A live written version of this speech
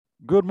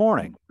Good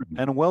morning,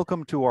 and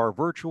welcome to our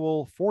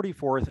virtual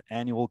 44th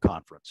annual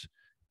conference,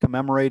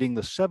 commemorating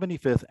the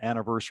 75th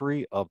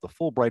anniversary of the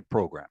Fulbright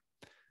program.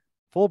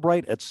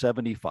 Fulbright at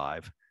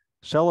 75,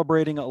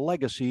 celebrating a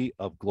legacy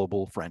of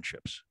global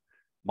friendships.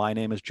 My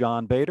name is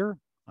John Bader.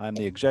 I'm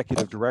the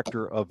Executive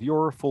Director of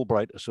your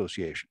Fulbright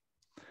Association.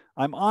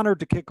 I'm honored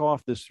to kick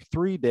off this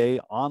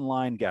 3-day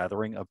online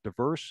gathering of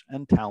diverse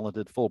and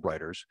talented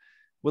Fulbrighters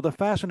with a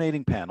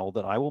fascinating panel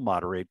that I will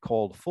moderate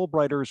called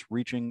Fulbrighters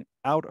Reaching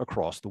Out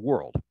Across the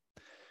World.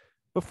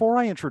 Before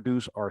I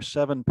introduce our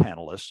 7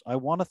 panelists, I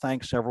want to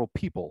thank several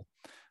people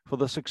for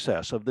the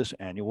success of this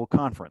annual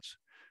conference.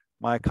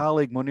 My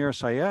colleague Munir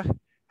Sayeh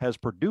has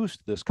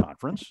produced this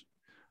conference.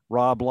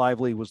 Rob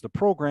Lively was the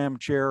program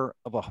chair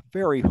of a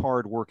very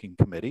hard-working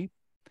committee.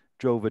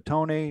 Joe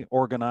Vitone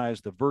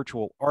organized the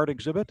virtual art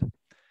exhibit.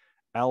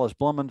 Alice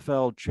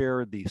Blumenfeld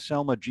chaired the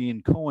Selma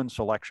Jean Cohen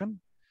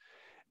selection.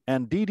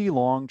 And Dee Dee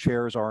Long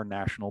chairs our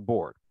national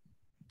board.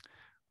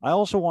 I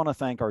also want to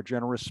thank our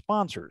generous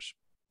sponsors,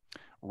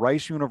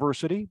 Rice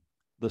University,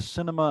 the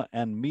Cinema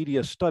and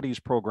Media Studies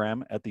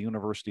program at the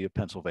University of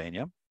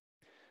Pennsylvania,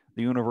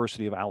 the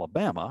University of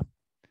Alabama,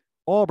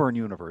 Auburn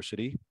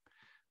University,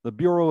 the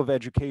Bureau of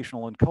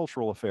Educational and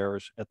Cultural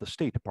Affairs at the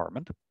State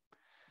Department,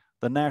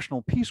 the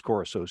National Peace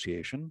Corps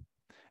Association,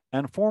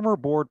 and former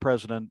board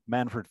president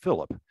Manfred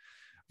Phillip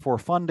for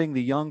funding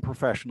the Young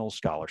Professionals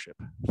Scholarship.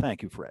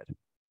 Thank you, Fred.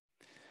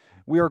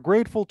 We are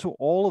grateful to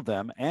all of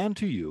them and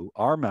to you,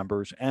 our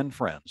members and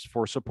friends,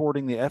 for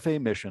supporting the FA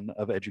mission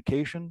of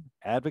education,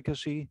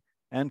 advocacy,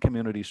 and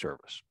community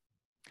service.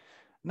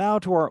 Now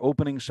to our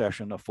opening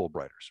session of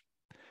Fulbrighters.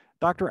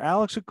 Dr.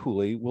 Alex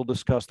Akuli will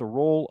discuss the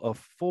role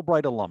of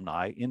Fulbright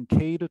alumni in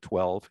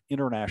K-12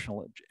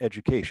 international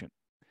education.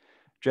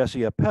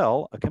 Jesse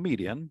Appel, a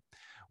comedian,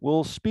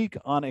 will speak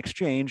on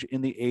exchange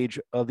in the age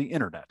of the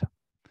internet.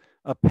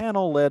 A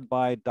panel led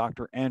by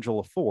Dr.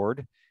 Angela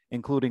Ford,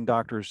 including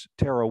Doctors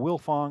Tara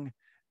Wilfong,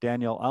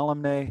 Daniel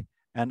Alamne,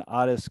 and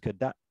Adis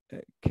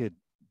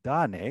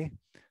Kidane,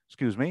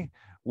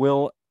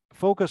 will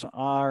focus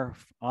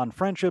on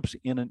friendships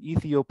in an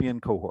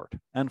Ethiopian cohort.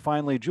 And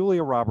finally,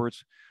 Julia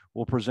Roberts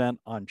will present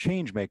on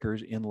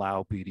changemakers in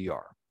Lao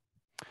PDR.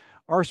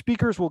 Our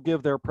speakers will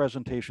give their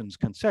presentations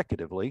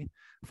consecutively,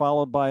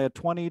 followed by a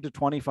 20 to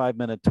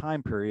 25-minute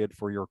time period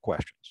for your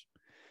questions.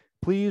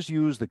 Please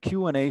use the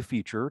Q&A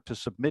feature to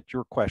submit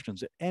your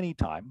questions at any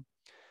time,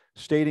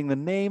 stating the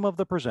name of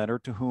the presenter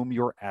to whom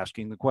you're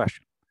asking the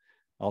question.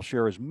 I'll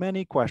share as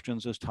many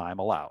questions as time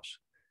allows.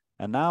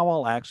 And now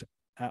I'll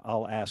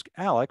ask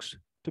Alex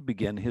to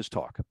begin his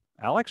talk.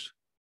 Alex?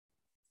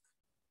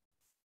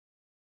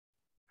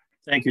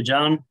 Thank you,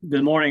 John.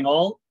 Good morning,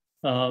 all.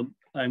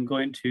 I'm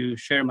going to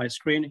share my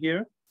screen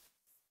here.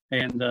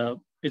 And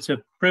it's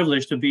a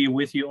privilege to be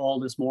with you all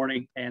this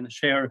morning and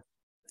share a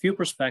few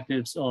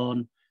perspectives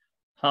on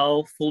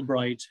how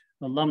Fulbright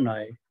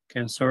alumni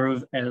can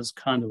serve as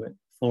conduit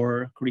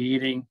for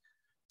creating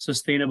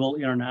sustainable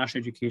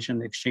international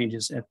education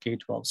exchanges at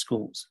K-12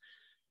 schools.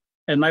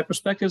 And my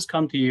perspectives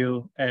come to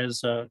you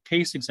as a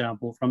case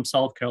example from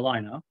South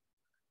Carolina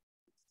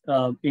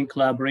in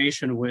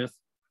collaboration with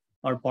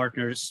our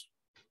partners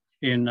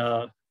in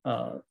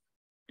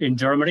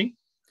Germany.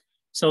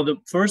 So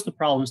the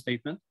problem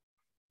statement: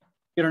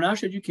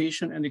 international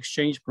education and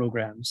exchange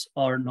programs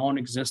are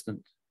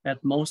non-existent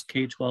at most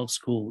K-12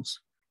 schools,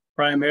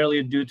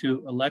 primarily due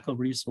to a lack of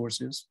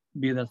resources,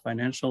 be that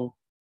financial,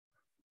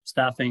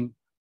 staffing,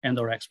 and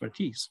or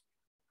expertise.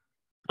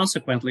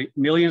 Consequently,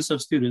 millions of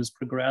students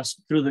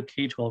progress through the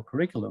K-12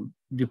 curriculum,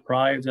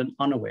 deprived and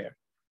unaware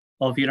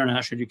of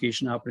international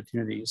education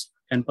opportunities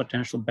and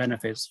potential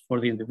benefits for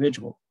the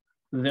individual,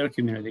 their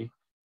community,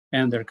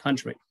 and their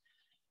country.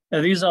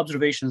 And these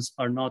observations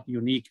are not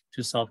unique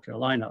to South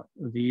Carolina.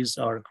 These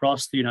are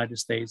across the United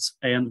States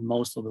and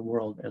most of the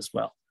world as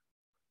well.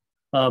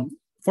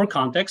 For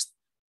context,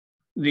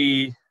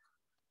 the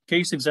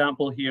case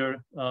example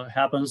here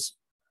happens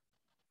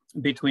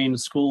between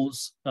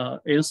schools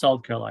in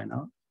South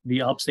Carolina,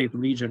 the upstate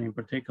region in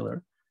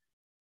particular.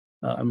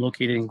 I'm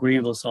located in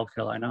Greenville, South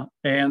Carolina,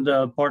 and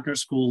partner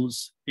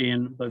schools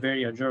in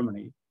Bavaria,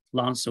 Germany,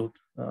 Landshut,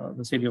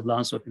 the city of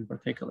Landshut in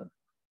particular.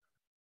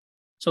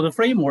 So the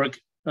framework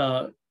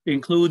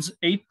includes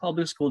 8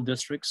 public school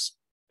districts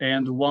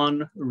and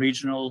 1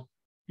 regional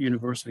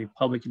university,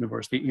 public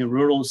university in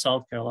rural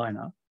South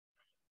Carolina.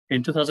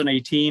 In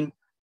 2018,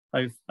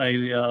 I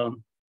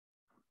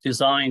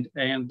designed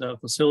and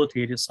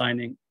facilitated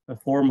signing a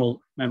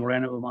formal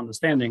memorandum of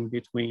understanding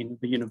between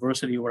the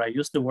university where I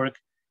used to work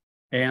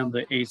and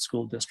the 8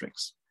 school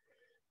districts,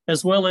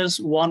 as well as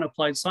 1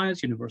 applied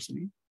science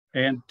university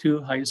and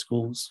 2 high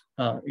schools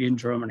in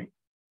Germany.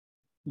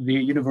 The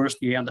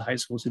university and the high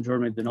schools in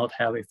Germany do not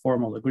have a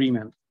formal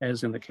agreement,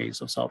 as in the case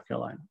of South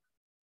Carolina.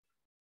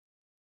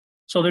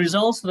 So the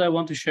results that I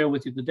want to share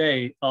with you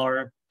today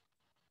are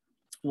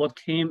what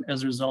came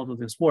as a result of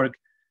this work.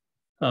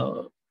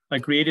 I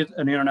created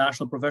an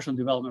international professional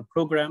development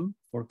program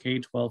for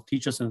K-12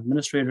 teachers and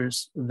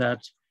administrators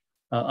that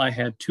I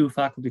had 2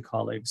 faculty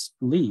colleagues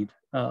lead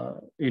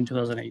in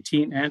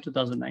 2018 and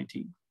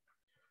 2019.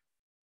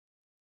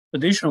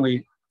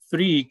 Additionally,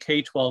 3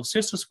 K-12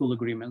 sister school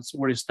agreements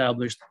were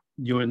established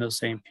during the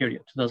same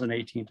period,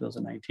 2018,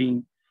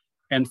 2019,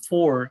 and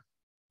 4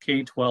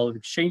 K-12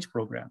 exchange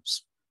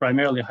programs,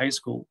 primarily high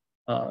school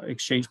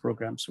exchange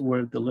programs,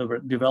 were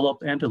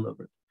developed and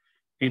delivered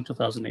in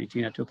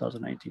 2018 and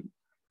 2019.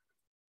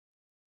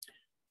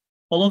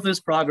 All of this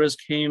progress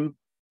came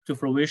to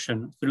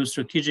fruition through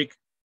strategic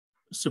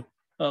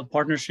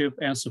partnership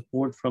and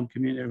support from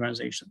community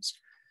organizations.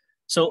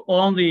 So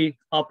on the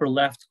upper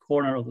left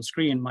corner of the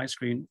screen, my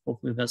screen,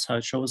 hopefully that's how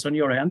it shows on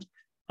your end,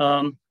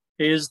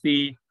 is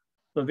the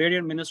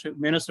Bavarian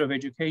Minister of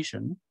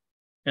Education,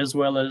 as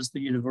well as the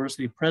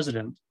university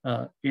president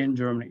in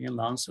Germany, in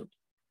Landshut.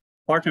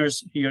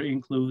 Partners here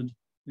include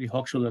the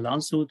Hochschule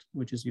Landshut,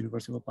 which is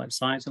University of Applied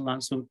Science in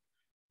Landshut,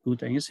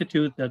 Goethe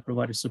Institute that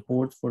provided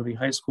support for the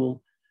high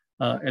school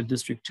at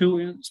District 2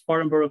 in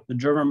Spartanburg, the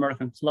German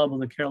American Club of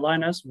the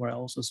Carolinas, where I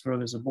also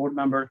serve as a board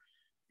member,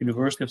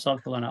 University of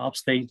South Carolina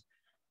Upstate,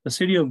 the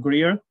city of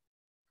Greer,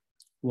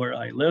 where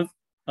I live.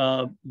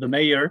 The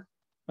mayor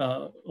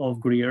of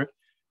Greer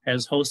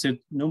has hosted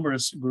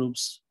numerous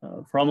groups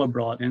from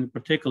abroad. In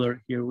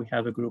particular, here we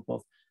have a group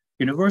of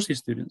university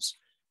students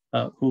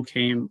who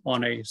came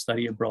on a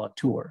study abroad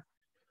tour.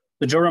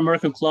 The German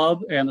American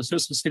Club and the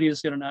Sister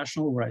Cities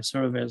International, where I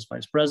serve as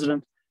vice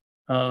president,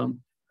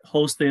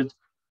 hosted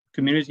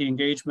community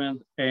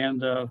engagement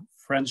and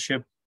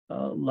friendship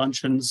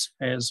luncheons,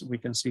 as we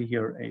can see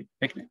here, a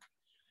picnic.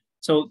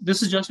 So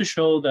this is just to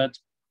show that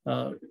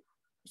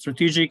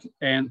strategic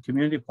and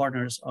community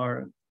partners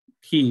are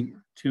key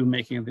to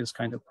making this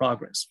kind of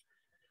progress.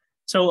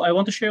 So I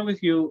want to share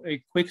with you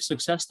a quick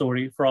success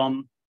story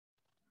from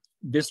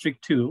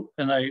District 2,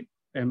 and I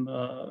am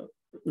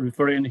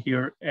referring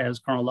here as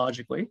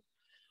chronologically.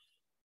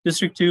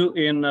 District 2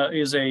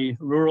 is a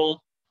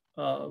rural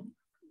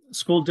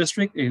school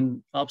district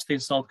in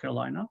upstate South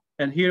Carolina.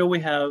 And here we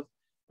have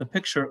a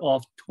picture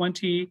of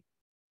 20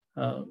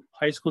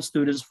 high school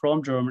students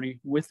from Germany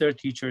with their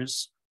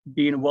teachers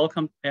being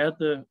welcomed at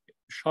the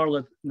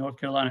Charlotte, North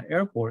Carolina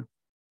airport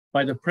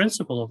by the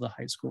principal of the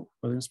high school,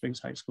 Boiling Springs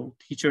High School,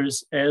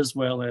 teachers, as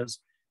well as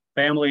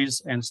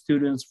families and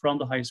students from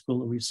the high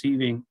school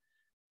receiving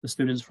the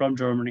students from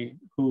Germany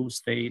who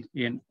stayed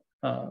in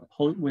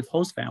with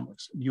host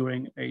families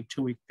during a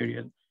 2-week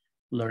period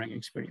learning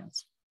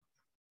experience.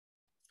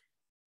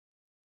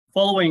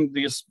 Following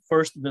this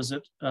first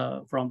visit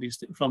from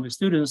the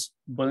students,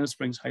 Boiling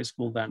Springs High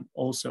School then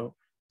also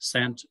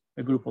sent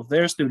a group of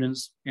their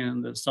students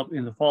in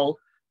the fall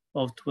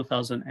of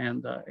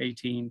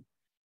 2018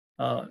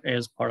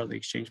 as part of the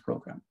exchange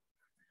program.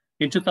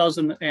 In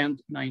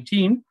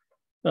 2019,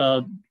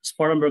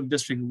 Spartanburg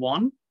District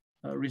 1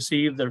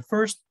 received their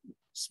first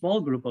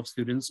small group of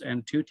students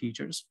and 2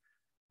 teachers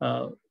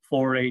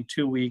for a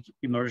 2-week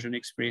immersion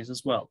experience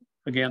as well.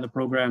 Again, the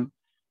program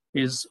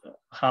is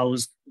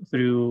housed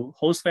through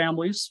host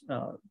families,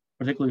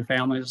 particularly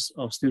families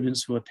of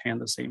students who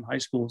attend the same high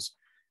schools.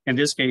 In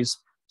this case,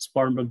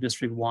 Spartanburg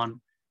District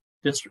 1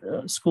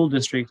 school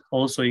district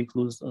also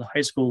includes the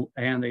high school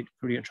and a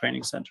career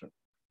training center.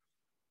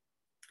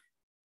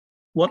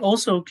 What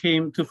also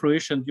came to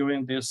fruition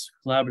during this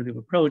collaborative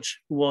approach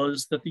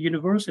was that the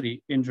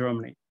university in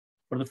Germany,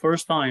 for the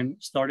first time,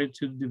 started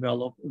to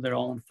develop their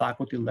own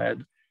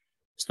faculty-led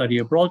study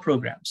abroad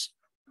programs,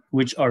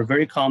 which are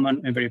very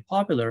common and very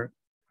popular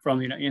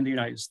in the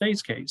United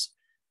States case,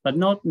 but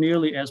not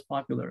nearly as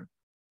popular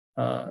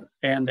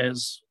and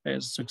as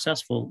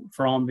successful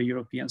from the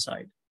European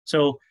side.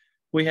 So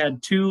we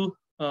had 2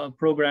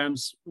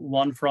 programs,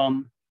 one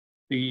from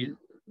the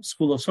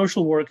School of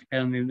Social Work,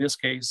 and in this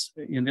case,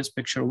 in this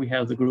picture, we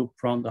have the group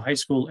from the high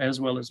school as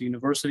well as the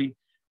university,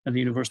 and the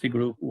university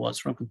group was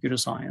from computer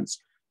science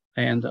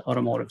and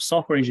automotive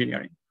software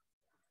engineering.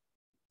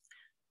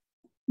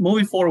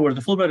 Moving forward,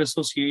 the Fulbright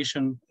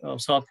Association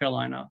of South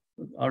Carolina,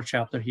 our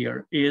chapter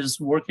here, is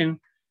working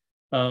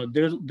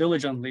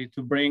diligently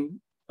to bring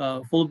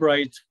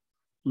Fulbright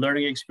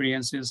learning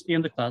experiences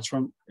in the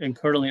classroom and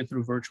currently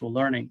through virtual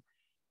learning.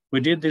 We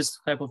did this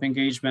type of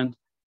engagement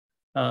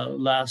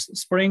last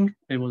spring.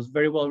 It was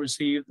very well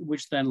received,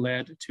 which then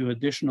led to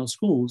additional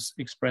schools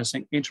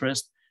expressing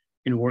interest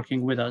in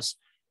working with us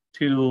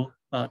to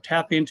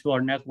tap into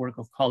our network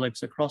of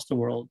colleagues across the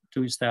world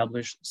to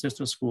establish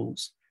sister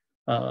schools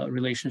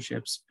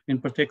relationships. In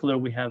particular,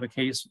 we have a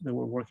case that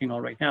we're working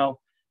on right now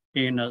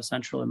in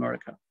Central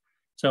America.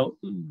 So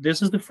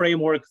this is the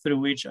framework through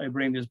which I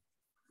bring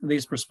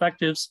these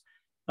perspectives,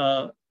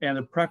 and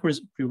the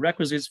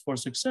prerequisites for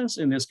success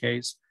in this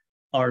case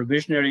are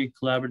visionary,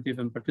 collaborative,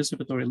 and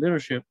participatory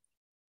leadership,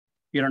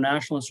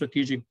 international and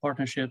strategic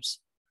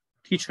partnerships,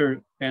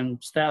 teacher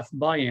and staff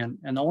buy-in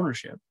and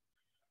ownership,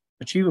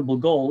 achievable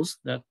goals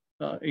that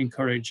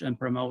encourage and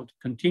promote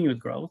continued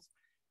growth,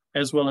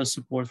 as well as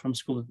support from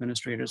school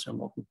administrators and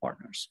local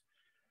partners.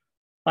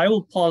 I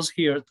will pause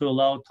here to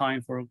allow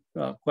time for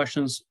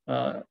questions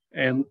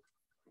and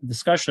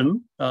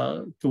discussion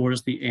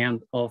towards the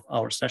end of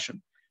our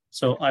session.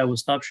 So I will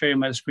stop sharing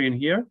my screen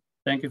here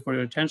Thank you for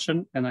your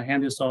attention, and I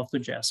hand this off to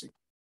Jesse.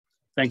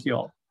 Thank you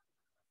all.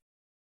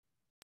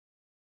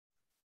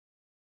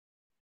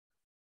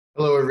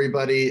 Hello,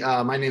 everybody.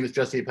 My name is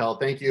Jesse Appel.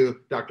 Thank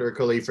you, Dr.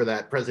 Akoli, for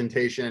that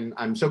presentation.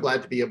 I'm so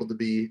glad to be able to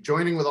be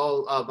joining with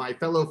all of my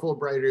fellow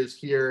Fulbrighters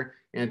here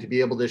and to be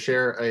able to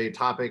share a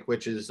topic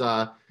which is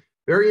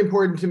very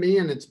important to me,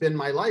 and it's been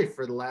my life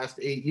for the last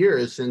 8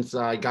 years since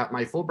I got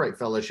my Fulbright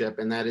fellowship,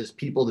 and that is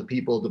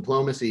people-to-people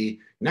diplomacy.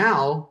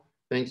 Now,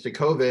 thanks to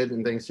COVID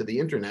and thanks to the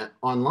internet,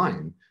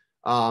 online.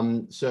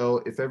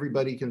 So if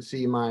everybody can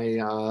see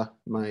my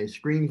my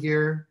screen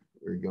here,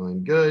 we're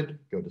going good.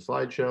 Go to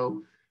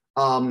slideshow.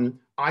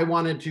 I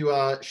wanted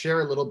to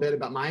share a little bit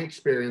about my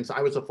experience.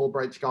 I was a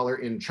Fulbright scholar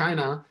in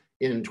China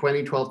in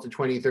 2012 to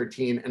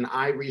 2013, and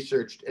I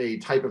researched a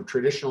type of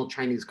traditional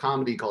Chinese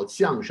comedy called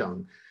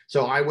xiangsheng.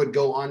 So I would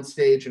go on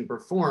stage and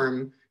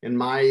perform, and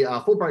my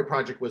Fulbright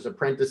project was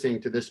apprenticing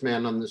to this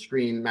man on the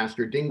screen,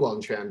 Master Ding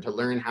Guangquan, to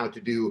learn how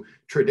to do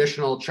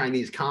traditional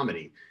Chinese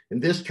comedy.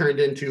 And this turned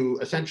into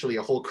essentially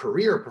a whole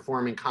career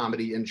performing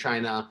comedy in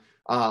China.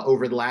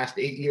 Over the last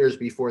 8 years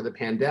before the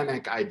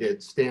pandemic, I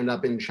did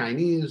stand-up in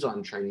Chinese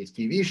on Chinese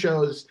TV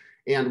shows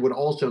and would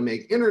also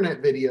make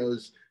internet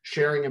videos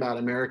sharing about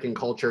American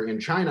culture in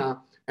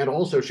China and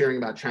also sharing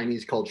about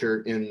Chinese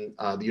culture in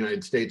the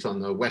United States on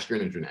the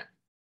Western internet.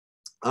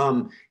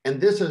 And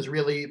this has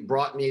really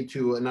brought me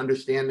to an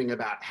understanding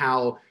about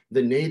how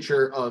the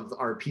nature of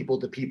our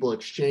people-to-people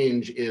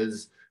exchange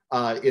is,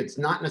 it's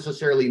not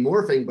necessarily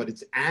morphing, but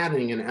it's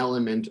adding an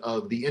element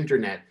of the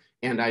internet.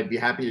 And I'd be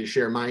happy to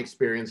share my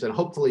experience, and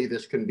hopefully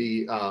this can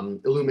be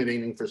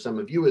illuminating for some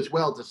of you as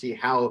well to see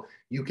how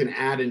you can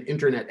add an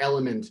internet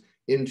element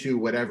into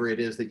whatever it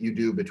is that you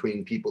do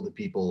between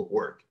people-to-people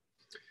work.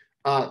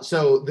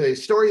 So the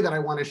story that I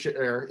want to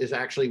share is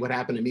actually what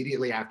happened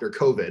immediately after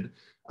COVID.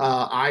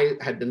 I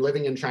had been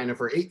living in China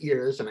for 8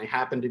 years, and I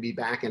happened to be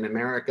back in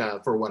America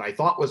for what I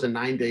thought was a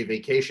 9-day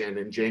vacation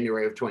in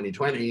January of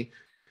 2020.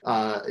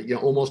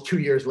 Almost 2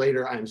 years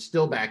later, I'm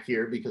still back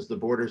here because the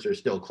borders are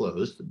still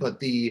closed. But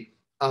the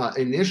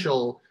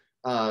initial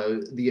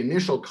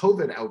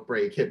COVID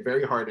outbreak hit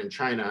very hard in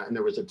China, and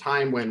there was a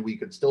time when we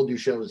could still do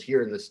shows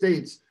here in the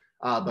States,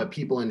 but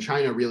people in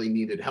China really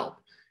needed help.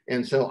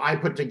 And so I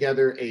put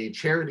together a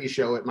charity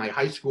show at my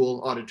high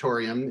school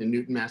auditorium in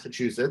Newton,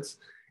 Massachusetts,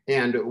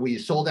 and we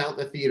sold out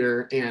the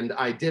theater. And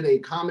I did a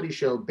comedy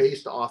show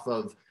based off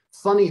of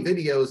funny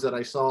videos that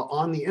I saw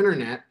on the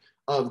internet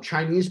of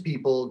Chinese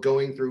people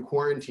going through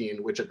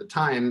quarantine, which at the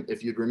time,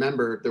 if you'd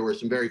remember, there were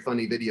some very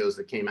funny videos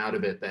that came out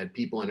of it that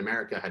people in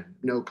America had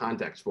no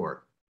context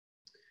for.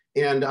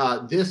 And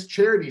this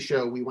charity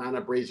show, we wound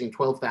up raising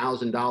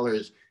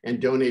 $12,000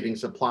 and donating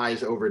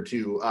supplies over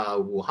to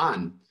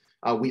Wuhan.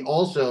 I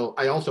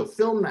also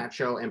filmed that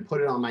show and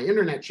put it on my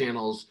internet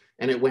channels,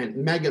 and it went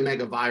mega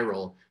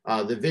viral.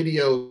 The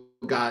video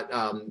got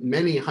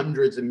many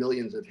hundreds of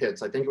millions of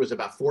hits. I think it was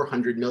about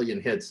 400 million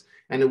hits.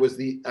 And it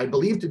was I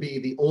believe to be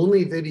the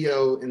only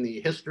video in the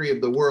history of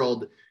the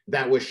world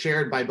that was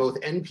shared by both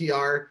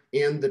NPR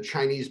and the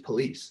Chinese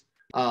police.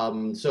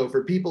 So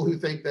for people who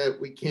think that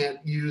we can't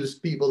use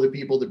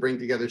people-to-people to bring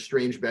together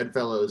strange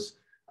bedfellows,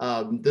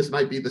 this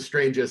might be the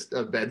strangest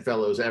of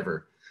bedfellows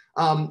ever.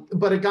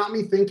 But it got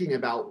me thinking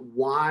about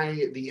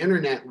why the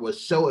internet was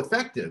so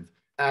effective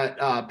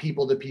at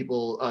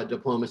people-to-people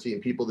diplomacy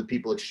and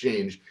people-to-people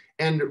exchange.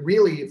 And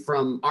really,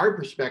 from our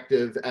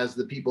perspective as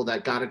the people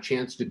that got a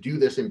chance to do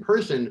this in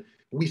person,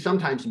 we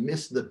sometimes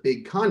miss the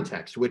big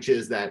context, which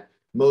is that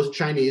most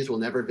Chinese will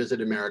never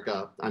visit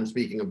America. I'm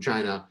speaking of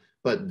China,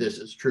 but this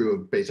is true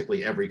of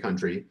basically every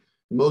country.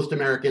 Most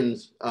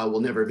Americans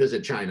will never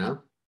visit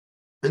China.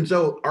 And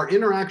so our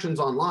interactions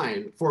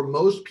online, for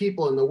most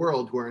people in the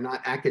world who are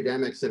not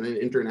academics in an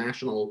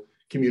international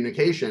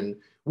communication,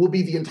 will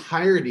be the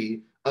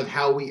entirety of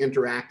how we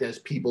interact as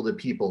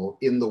people-to-people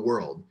in the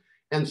world.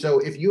 And so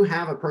if you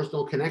have a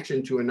personal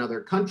connection to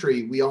another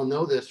country, we all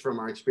know this from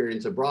our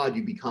experience abroad,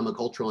 you become a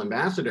cultural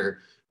ambassador.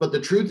 But the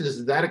truth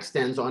is that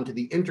extends onto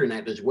the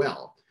internet as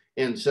well.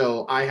 And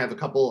so I have a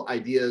couple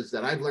ideas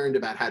that I've learned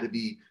about how to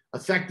be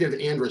effective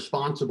and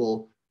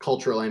responsible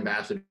cultural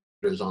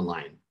ambassadors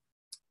online.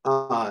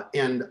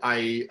 And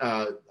I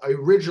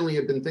originally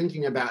had been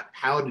thinking about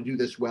how to do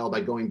this well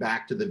by going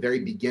back to the very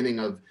beginning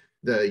of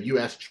the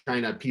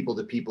US-China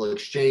people-to-people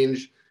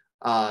exchange,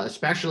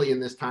 especially in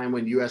this time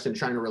when US and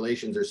China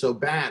relations are so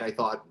bad. I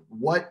thought,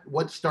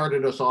 what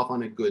started us off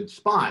on a good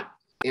spot?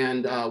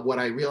 And what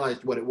I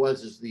realized what it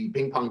was is the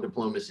ping pong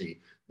diplomacy,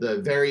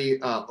 the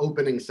very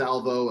opening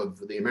salvo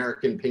of the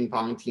American ping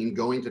pong team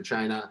going to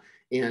China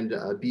and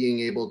being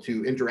able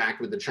to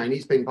interact with the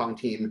Chinese ping pong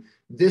team.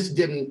 This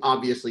didn't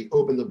obviously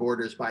open the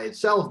borders by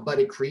itself, but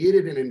it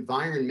created an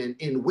environment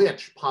in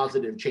which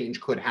positive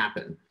change could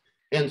happen.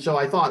 And so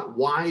I thought,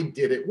 why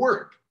did it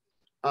work?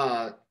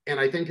 And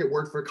I think it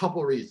worked for a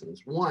couple of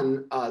reasons.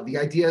 One, the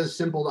idea is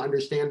simple to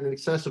understand and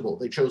accessible.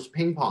 They chose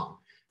ping pong.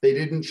 They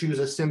didn't choose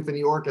a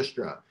symphony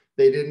orchestra.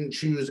 They didn't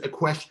choose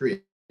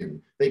equestrian.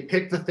 They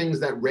picked the things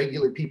that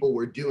regular people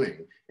were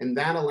doing. And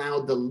that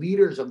allowed the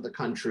leaders of the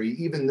country,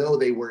 even though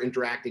they were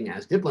interacting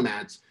as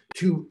diplomats,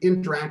 to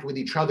interact with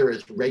each other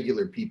as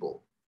regular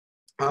people.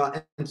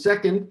 And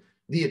second,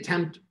 the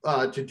attempt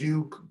to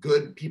do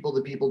good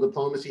people-to-people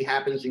diplomacy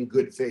happens in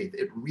good faith.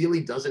 It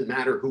really doesn't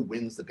matter who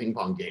wins the ping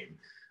pong game.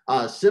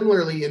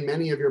 Similarly, in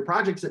many of your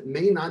projects, it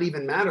may not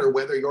even matter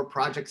whether your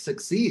project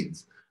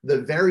succeeds.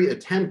 The very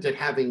attempt at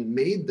having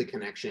made the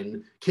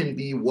connection can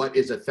be what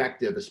is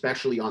effective,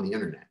 especially on the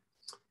internet.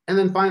 And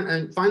then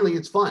finally,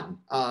 it's fun.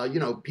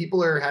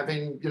 People are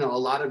having, a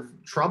lot of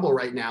trouble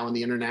right now in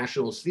the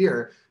international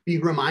sphere. Be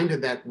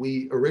reminded that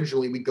we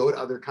go to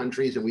other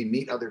countries and we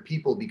meet other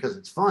people because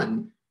it's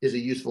fun is a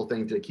useful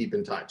thing to keep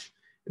in touch.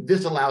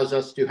 This allows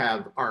us to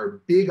have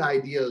our big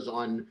ideas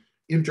on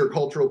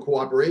intercultural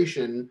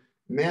cooperation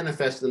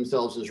manifest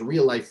themselves as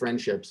real life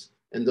friendships.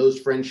 And those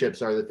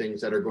friendships are the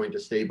things that are going to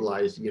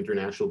stabilize the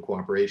international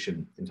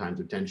cooperation in times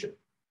of tension.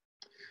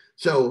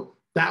 So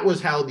that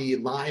was how the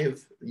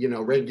live,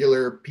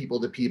 regular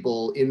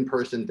people-to-people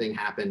in-person thing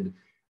happened.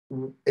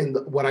 And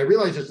what I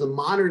realized is the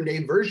modern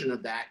day version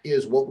of that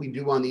is what we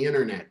do on the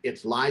internet.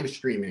 It's live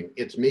streaming,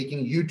 it's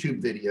making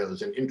YouTube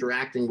videos and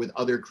interacting with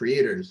other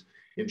creators.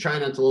 In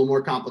China, it's a little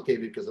more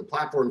complicated because the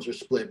platforms are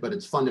split, but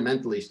it's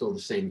fundamentally still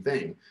the same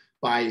thing.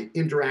 By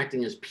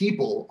interacting as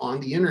people on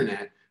the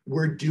internet,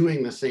 we're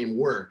doing the same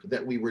work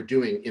that we were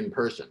doing in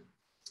person.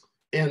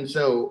 And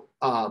so,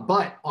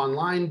 but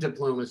online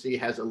diplomacy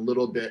has a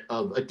little bit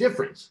of a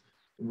difference.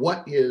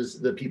 What is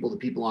the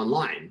people-to-people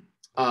online?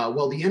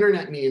 Well, the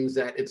internet means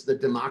that it's the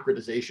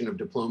democratization of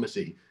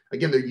diplomacy.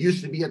 Again, there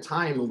used to be a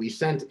time when we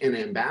sent an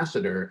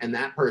ambassador and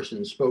that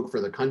person spoke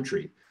for the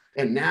country.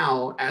 And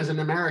now, as an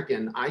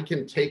American, I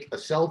can take a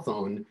cell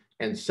phone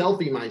and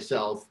selfie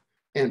myself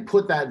and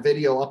put that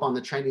video up on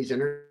the Chinese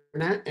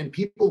internet, and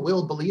people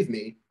will believe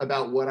me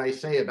about what I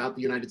say about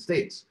the United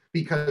States,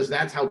 because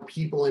that's how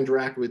people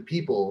interact with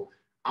people.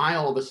 I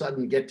all of a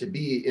sudden get to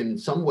be, in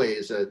some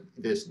ways,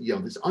 this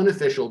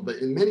unofficial, but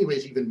in many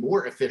ways even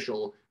more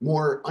official,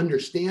 more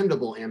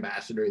understandable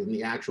ambassador than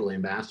the actual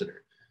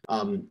ambassador.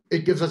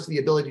 It gives us the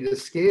ability to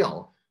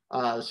scale.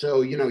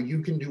 So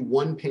you can do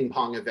one ping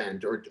pong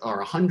event or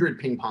 100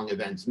 ping pong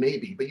events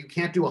maybe, but you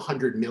can't do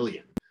 100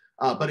 million.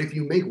 But if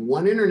you make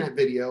one internet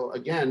video,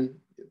 again,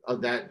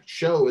 that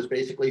show is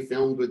basically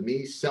filmed with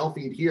me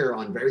selfied here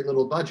on very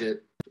little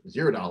budget,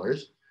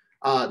 $0.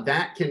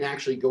 That can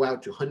actually go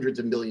out to hundreds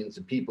of millions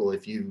of people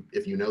if you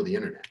know the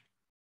internet.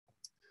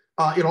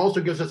 It also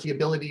gives us the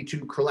ability to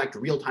collect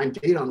real-time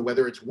data on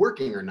whether it's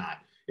working or not.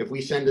 If we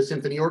send a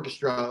symphony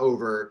orchestra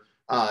over,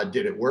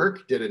 did it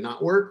work? Did it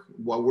not work?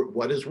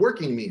 What does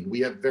working mean? We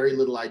have very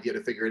little idea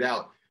to figure it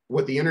out.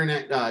 What the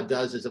internet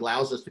does is it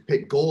allows us to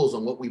pick goals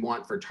on what we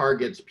want for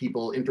targets,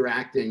 people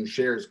interacting,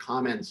 shares,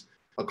 comments,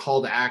 a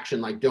call to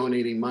action like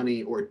donating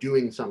money or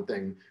doing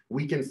something.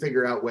 We can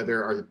figure out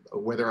whether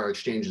our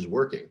exchange is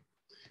working.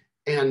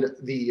 And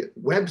the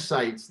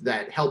websites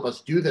that help us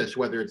do this,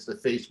 whether it's the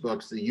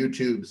Facebooks, the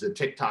YouTubes, the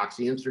TikToks,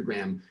 the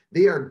Instagram,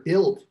 they are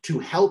built to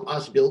help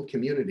us build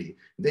community.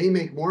 They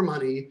make more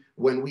money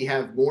when we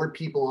have more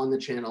people on the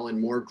channel and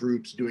more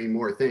groups doing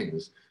more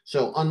things.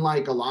 So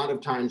unlike a lot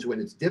of times when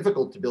it's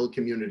difficult to build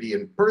community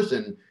in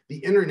person, the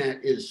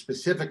internet is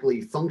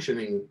specifically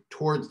functioning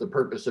towards the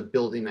purpose of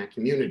building that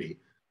community.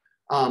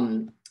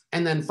 And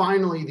then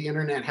finally, the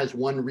internet has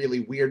one really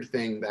weird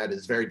thing that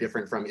is very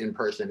different from in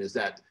person, is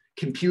that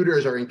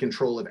computers are in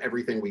control of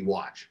everything we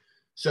watch.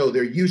 So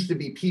there used to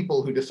be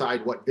people who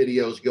decide what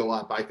videos go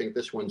up. I think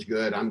this one's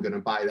good, I'm going to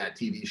buy that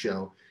TV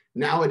show.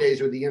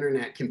 Nowadays with the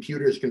internet,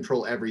 computers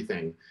control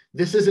everything.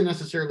 This isn't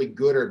necessarily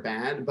good or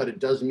bad, but it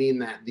does mean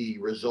that the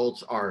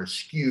results are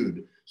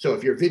skewed. So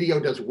if your video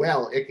does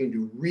well, it can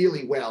do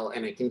really well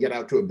and it can get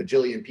out to a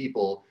bajillion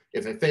people.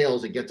 If it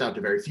fails, it gets out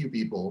to very few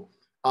people.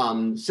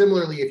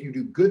 Similarly, if you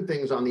do good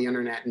things on the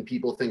internet and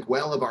people think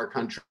well of our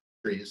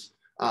countries,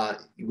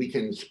 we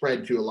can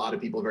spread to a lot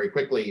of people very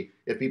quickly.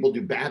 If people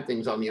do bad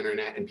things on the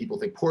internet and people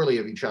think poorly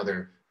of each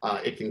other,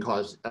 it can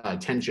cause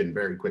tension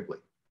very quickly.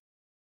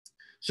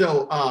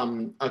 So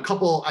a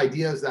couple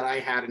ideas that I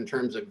had in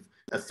terms of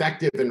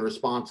effective and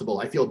responsible.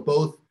 I feel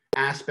both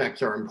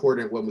aspects are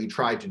important when we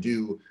try to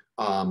do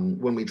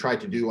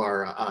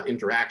our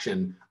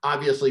interaction.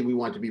 Obviously, we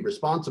want to be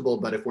responsible,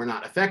 but if we're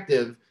not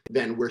effective,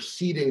 then we're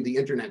ceding the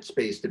internet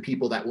space to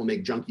people that will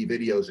make junky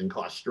videos and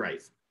cause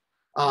strife.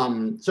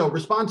 So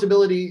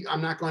responsibility,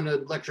 I'm not going to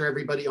lecture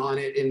everybody on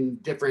it in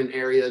different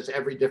areas.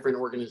 Every different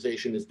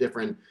organization is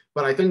different.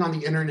 But I think on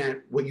the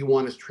internet, what you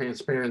want is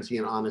transparency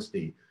and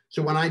honesty.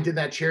 So when I did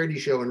that charity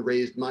show and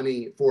raised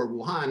money for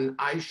Wuhan,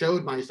 I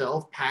showed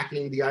myself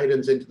packing the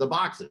items into the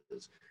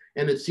boxes.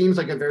 And it seems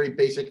like a very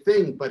basic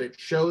thing, but it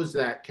shows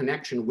that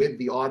connection with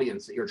the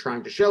audience that you're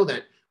trying to show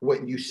that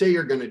what you say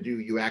you're going to do,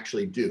 you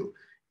actually do.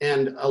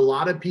 And a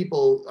lot of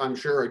people, I'm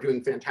sure, are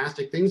doing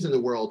fantastic things in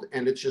the world,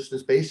 and it's just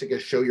as basic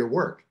as show your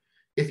work.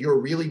 If you're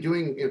really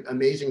doing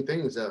amazing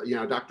things,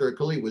 Dr.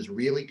 Akuli was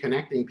really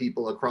connecting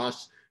people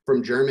across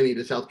from Germany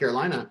to South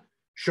Carolina.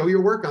 Show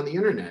your work on the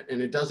internet,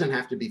 and it doesn't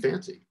have to be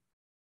fancy.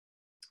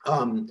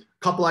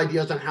 Couple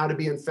ideas on how to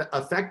be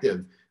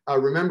effective.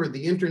 Remember,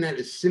 the internet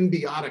is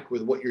symbiotic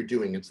with what you're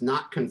doing. It's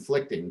not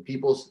conflicting.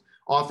 People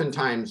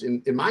oftentimes,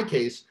 in my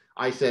case,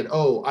 I said,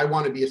 oh, I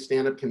want to be a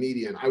stand-up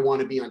comedian. I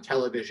want to be on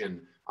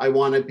television. I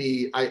want to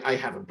be, I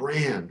have a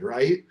brand,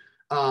 right?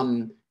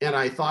 And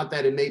I thought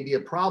that it may be a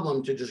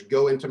problem to just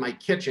go into my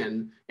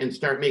kitchen and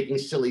start making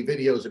silly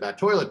videos about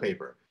toilet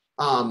paper.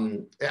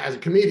 As a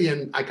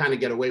comedian, I kind of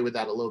get away with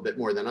that a little bit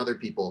more than other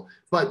people.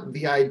 But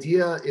the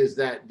idea is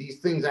that these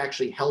things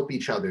actually help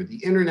each other.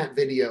 The internet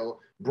video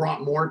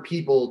brought more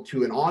people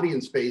to an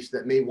audience base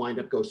that may wind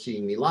up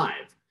seeing me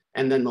live.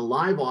 And then the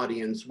live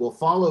audience will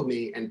follow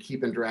me and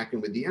keep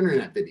interacting with the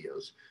internet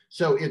videos.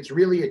 So it's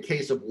really a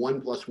case of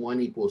 1 +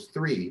 1 =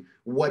 3.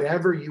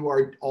 Whatever you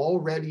are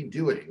already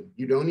doing,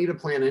 you don't need to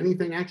plan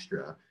anything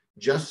extra.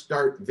 Just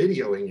start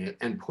videoing it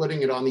and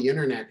putting it on the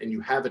internet, and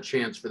you have a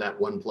chance for that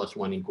 1 +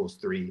 1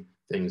 = 3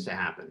 things to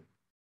happen.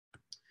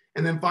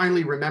 And then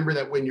finally, remember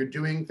that when you're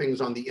doing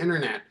things on the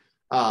internet,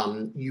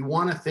 you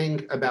want to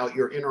think about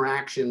your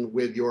interaction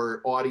with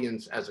your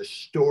audience as a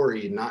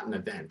story, not an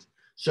event.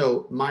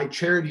 So my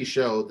charity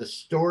show, the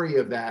story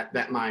of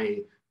that my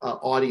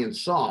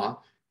audience saw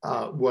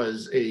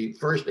was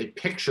first a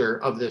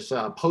picture of this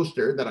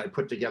poster that I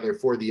put together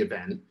for the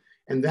event.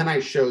 And then I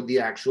showed the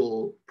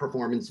actual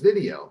performance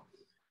video.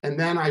 And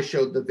then I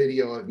showed the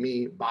video of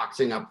me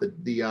boxing up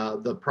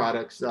the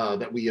products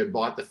that we had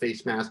bought, the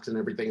face masks and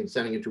everything, and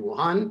sending it to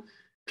Wuhan.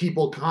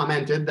 People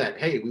commented that,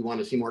 hey, we want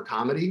to see more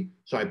comedy.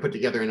 So I put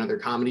together another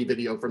comedy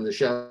video from the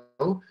show.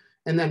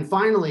 And then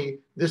finally,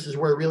 this is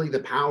where really the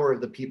power of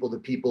the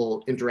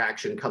people-to-people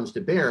interaction comes to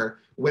bear.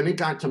 When it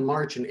got to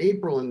March and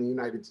April in the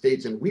United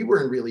States and we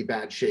were in really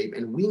bad shape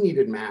and we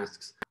needed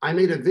masks, I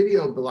made a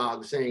video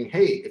blog saying,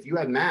 hey, if you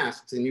have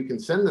masks and you can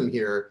send them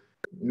here,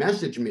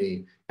 message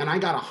me. And I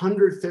got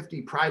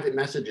 150 private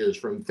messages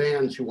from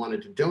fans who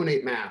wanted to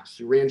donate masks,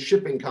 who ran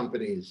shipping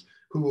companies,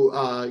 who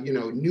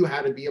knew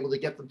how to be able to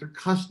get them through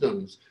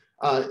customs.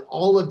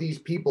 All of these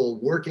people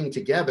working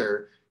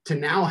together to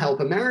now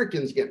help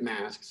Americans get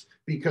masks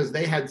because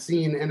they had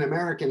seen an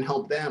American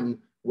help them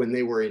when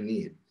they were in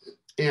need.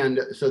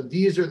 And so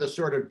these are the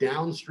sort of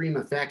downstream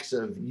effects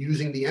of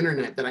using the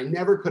internet that I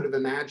never could have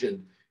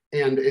imagined.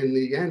 And in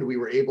the end, we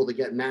were able to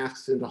get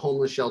masks into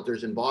homeless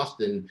shelters in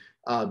Boston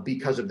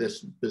because of this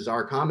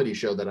bizarre comedy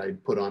show that I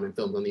put on and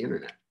filmed on the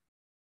internet.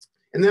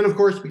 And then, of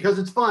course, because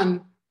it's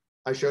fun,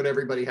 I showed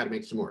everybody how to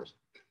make s'mores.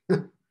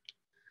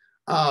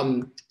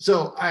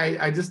 So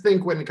I just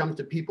think when it comes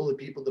to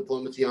people-to-people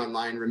diplomacy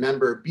online,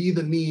 remember, be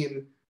the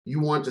meme you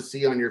want to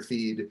see on your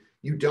feed.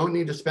 You don't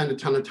need to spend a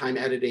ton of time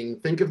editing.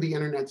 Think of the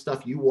internet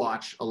stuff you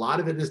watch. A lot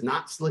of it is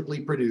not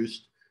slickly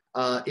produced.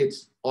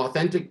 It's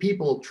authentic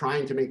people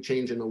trying to make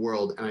change in the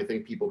world, and I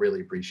think people really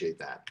appreciate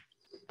that.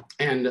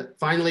 And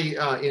finally,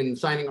 in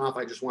signing off,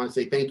 I just want to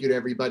say thank you to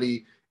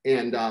everybody,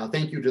 and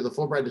thank you to the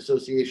Fulbright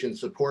Association's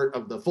support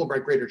of the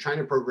Fulbright Greater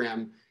China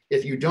program.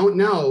 If you don't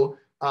know,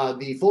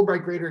 the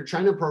Fulbright Greater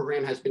China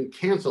program has been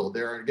canceled.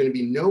 There are going to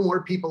be no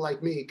more people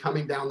like me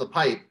coming down the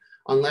pipe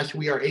unless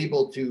we are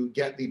able to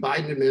get the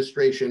Biden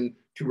administration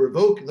to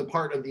revoke the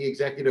part of the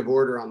executive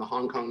order on the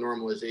Hong Kong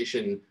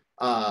normalization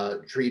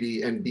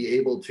treaty and be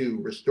able to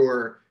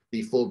restore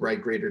the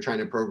Fulbright Greater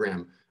China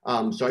program.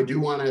 So I do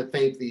want to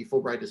thank the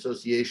Fulbright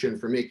Association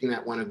for making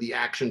that one of the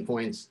action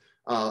points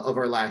of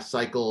our last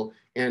cycle.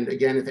 And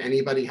again, if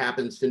anybody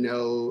happens to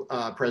know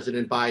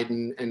President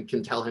Biden and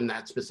can tell him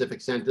that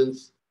specific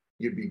sentence,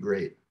 you'd be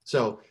great.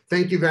 So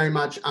thank you very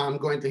much. I'm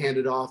going to hand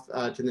it off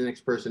to the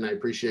next person. I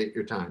appreciate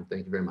your time.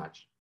 Thank you very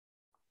much.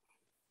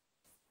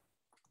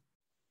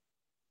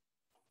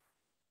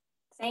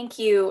 Thank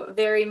you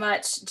very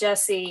much,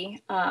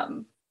 Jesse,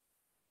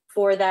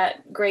 for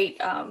that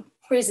great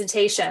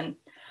presentation.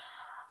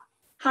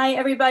 Hi,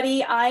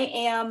 everybody. I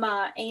am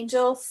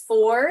Angel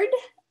Ford,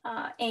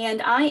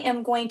 and I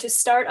am going to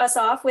start us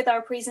off with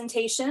our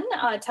presentation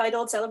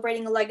titled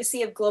Celebrating the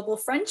Legacy of Global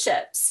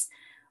Friendships.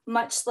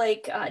 Much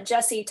like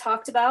Jesse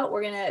talked about,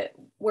 we're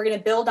gonna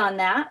build on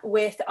that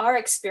with our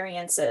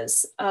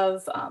experiences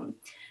of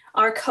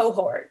our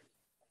cohort.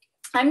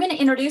 I'm going to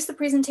introduce the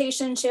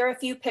presentation, share a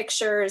few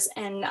pictures,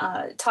 and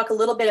talk a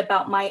little bit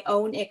about my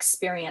own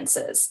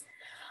experiences.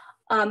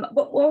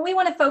 But what we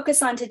want to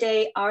focus on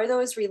today are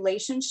those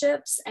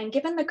relationships. And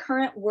given the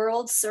current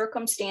world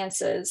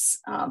circumstances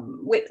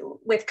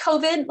with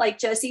COVID, like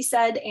Jesse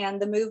said,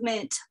 and the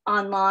movement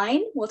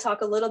online, we'll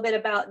talk a little bit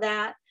about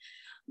that.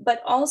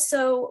 But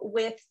also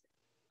with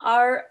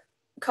our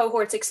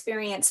cohort's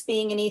experience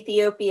being in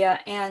Ethiopia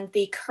and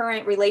the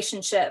current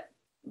relationship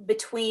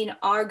between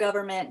our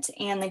government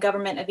and the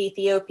government of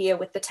Ethiopia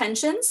with the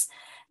tensions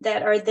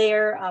that are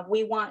there,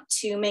 we want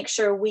to make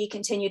sure we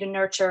continue to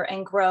nurture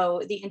and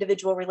grow the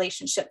individual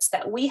relationships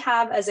that we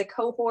have as a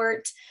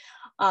cohort,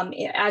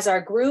 as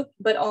our group,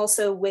 but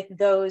also with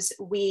those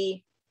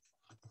we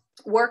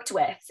worked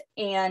with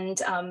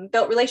and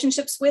built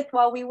relationships with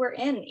while we were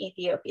in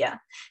Ethiopia.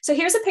 So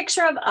here's a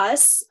picture of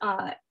us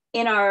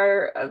in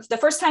the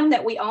first time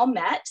that we all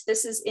met.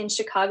 This is in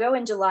Chicago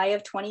in July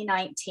of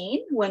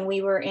 2019 when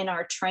we were in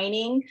our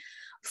training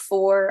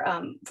for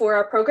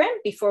our program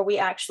before we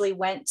actually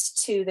went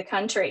to the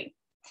country.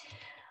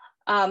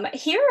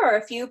 Here are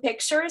a few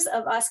pictures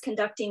of us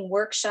conducting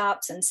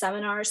workshops and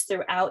seminars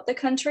throughout the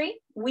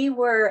country. We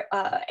were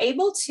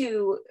able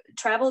to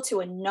travel to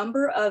a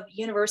number of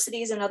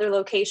universities and other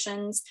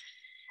locations.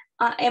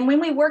 And when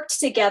we worked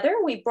together,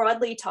 we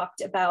broadly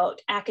talked about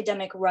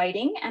academic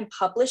writing and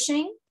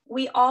publishing.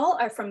 We all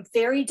are from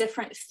very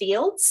different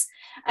fields.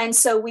 And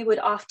so we would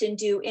often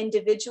do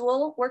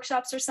individual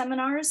workshops or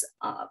seminars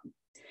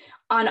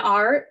on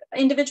our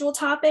individual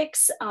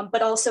topics,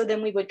 but also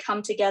then we would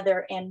come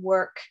together and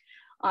work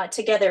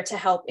together to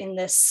help in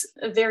this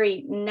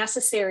very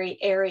necessary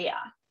area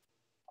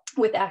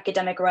with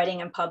academic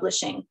writing and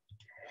publishing.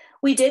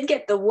 We did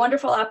get the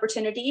wonderful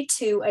opportunity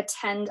to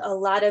attend a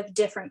lot of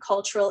different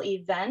cultural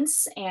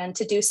events and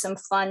to do some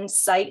fun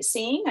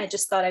sightseeing. I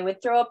just thought I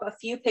would throw up a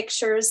few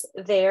pictures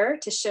there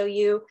to show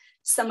you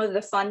some of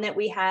the fun that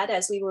we had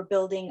as we were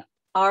building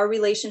our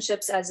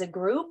relationships as a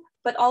group,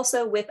 but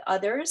also with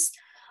others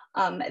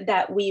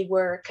that we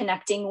were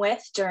connecting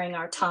with during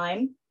our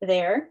time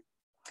there.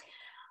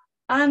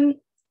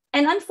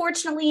 And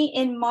unfortunately,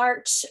 in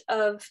March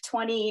of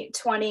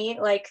 2020,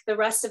 like the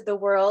rest of the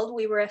world,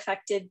 we were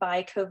affected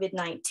by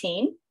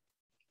COVID-19.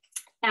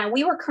 And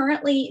we were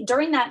currently,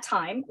 during that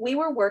time, we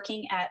were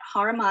working at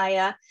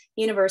Haramaya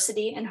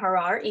University in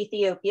Harar,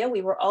 Ethiopia.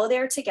 We were all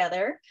there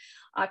together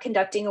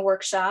conducting a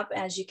workshop.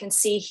 As you can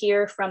see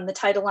here from the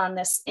title on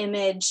this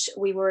image,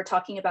 we were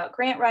talking about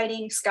grant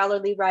writing,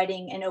 scholarly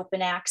writing, and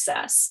open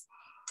access.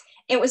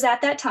 It was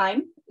at that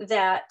time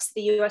that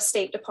the US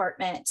State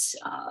Department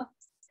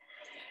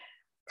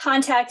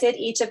contacted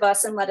each of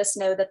us and let us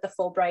know that the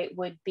Fulbright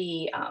would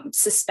be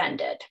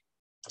suspended.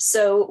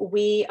 So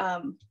we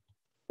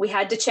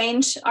had to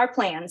change our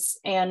plans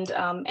and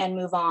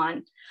move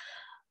on.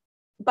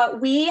 But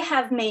we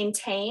have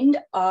maintained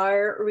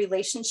our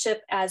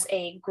relationship as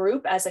a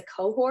group, as a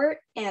cohort,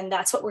 and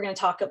that's what we're going to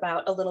talk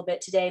about a little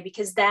bit today,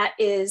 because that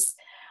is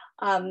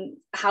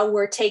how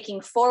we're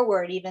taking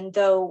forward, even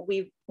though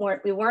we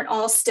weren't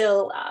all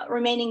still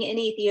remaining in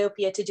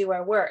Ethiopia to do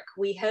our work.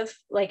 We have,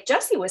 like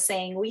Jesse was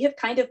saying, we have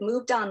kind of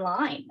moved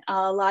online.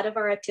 A lot of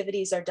our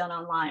activities are done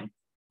online.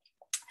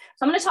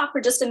 So I'm going to talk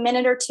for just a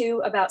minute or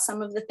two about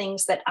some of the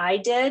things that I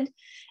did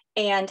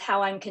and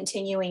how I'm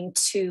continuing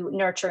to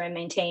nurture and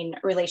maintain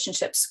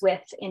relationships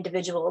with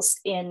individuals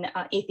in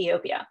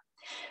Ethiopia.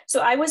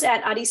 So I was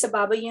at Addis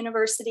Ababa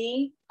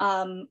University.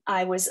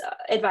 I was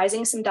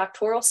advising some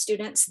doctoral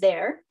students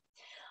there.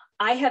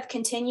 I have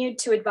continued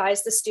to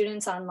advise the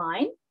students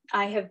online.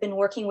 I have been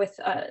working with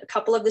a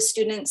couple of the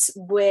students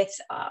with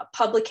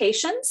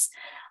publications.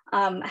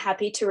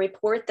 Happy to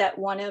report that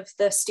one of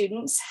the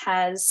students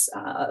has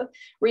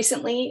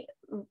recently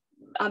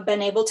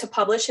been able to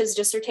publish his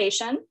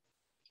dissertation.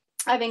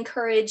 I've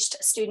encouraged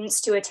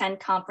students to attend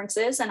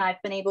conferences, and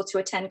I've been able to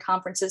attend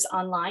conferences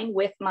online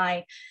with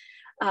my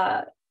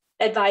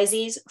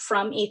advisees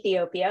from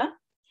Ethiopia.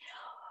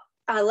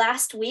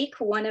 Last week,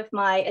 one of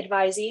my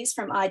advisees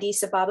from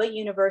Addis Ababa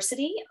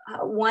University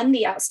won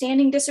the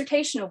Outstanding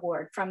Dissertation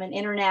Award from an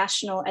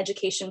International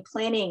Education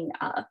Planning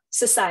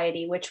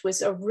Society, which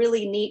was a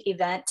really neat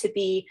event to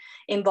be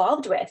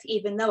involved with.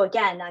 Even though,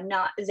 again, I'm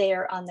not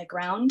there on the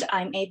ground,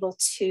 I'm able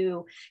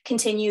to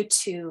continue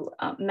to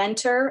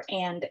mentor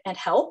and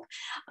help.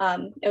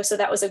 So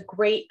that was a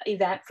great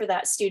event for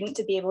that student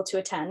to be able to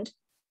attend.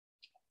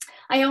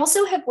 I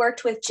also have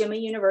worked with Jimma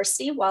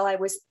University while I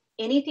was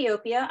in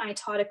Ethiopia. I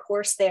taught a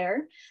course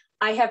there.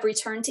 I have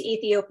returned to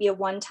Ethiopia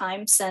one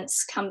time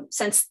since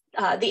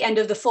the end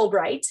of the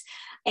Fulbright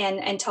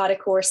and taught a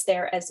course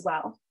there as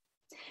well.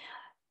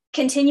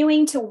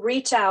 Continuing to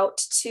reach out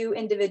to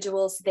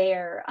individuals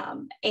there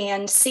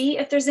and see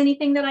if there's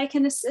anything that I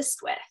can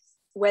assist with,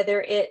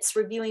 whether it's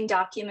reviewing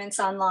documents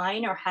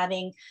online or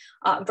having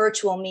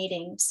virtual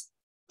meetings.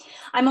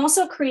 I'm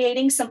also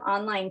creating some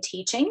online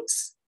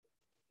teachings.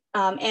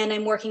 And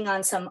I'm working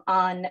on some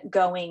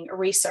ongoing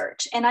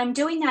research. And I'm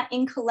doing that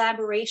in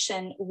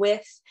collaboration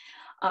with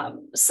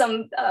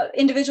some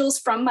individuals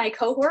from my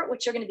cohort,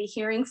 which you're going to be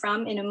hearing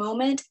from in a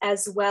moment,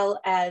 as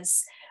well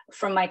as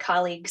from my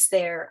colleagues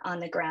there on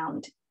the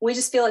ground. We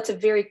just feel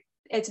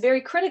it's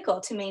very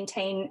critical to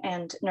maintain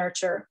and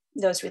nurture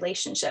those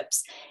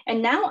relationships.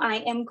 And now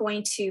I am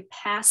going to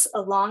pass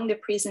along the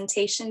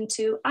presentation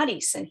to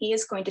Addis, and he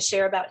is going to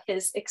share about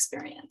his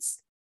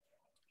experience.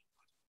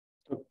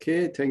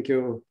 Okay, thank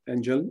you,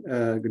 Angel.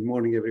 Good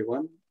morning,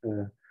 everyone.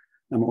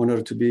 I'm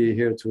honored to be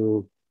here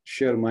to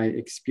share my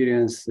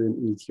experience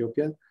in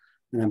Ethiopia.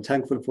 And I'm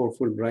thankful for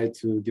Fulbright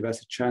to give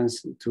us a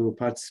chance to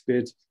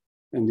participate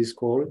in this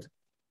cohort,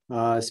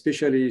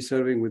 especially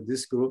serving with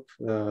this group.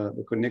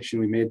 The connection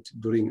we made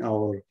during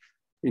our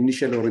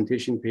initial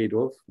orientation paid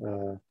off.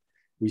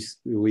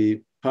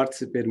 We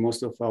participate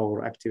most of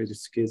our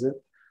activities together.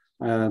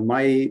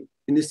 My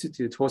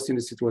institute, host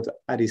institute, was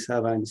Addis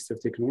Ababa Institute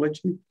of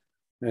Technology.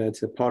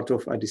 It's a part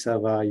of Addis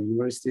Ababa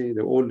University,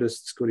 the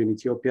oldest school in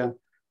Ethiopia.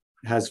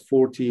 It has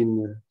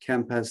 14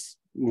 campuses,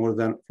 more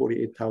than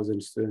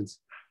 48,000 students.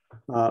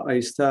 I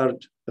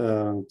started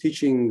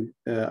teaching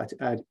at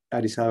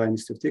Addis Ababa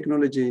Institute of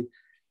Technology,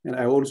 and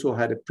I also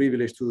had a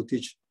privilege to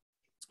teach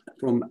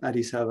from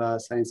Addis Ababa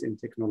Science and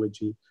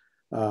Technology,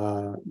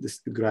 this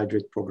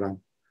graduate program.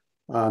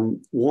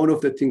 One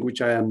of the things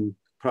which I am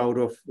proud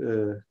of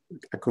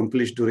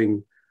accomplished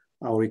during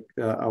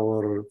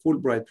our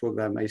Fulbright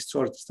program, I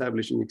started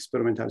establishing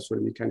experimental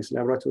soil mechanics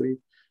laboratory.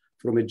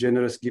 From a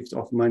generous gift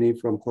of money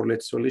from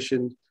Correlate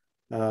Solution,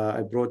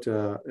 I brought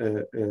a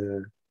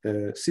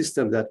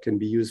system that can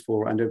be used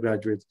for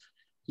undergraduate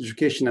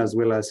education as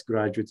well as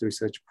graduate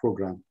research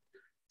program.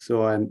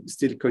 So I'm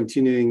still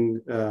continuing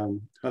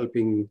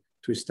helping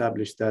to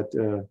establish that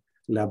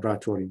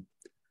laboratory.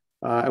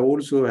 I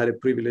also had a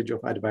privilege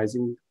of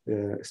advising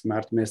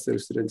smart master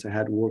students. I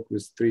had worked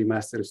with 3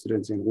 master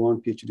students and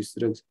 1 PhD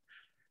student.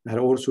 I had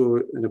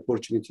also an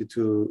opportunity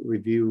to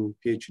review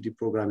PhD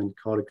program and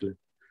curriculum.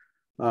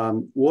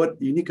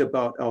 What unique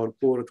about our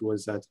cohort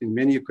was that in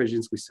many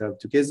occasions we served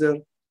together.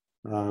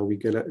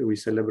 We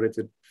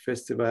celebrated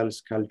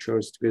festivals,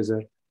 cultures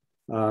together.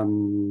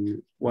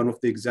 One of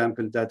the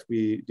examples that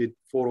we did,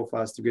 4 of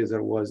us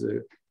together, was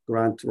a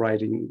grant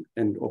writing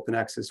and open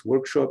access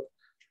workshop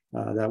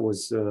that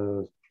was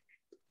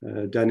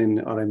done in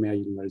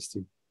RMI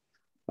University.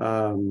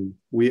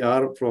 We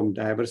are from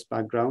diverse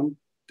background,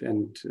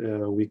 and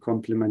we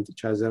complement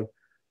each other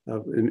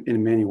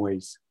in many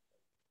ways.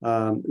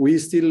 We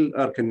still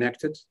are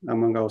connected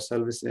among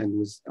ourselves and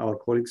with our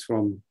colleagues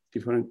from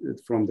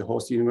the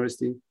host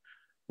university.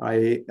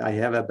 I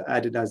have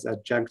added as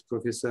adjunct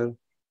professor.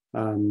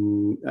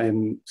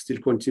 I'm still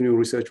continuing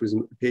research with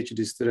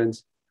PhD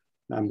students.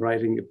 I'm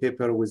writing a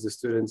paper with the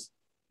students.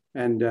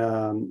 And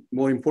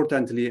more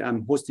importantly,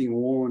 I'm hosting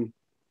 1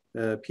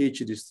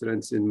 PhD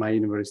students in my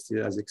university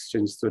as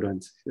exchange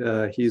students.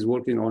 He's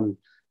working on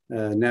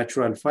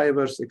natural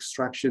fibers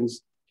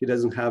extractions. He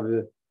doesn't have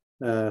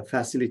a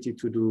facility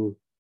to do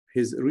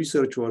his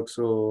research work,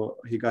 so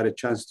he got a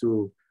chance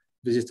to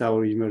visit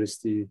our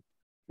university,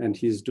 and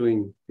he's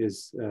doing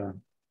his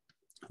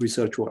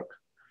research work.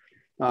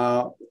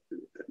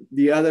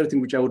 The other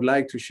thing which I would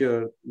like to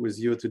share with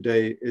you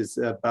today is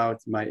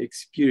about my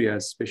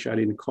experience,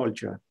 especially in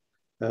culture,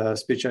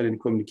 especially in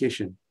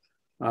communication.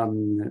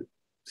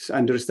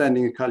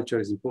 Understanding culture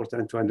is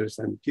important to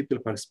understand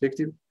people's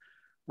perspective.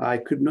 I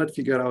could not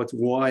figure out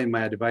why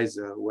my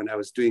advisor, when I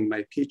was doing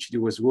my PhD,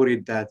 was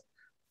worried that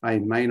I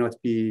might not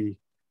be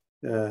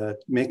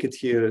make it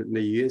here in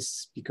the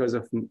US because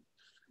of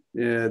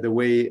the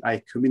way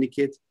I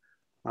communicate.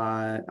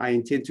 I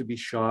intend to be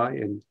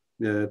shy and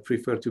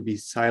prefer to be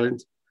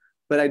silent,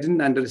 but I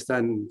didn't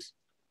understand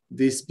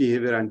this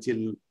behavior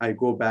until I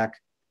go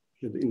back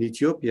in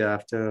Ethiopia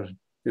after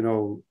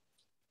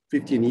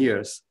 15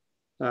 years.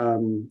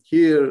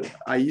 Here,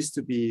 I used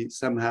to be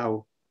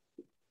somehow,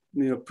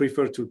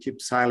 prefer to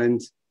keep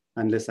silent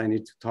unless I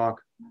need to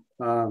talk.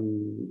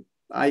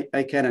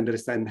 I can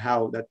understand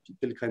how that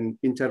people can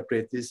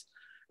interpret this.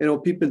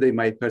 People, they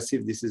might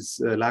perceive this as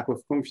a lack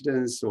of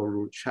confidence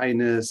or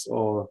shyness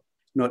or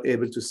not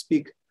able to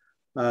speak.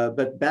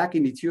 But back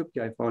in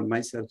Ethiopia, I found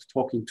myself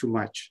talking too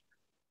much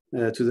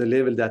to the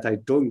level that I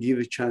don't give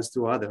a chance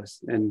to others.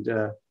 And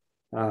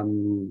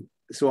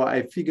so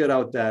I figured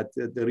out that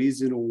the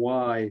reason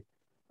why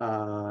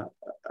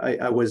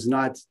I was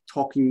not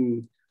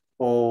talking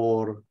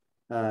or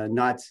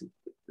not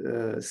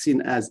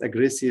seen as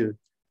aggressive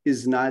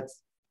is not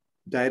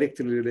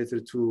directly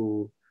related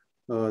to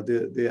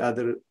the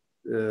other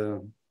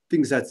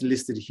things that's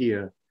listed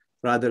here.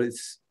 Rather,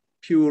 it's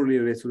purely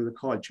related to the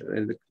culture.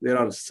 And there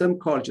are some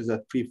cultures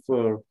that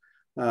prefer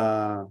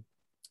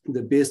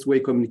the best way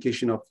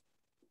communication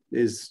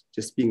is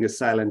just being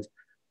silent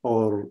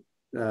or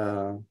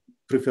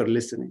prefer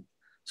listening.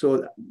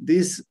 So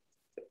this,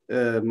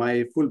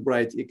 my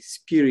Fulbright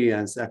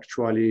experience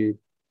actually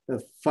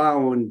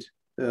found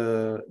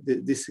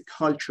this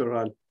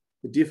cultural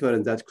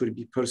difference that could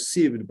be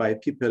perceived by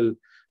people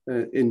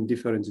in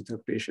different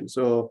interpretations.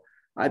 So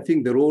I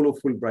think the role of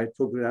Fulbright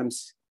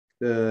programs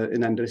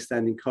in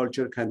understanding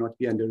culture cannot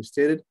be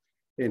understated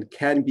and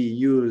can be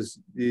used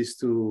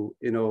to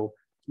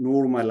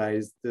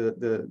normalize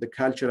the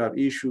cultural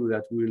issue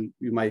that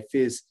we might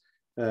face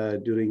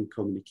during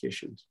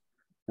communications.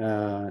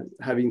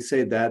 Having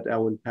said that, I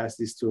will pass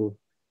this to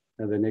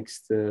the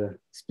next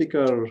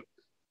speaker,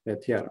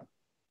 Tiara.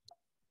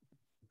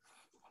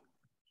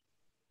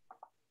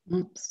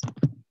 Oops.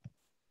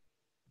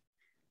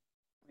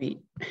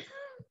 Wait.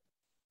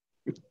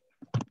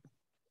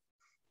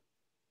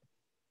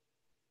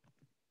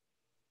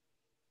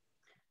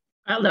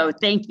 Hello,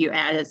 thank you,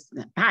 Addis.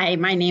 Hi,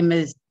 my name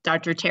is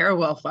Dr. Tara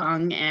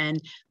Wilfong,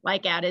 and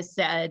like Addis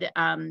said,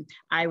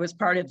 I was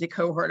part of the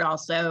cohort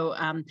also.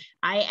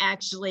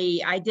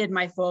 I did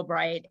my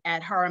Fulbright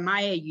at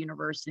Haramaya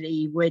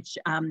University, which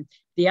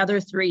the other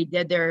three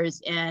did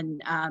theirs in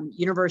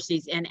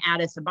universities in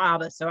Addis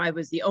Ababa. So I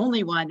was the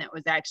only one that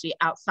was actually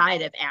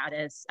outside of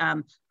Addis.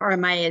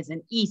 Haramaya is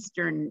an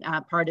eastern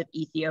part of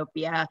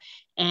Ethiopia.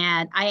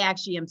 And I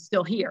actually am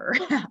still here.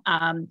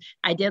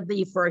 I did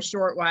leave for a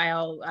short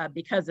while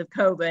because of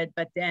COVID,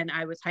 but then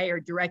I was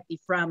hired directly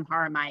from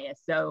Haramaya.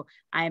 So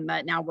I'm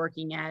now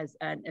working as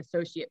an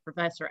associate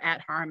professor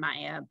at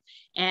Haramaya.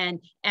 And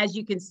as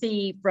you can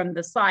see from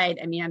the slide,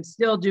 I mean, I'm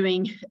still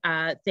doing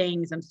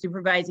things. I'm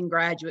supervising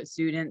graduate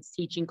students,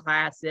 teaching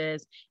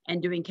classes,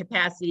 and doing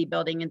capacity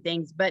building and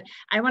things. But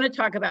I want to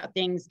talk about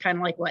things kind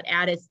of like what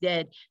Addis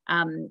did.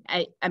 I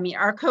mean,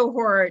 our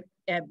cohort,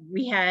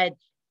 we had,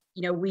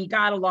 you know, we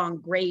got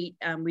along great.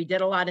 We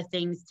did a lot of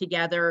things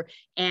together.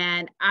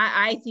 And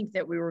I think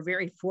that we were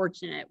very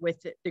fortunate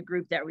with the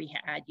group that we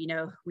had. You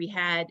know, we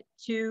had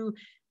two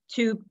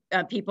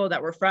people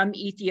that were from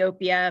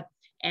Ethiopia.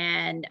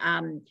 And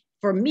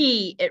for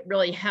me, it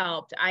really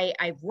helped.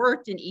 I've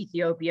worked in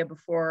Ethiopia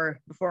before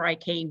I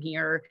came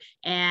here.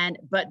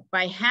 But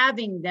by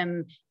having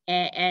them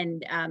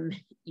and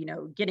you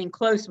know, getting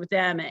close with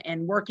them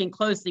and working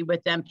closely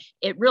with them,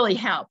 it really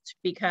helped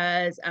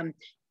because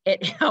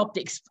it helped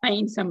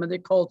explain some of the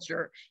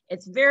culture.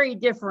 It's very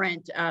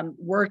different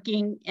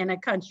working in a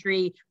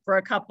country for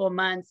a couple of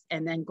months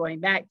and then going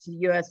back to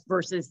the US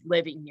versus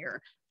living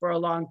here for a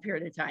long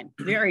period of time.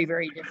 Very,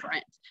 very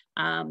different.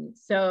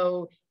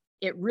 So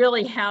it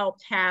really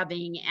helped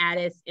having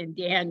Addis and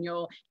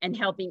Daniel and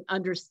helping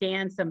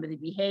understand some of the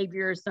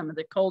behaviors, some of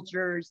the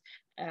cultures,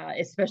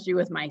 especially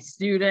with my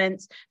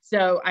students.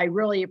 So I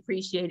really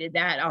appreciated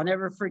that. I'll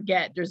never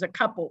forget, there's a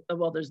couple,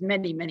 well, there's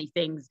many, many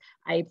things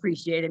I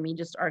appreciate. I mean,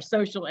 just our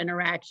social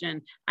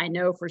interaction. I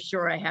know for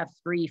sure I have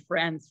 3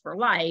 friends for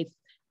life.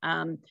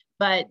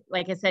 But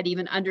like I said,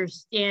 even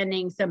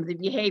understanding some of the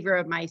behavior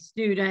of my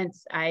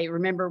students. I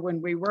remember when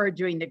we were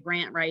doing the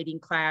grant writing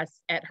class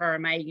at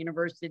Haramaya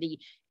University,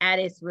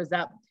 Addis was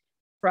up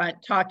front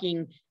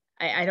talking.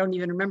 I don't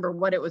even remember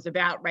what it was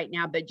about right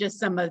now, but just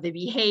some of the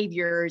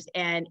behaviors,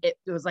 and it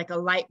was like a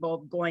light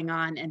bulb going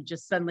on, and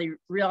just suddenly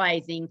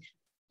realizing,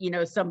 you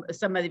know, some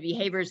of the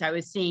behaviors I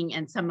was seeing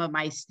in some of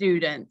my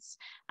students.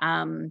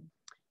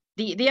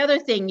 The other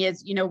thing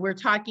is, you know, we're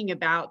talking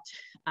about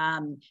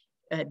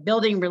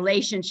building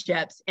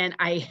relationships. And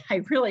I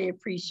really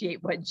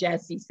appreciate what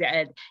Jesse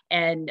said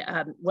and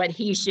what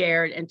he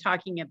shared and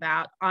talking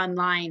about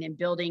online and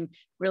building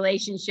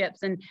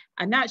relationships. And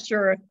I'm not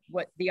sure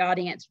what the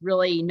audience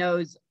really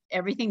knows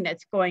everything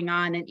that's going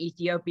on in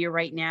Ethiopia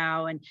right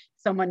now. And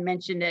someone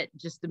mentioned it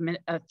just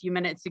a few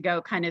minutes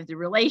ago, kind of the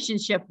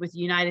relationship with the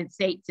United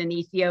States and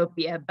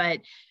Ethiopia. But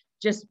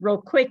just real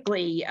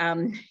quickly,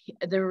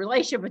 the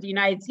relationship with the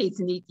United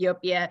States and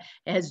Ethiopia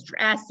has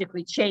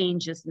drastically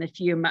changed just in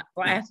the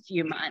last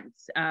few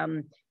months.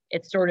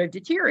 It's sort of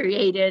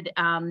deteriorated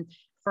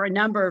for a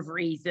number of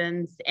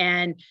reasons.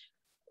 And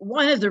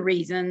one of the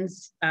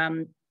reasons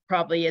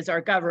probably is our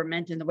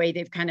government and the way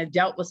they've kind of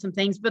dealt with some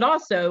things, but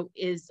also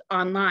is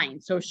online,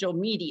 social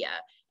media,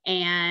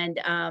 and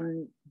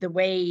the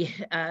way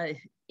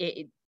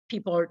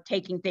people are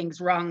taking things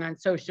wrong on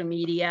social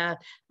media,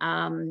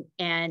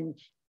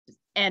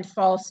 and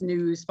false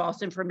news,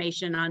 false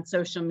information on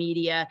social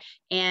media.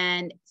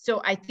 And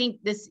so I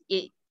think this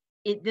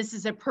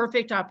is a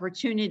perfect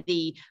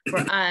opportunity for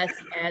us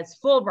as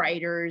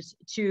Fulbrighters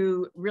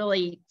to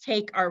really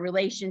take our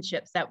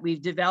relationships that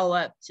we've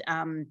developed,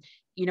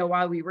 you know,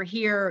 while we were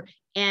here,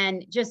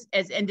 and just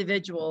as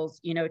individuals,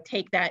 you know,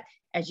 take that,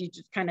 as you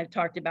just kind of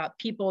talked about,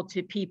 people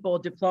to people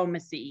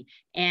diplomacy,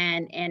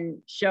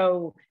 and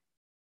show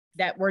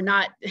that we're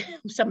not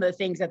some of the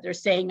things that they're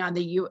saying on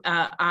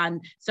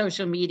on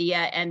social media,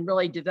 and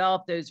really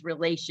develop those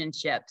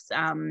relationships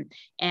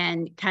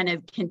and kind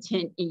of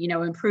continue, you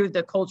know, improve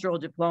the cultural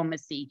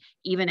diplomacy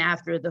even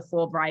after the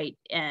Fulbright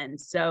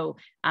ends. So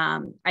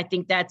I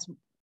think that's,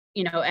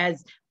 you know,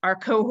 as our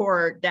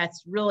cohort,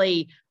 that's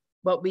really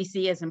what we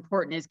see as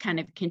important, is kind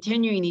of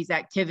continuing these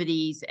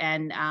activities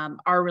and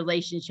our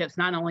relationships,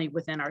 not only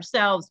within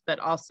ourselves, but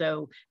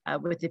also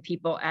with the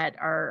people at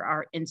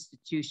our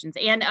institutions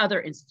and other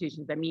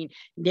institutions. I mean,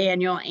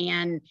 Daniel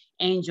and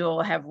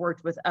Angel have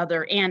worked with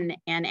other, and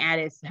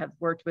Addis have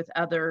worked with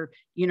other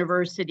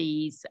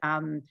universities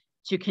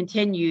to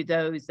continue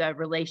those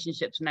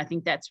relationships. And I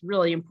think that's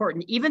really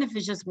important, even if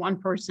it's just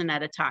one person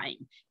at a time,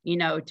 you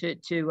know, to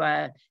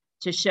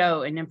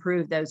show and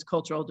improve those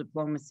cultural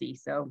diplomacy.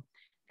 So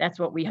that's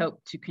what we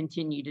hope to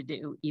continue to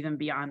do, even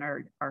beyond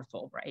our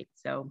Fulbright.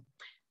 So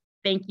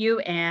thank you,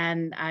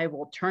 and I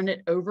will turn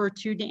it over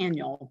to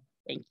Daniel.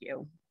 Thank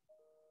you.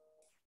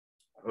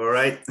 All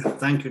right,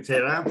 thank you,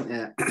 Tara.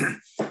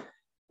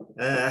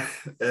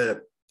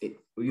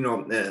 You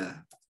know,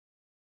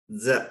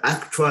 the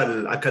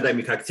actual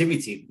academic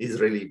activity is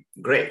really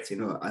great.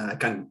 You know, I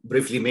can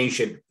briefly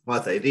mention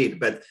what I did,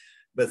 but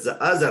but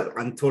the other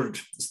untold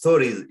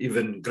story is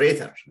even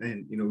greater.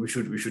 And, we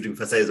should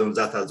emphasize on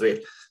that as well.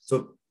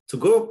 So to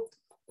go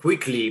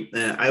quickly,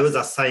 I was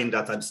assigned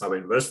at Addis Ababa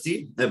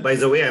University. By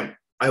the way,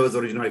 I was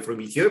originally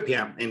from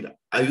Ethiopia, and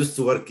I used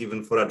to work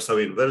even for Addis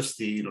Ababa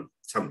University,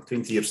 some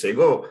 20 years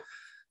ago.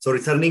 So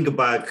returning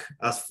back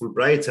as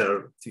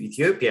Fulbrighter to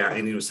Ethiopia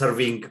and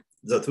serving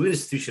the two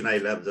institutions I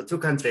love, the two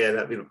countries I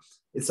love,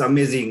 it's an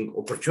amazing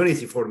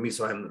opportunity for me.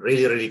 So I'm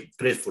really, really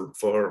grateful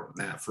for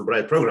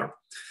Fulbright program.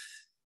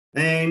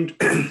 And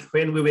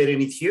when we were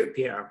in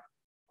Ethiopia,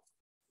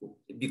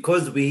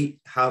 because we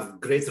have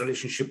great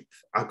relationship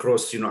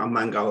across,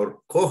 among our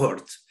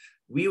cohort,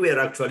 we were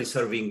actually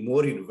serving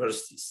more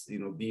universities,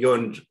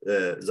 beyond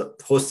the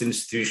host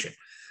institution.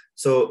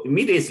 So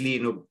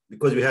immediately,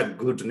 because we had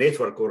good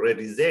network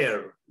already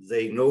there,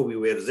 they know we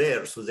were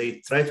there. So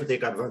they try to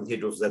take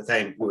advantage of the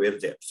time we were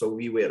there. So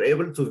we were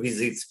able to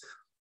visit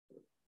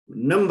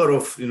number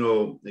of,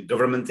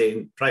 government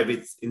and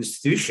private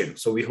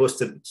institutions. So we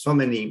hosted so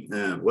many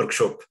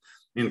workshops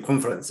and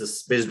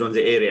conferences based on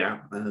the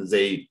area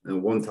they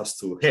want us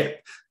to help.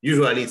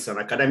 Usually it's an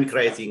academic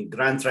writing,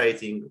 grant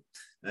writing,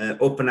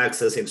 open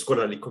access and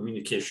scholarly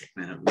communication,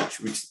 which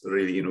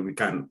really, we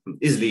can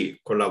easily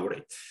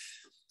collaborate.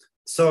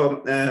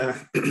 So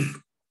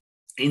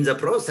in the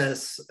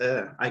process,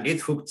 I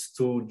get hooked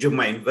to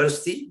Jumma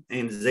University,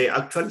 and they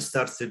actually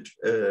started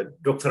a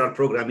doctoral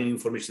program in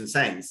information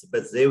science,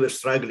 but they were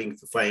struggling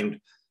to find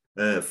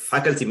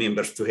faculty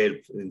members to help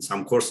in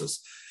some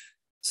courses.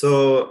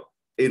 So,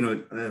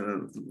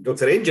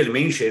 Dr. Angel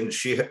mentioned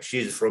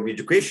she's from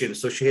education,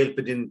 so she helped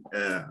in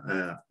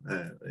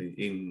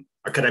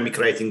academic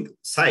writing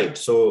side.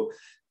 So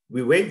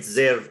we went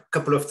there a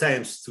couple of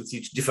times to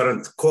teach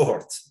different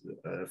cohorts,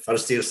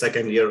 first year,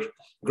 second year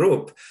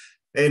group.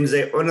 And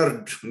they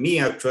honored me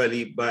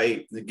actually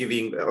by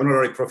giving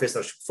honorary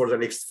professorship for the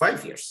next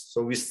 5 years.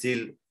 So we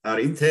still are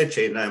in touch,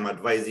 and I'm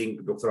advising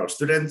doctoral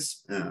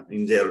students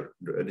in their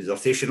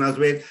dissertation as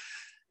well.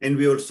 And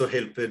we also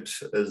helped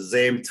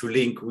them to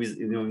link with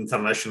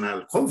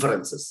international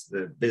conferences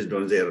based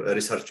on their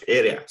research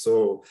area.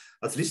 So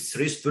at least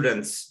 3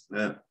 students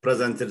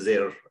presented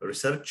their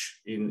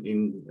research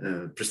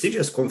in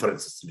prestigious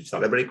conferences,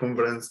 Digital Library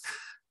Conference,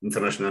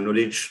 International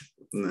Knowledge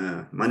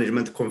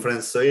Management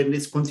Conference. So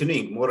it's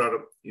continuing, more are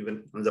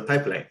even on the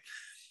pipeline.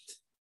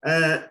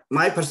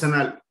 My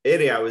personal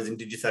area was in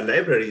digital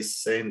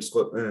libraries and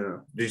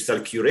digital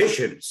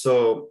curation.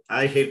 So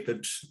I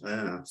helped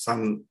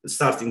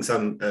starting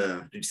some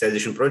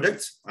digitization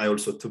projects. I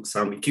also took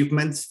some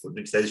equipment for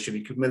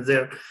digitization equipment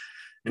there.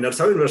 And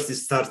our university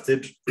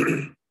started,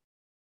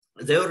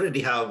 they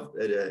already have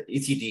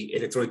ETD,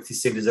 electronic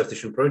thesis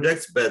dissertation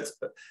projects, but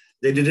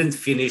they didn't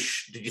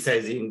finish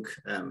digitizing,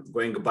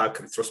 going back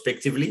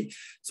retrospectively.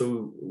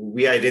 So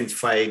we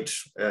identified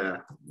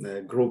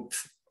a group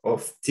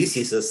of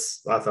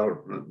theses that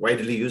are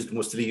widely used,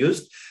 mostly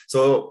used.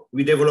 So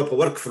we develop a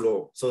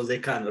workflow so they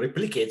can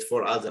replicate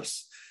for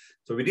others.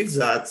 So we did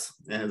that,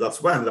 and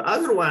that's one. The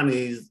other one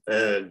is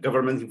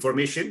government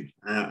information.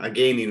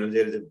 Again,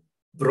 there is a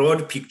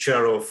broad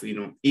picture of,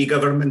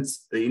 e-government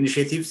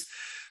initiatives.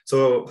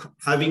 So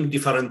having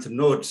different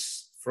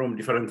nodes from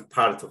different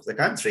parts of the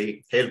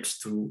country helps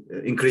to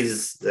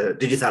increase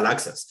digital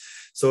access.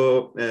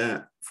 So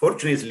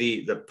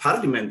fortunately, the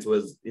parliament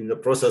was in the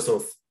process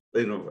of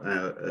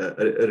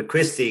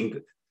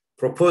requesting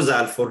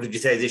proposal for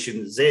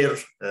digitization their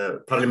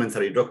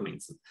parliamentary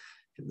documents.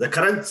 The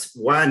current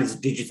one is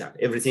digital.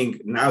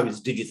 Everything now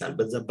is digital,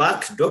 but the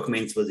back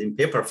document was in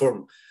paper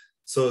form.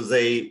 So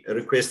they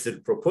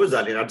requested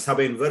proposal, and Addis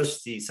Ababa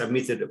University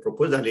submitted a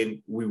proposal,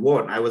 and we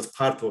won. I was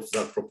part of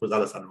that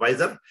proposal as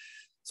advisor.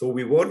 So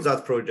we won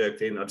that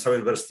project, and Addis Ababa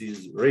University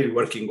is really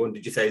working on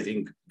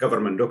digitizing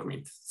government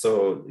documents.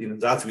 So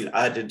that will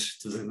add it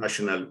to the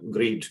national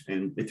grid,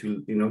 and it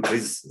will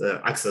increase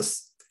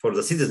access for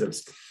the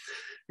citizens.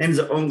 And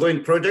the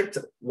ongoing project,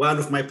 one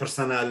of my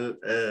personal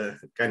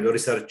kind of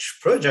research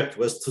project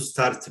was to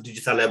start a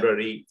digital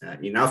library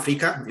in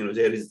Africa.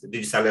 There is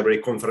digital library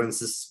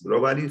conferences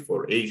globally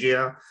for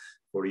Asia,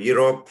 for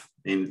Europe,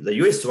 and the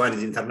US one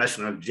is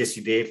International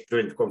JCDA,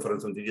 Joint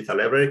Conference on Digital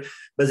Library,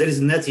 but there is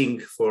nothing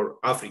for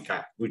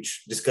Africa,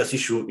 which discuss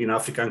issue in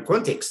African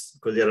context,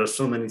 because there are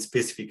so many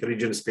specific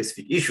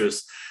region-specific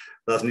issues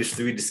that needs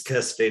to be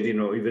discussed and,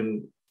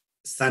 even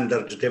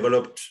standards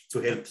developed to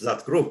help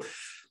that group.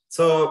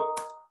 So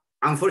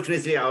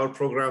unfortunately, our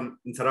program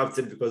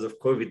interrupted because of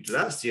COVID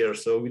last year,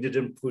 so we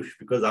didn't push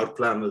because our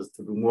plan was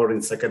to do more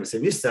in second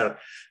semester.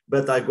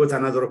 But I got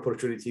another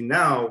opportunity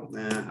now.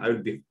 I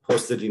will be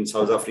hosted in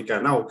South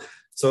Africa now.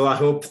 So I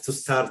hope to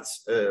start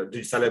a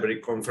digital library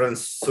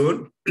conference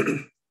soon.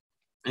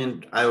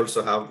 And I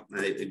also have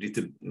a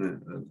little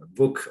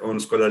book on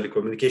scholarly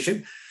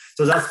communication.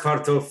 So that's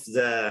part of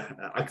the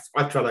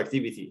actual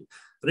activity.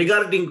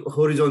 Regarding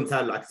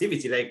horizontal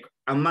activity, like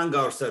among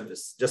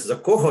ourselves, just the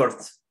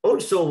cohort,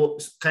 also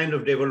kind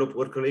of develop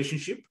work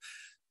relationship.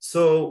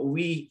 So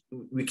we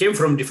came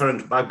from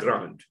different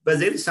background, but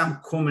there is some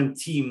common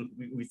theme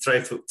we try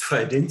to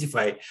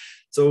identify.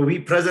 So we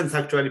present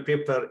actually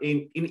paper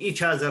in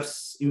each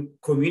other's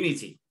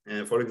community.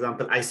 For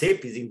example,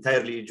 ISEP is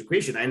entirely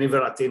education. I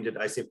never attended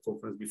ISEP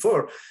conference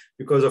before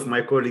because of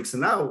my colleagues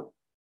now.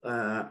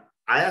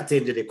 I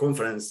attended a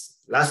conference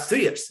last 2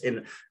 years,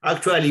 and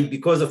actually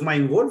because of my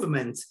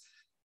involvement,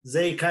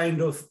 they kind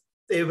of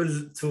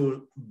able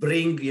to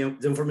bring the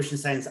information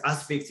science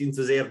aspects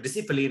into their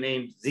discipline.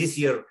 And this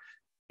year,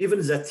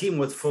 even the team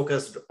was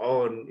focused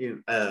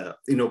on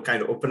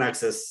kind of open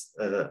access,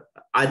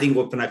 adding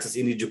open access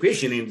in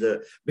education and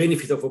the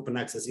benefit of open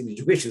access in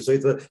education. So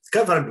it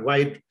covered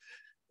wide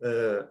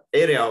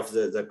area of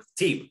the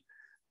team.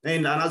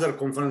 And another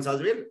conference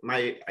as well,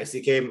 my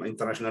ICKM,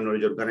 International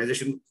Knowledge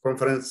Organization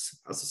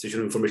Conference, Association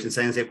of Information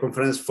Science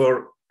Conference.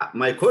 For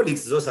my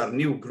colleagues, those are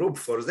new group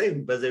for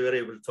them, but they were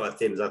able to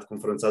attend that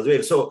conference as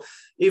well. So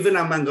even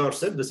among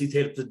ourselves, it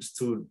helped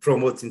to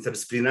promote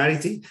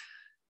interdisciplinarity.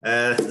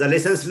 The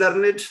lessons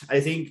learned, I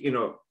think,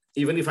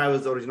 even if I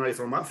was originally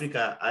from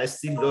Africa, I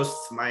still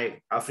lost my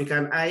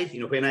African eye.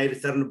 When I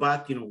returned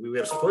back, we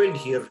were spoiled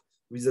here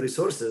with the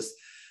resources.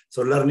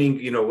 So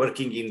learning,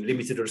 working in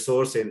limited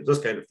resource and those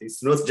kind of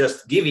things, not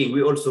just giving,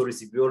 we also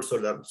receive, we also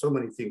learn so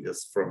many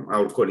things from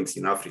our colleagues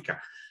in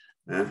Africa.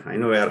 I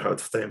know we are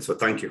out of time, so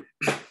thank you.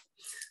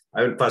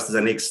 I will pass to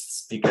the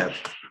next speaker.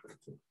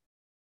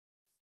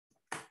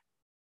 I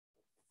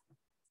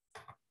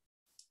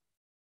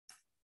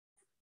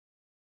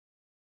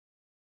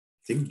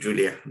think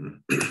Julia.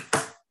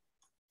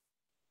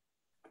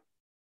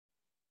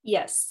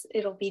 Yes,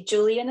 it'll be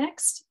Julia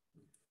next.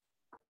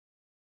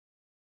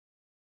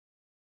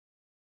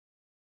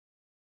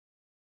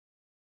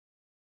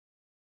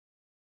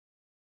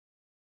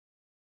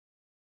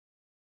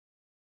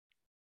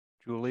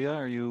 Julia,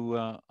 are you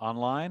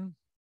online?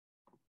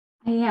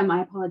 I am.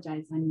 I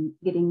apologize. I'm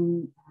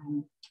getting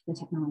the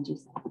technology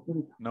set. Here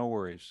we go. No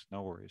worries.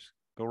 No worries.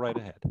 Go right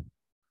ahead.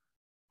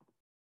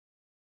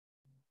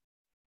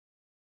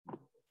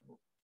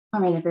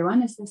 All right,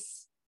 everyone.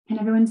 Can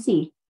everyone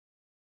see?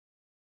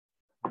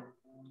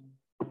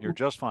 You're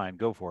just fine.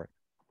 Go for it.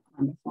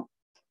 Wonderful.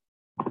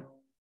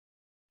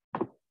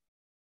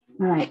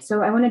 All right,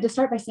 so I wanted to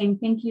start by saying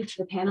thank you to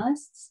the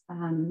panelists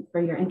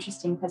for your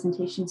interesting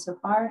presentation so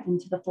far, and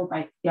to the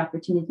Fulbright for the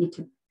opportunity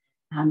to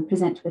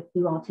present with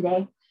you all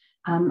today.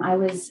 I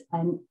was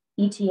an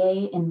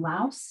ETA in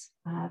Laos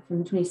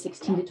from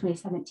 2016 to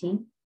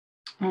 2017.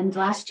 And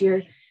last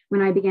year,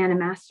 when I began a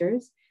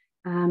master's,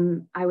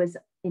 I was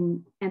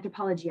in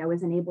anthropology. I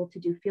was unable to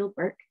do field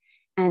work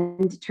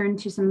and turned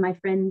to some of my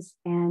friends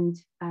and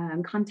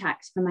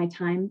contacts from my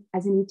time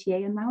as an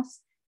ETA in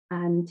Laos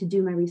to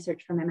do my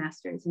research for my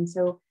master's. And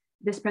so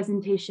this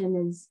presentation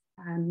is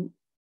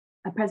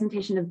a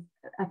presentation of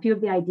a few of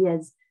the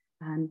ideas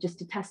just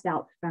to test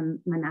out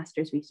from my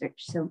master's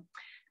research. So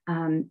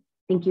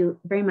thank you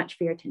very much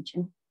for your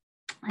attention.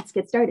 Let's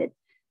get started.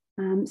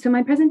 So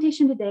my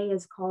presentation today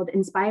is called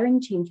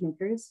Inspiring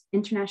Changemakers,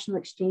 International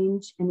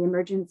Exchange and the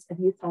Emergence of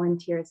Youth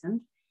Volunteerism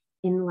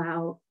in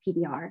Lao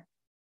PBR.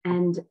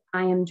 And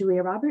I am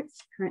Julia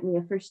Roberts, currently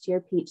a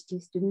first-year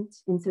PhD student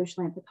in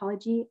social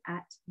anthropology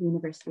at the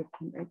University of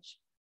Cambridge.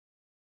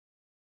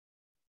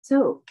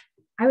 So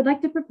I would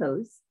like to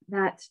propose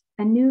that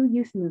a new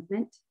youth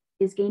movement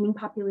is gaining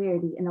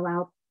popularity in the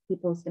Lao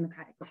People's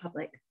Democratic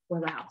Republic, or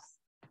Laos.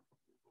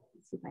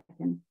 Let's see if I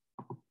can,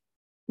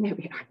 there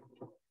we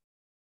are.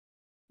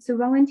 So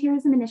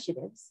volunteerism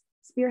initiatives,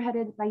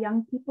 spearheaded by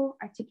young people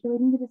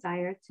articulating the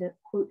desire to,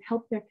 quote,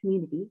 help their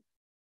community,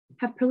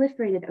 have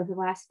proliferated over the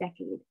last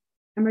decade,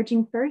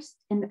 emerging first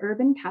in the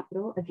urban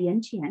capital of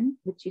Vientiane,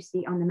 which you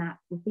see on the map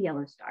with the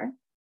yellow star,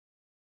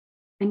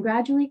 and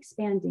gradually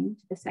expanding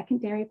to the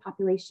secondary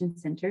population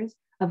centers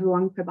of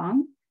Luang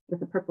Prabang,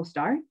 with the purple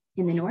star,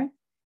 in the north,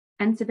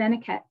 and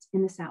Savannakhet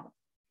in the south.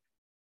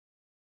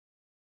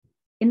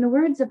 In the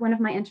words of one of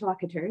my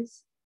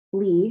interlocutors,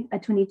 Lee, a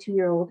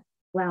 22-year-old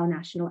Lao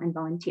national and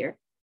volunteer,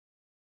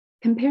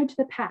 compared to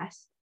the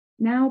past,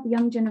 now the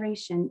young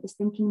generation is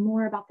thinking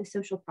more about the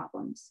social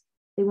problems.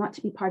 They want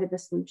to be part of the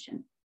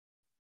solution.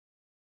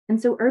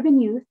 And so urban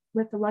youth,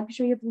 with the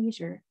luxury of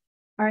leisure,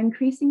 are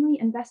increasingly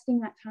investing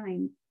that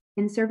time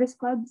in service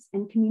clubs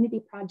and community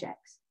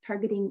projects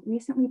targeting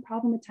recently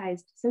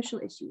problematized social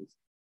issues,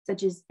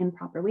 such as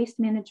improper waste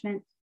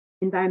management,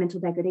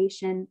 environmental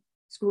degradation,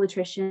 school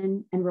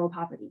attrition, and rural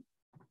poverty.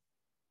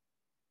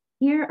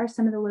 Here are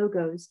some of the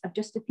logos of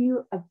just a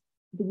few of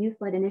the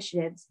youth-led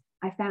initiatives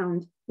I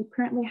found who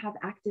currently have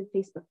active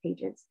Facebook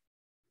pages.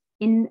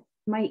 In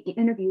my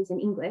interviews in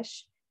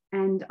English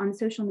and on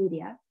social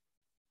media,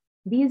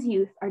 these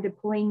youth are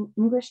deploying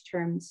English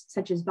terms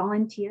such as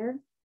volunteer,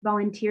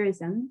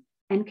 volunteerism,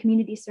 and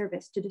community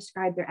service to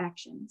describe their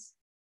actions.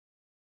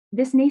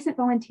 This nascent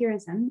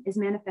volunteerism is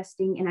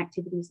manifesting in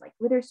activities like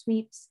litter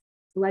sweeps,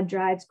 blood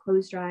drives,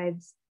 clothes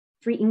drives,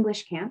 free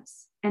English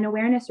camps, and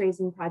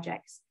awareness-raising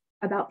projects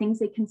about things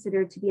they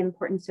consider to be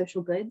important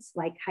social goods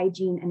like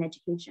hygiene and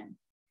education.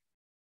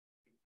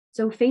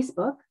 So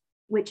Facebook,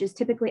 which is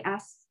typically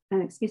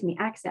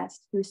accessed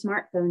through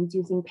smartphones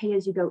using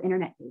pay-as-you-go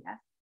internet data,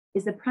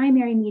 is the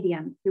primary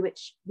medium through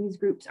which these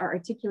groups are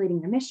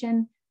articulating their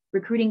mission,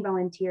 recruiting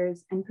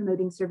volunteers, and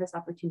promoting service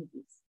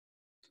opportunities.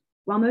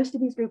 While most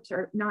of these groups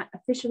are not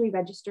officially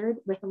registered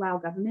with the Lao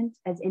government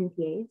as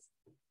NPAs,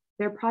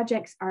 their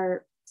projects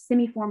are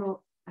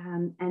semi-formal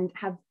and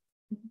have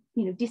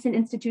decent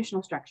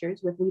institutional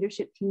structures with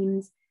leadership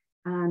teams.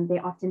 They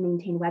often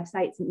maintain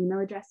websites and email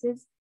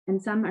addresses,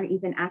 and some are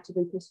even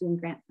actively pursuing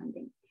grant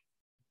funding.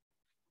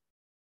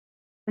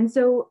 And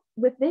so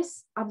with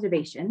this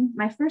observation,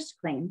 my first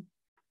claim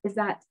is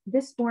that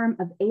this form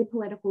of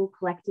apolitical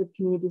collective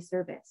community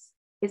service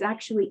is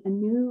actually a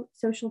new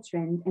social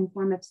trend and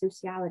form of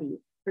sociality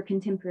for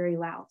contemporary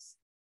Laos,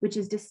 which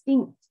is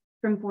distinct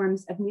from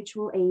forms of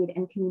mutual aid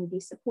and community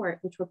support,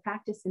 which were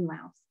practiced in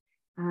Laos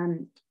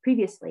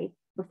previously,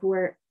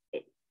 before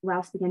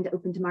Laos began to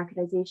open to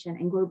marketization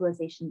and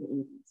globalization in the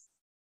 80s.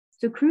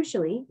 So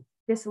crucially,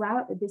 this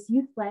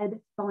youth-led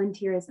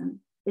volunteerism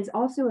is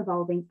also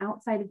evolving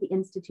outside of the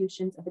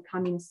institutions of the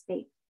communist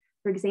state.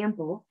 For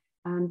example,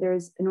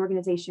 there's an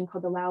organization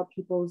called the Lao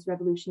People's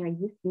Revolutionary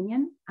Youth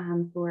Union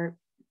for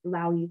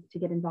Lao youth to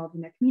get involved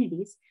in their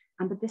communities,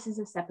 but this is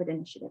a separate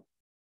initiative.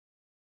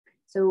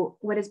 So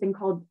what has been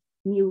called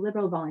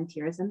neoliberal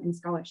volunteerism in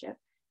scholarship,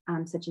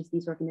 such as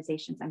these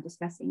organizations I'm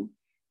discussing,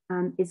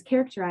 is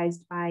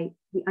characterized by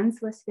the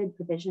unsolicited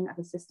provision of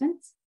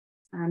assistance,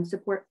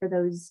 support for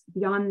those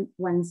beyond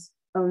one's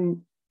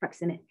own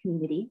proximate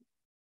community,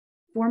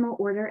 formal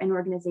order and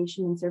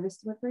organization and service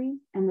delivery,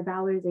 and the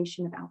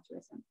valorization of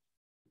altruism.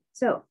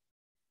 So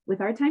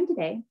with our time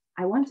today,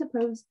 I want to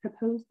propose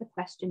the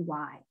question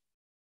why.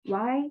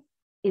 Why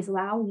is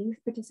Lao youth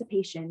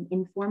participation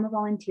in formal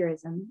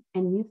volunteerism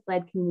and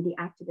youth-led community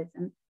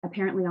activism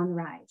apparently on the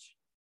rise?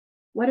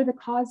 What are the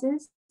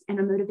causes and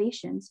the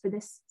motivations for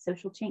this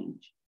social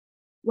change?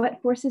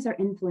 What forces are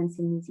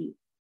influencing these youth?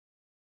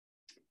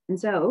 And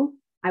so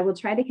I will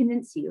try to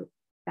convince you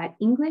that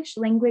English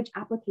language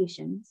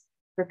applications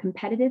for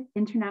competitive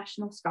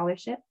international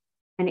scholarship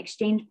and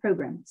exchange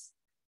programs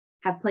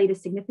have played a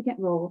significant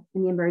role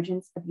in the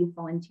emergence of youth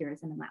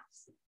volunteerism in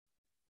Laos.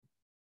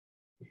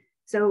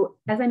 So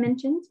as I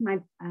mentioned, my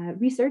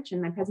research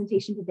and my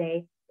presentation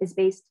today is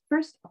based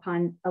first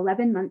upon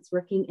 11 months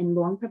working in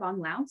Luang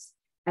Prabang, Laos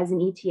as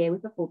an ETA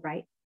with a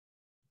Fulbright.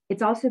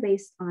 It's also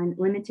based on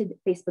limited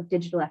Facebook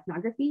digital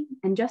ethnography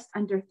and just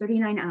under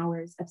 39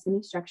 hours of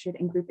semi-structured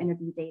and group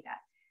interview data.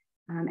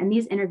 And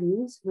these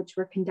interviews, which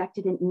were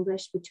conducted in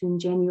English between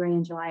January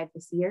and July of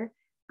this year,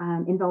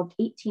 involved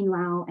 18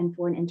 Lao and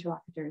foreign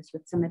interlocutors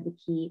with some of the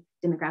key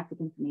demographic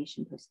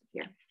information posted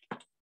here.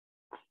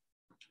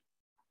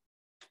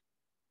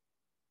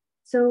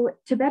 So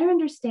to better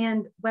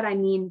understand what I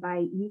mean by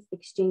youth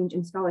exchange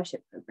and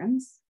scholarship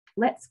programs,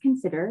 let's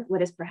consider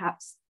what is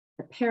perhaps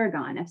the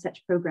paragon of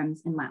such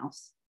programs in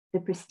Laos, the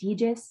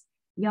prestigious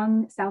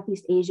Young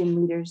Southeast Asian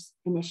Leaders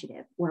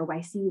Initiative, or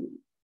YSEALI,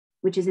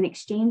 which is an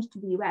exchange to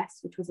the US,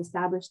 which was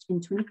established in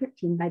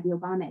 2013 by the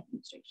Obama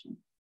administration.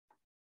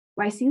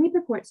 YSEALI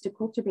purports to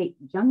cultivate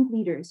young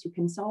leaders who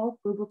can solve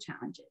global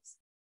challenges.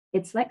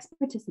 It selects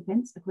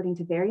participants according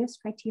to various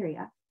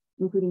criteria,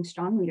 including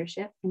strong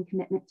leadership and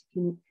commitment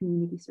to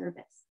community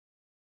service.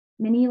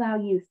 Many Lao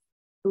youth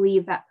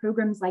believe that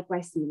programs like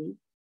YSEALI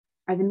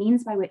are the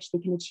means by which they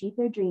can achieve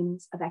their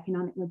dreams of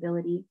economic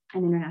mobility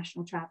and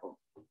international travel.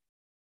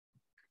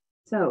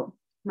 So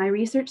my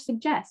research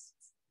suggests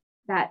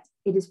that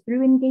it is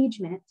through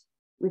engagement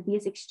with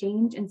these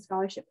exchange and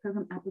scholarship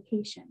program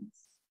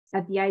applications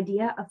that the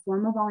idea of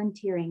formal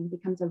volunteering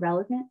becomes a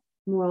relevant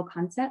moral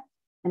concept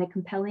and a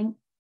compelling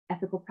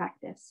ethical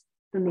practice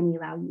for many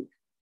Lao youth.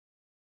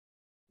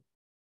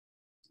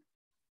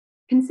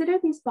 Consider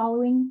these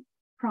following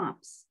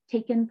prompts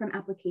taken from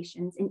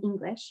applications in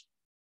English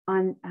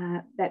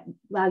that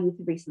Lao youth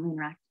have recently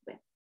interacted with.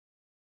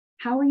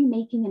 How are you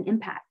making an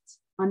impact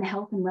on the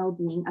health and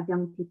well-being of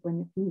young people in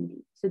your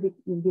community? So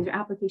these are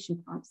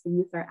application prompts. The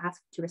youth are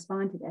asked to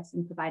respond to this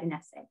and provide an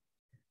essay.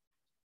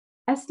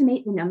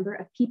 Estimate the number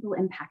of people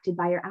impacted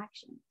by your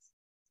actions.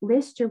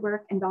 List your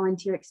work and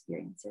volunteer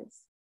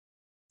experiences.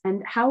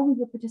 And how will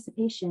your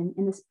participation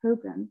in this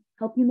program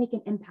help you make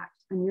an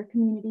impact on your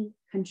community,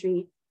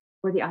 country,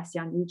 or the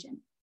ASEAN region?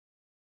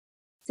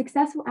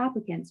 Successful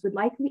applicants would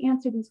likely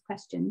answer these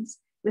questions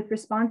with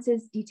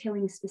responses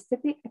detailing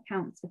specific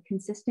accounts of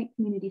consistent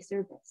community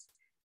service,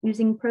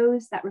 using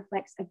prose that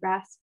reflects a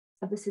grasp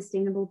of the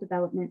sustainable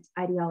development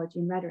ideology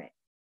and rhetoric.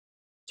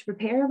 To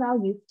prepare Lao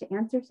youth to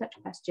answer such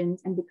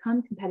questions and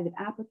become competitive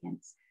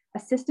applicants, a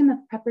system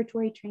of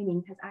preparatory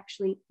training has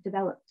actually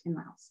developed in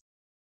Laos.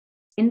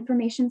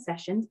 Information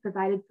sessions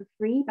provided for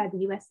free by the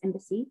US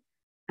Embassy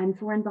and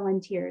foreign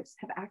volunteers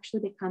have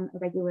actually become a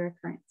regular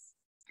occurrence.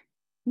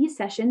 These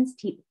sessions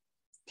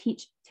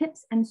teach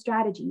tips and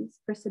strategies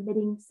for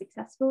submitting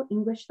successful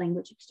English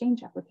language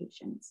exchange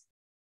applications.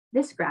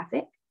 This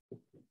graphic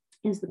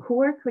is the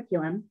core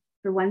curriculum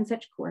for one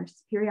such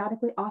course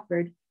periodically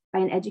offered by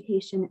an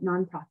education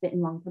nonprofit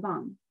in Luang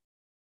Prabang.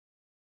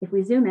 If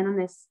we zoom in on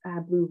this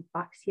blue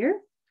box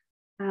here,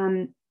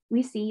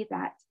 we see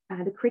that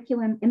the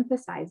curriculum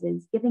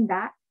emphasizes giving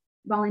back,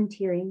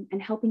 volunteering,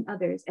 and helping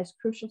others as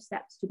crucial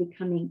steps to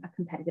becoming a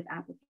competitive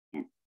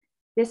applicant.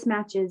 This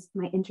matches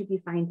my interview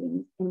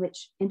findings, in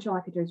which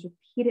interlocutors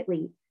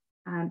repeatedly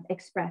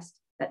expressed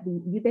that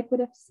the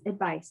ubiquitous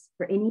advice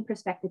for any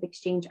prospective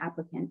exchange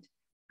applicant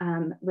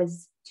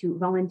was to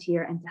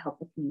volunteer and to help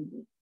the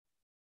community.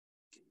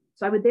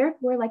 So I would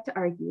therefore like to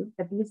argue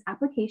that these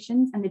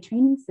applications and the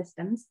training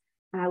systems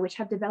which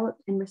have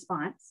developed in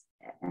response,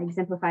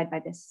 exemplified by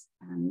this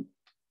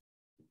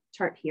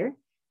chart here,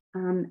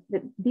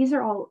 that these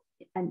are all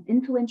an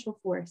influential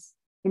force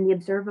in the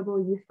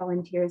observable youth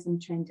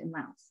volunteerism trend in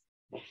Laos.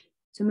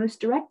 So most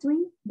directly,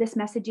 this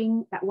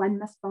messaging that one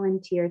must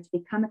volunteer to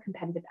become a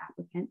competitive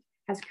applicant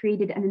has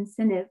created an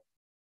incentive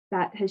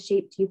that has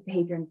shaped youth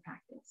behavior and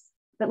practice.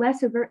 But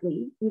less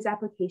overtly, these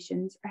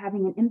applications are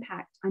having an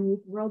impact on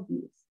youth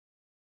worldviews.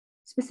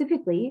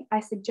 Specifically, I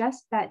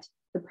suggest that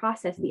the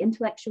process, the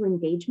intellectual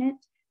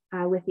engagement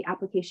with the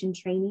application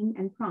training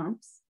and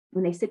prompts,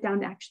 when they sit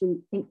down to actually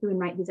think through and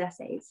write these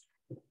essays,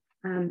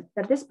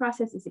 that this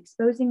process is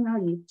exposing Lao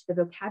youth to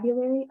the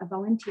vocabulary of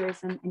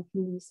volunteerism and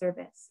community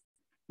service,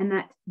 and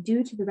that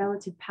due to the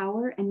relative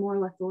power and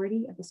moral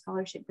authority of the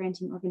scholarship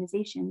granting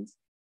organizations,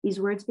 these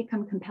words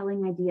become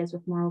compelling ideas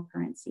with moral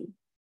currency.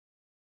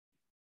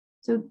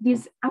 So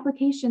these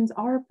applications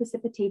are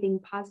precipitating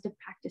positive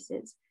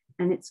practices,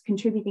 and it's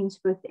contributing to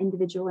both the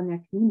individual and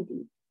their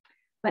community.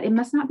 But it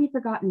must not be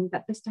forgotten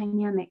that this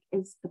dynamic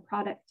is the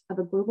product of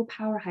a global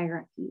power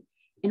hierarchy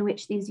in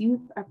which these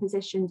youth are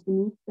positioned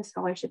beneath the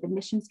scholarship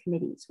admissions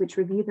committees, which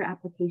review their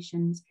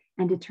applications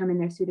and determine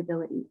their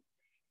suitability.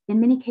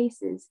 In many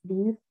cases, the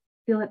youth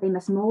feel that they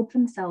must mold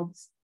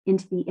themselves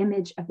into the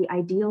image of the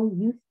ideal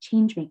youth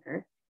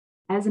changemaker,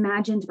 as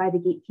imagined by the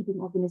gatekeeping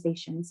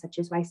organizations such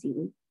as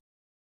YCWE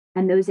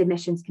and those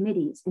admissions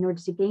committees, in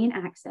order to gain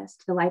access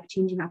to the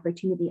life-changing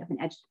opportunity of an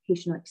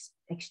educational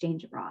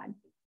exchange abroad.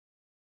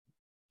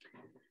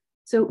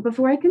 So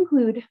before I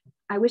conclude,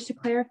 I wish to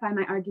clarify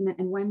my argument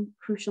in one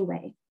crucial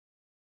way.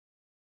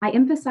 I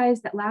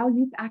emphasize that Lao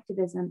youth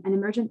activism and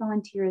emergent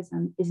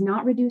volunteerism is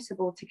not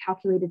reducible to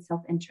calculated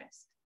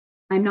self-interest.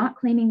 I'm not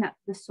claiming that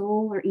the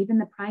sole or even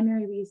the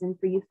primary reason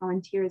for youth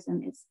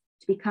volunteerism is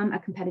to become a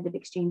competitive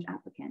exchange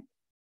applicant.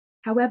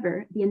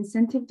 However, the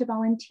incentive to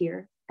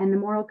volunteer and the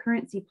moral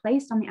currency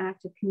placed on the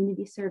act of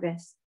community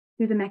service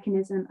through the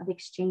mechanism of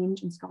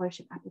exchange and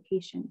scholarship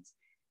applications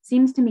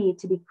seems to me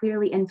to be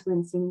clearly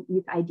influencing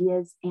youth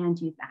ideas and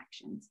youth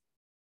actions.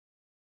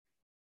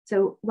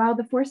 So while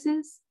the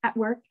forces at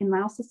work in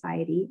Lao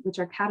society, which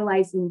are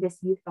catalyzing this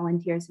youth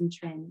volunteerism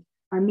trend,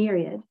 are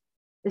myriad,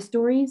 the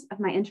stories of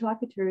my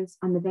interlocutors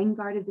on the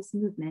vanguard of this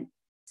movement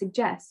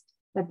suggest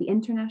that the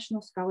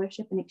international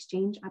scholarship and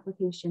exchange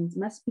applications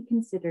must be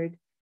considered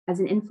as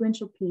an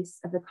influential piece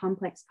of the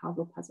complex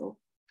causal puzzle.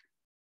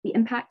 The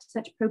impact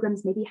such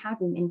programs may be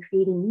having in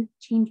creating youth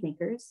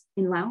changemakers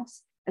in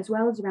Laos, as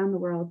well as around the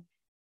world,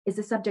 is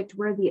a subject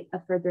worthy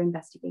of further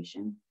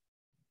investigation.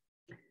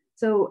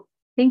 So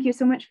thank you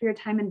so much for your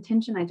time and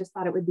attention. I just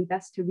thought it would be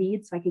best to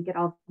read so I could get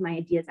all of my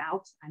ideas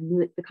out. I'm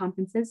new at the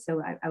conferences,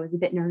 so I was a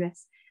bit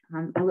nervous.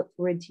 I look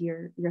forward to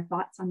your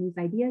thoughts on these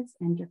ideas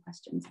and your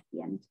questions at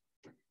the end.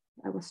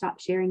 I will stop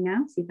sharing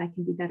now, see if I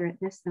can be better at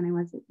this than I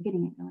was at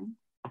getting it going.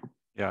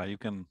 Yeah, you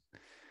can.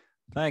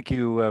 Thank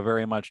you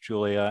very much,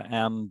 Julia.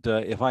 And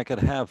if I could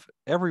have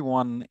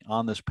everyone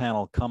on this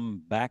panel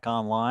come back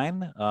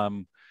online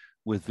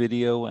with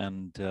video,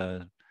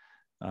 and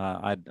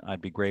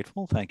I'd be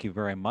grateful. Thank you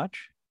very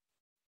much.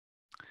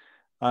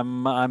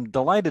 I'm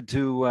delighted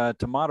to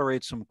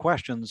moderate some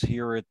questions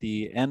here at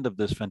the end of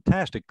this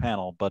fantastic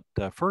panel. But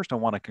first, I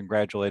want to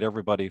congratulate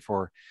everybody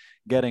for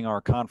getting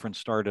our conference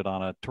started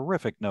on a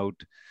terrific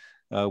note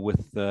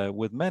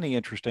with many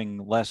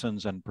interesting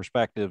lessons and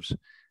perspectives.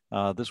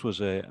 This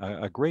was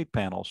a great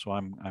panel, so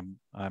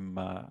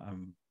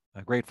I'm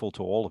grateful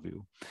to all of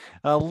you.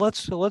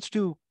 Let's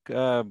do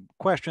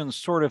questions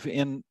sort of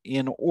in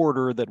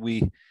order that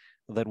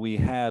we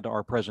had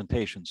our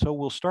presentation. So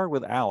we'll start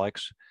with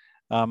Alex.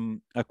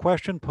 A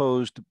question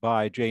posed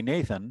by Jay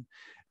Nathan.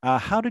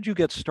 How did you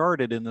get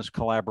started in this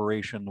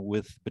collaboration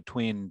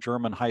between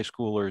German high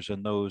schoolers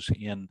and those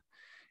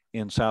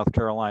in South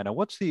Carolina?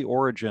 What's the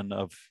origin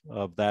of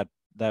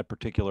that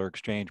particular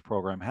exchange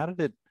program? How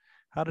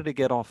did it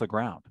get off the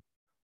ground?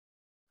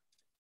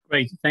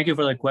 Great, thank you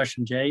for that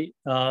question, Jay.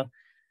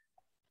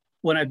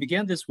 When I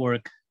began this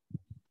work,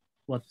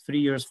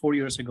 4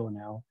 years ago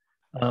now,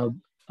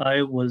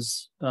 I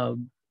was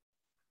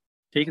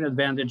taking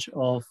advantage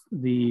of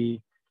the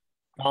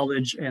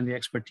knowledge and the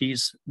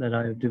expertise that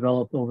I've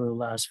developed over the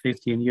last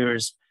 15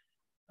 years,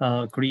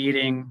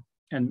 creating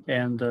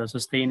and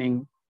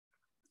sustaining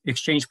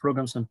exchange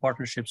programs and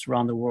partnerships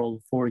around the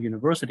world for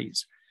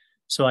universities.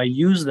 So I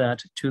use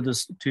that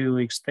to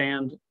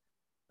extend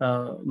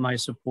my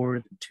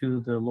support to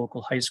the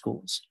local high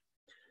schools.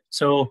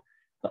 So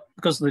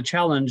because the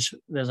challenge,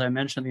 as I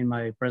mentioned in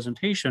my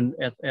presentation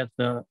at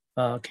the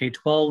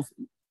K-12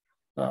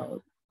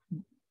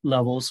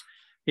 levels,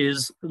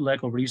 is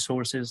lack of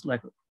resources,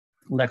 lack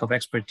lack of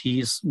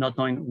expertise, not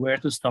knowing where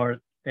to start,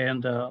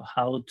 and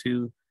how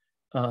to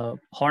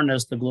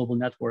harness the global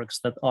networks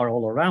that are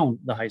all around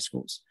the high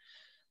schools.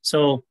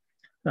 So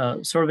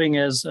serving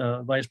as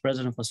Vice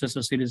President for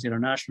Sister Cities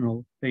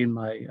International in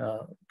my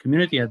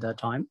community at that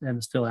time,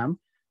 and still am,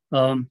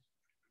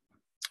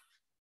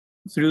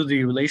 through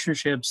the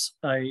relationships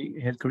I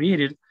had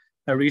created,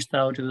 I reached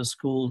out to the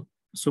school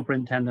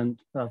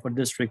superintendent for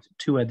District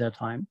 2 at that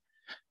time,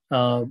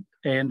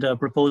 and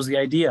proposed the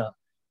idea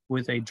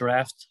with a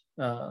draft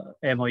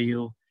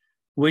MOU,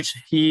 which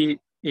he,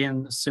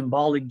 in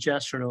symbolic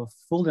gesture of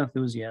full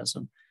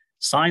enthusiasm,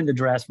 signed the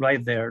draft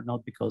right there,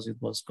 not because it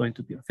was going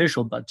to be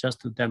official, but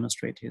just to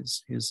demonstrate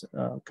his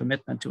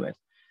commitment to it.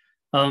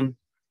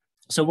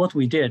 So what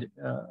we did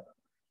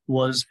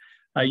was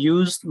I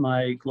used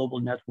my global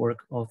network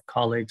of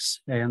colleagues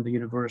and the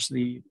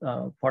university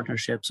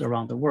partnerships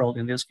around the world,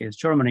 in this case,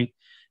 Germany,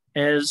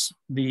 as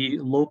the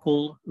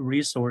local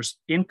resource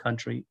in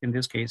country, in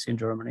this case, in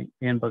Germany,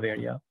 in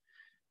Bavaria,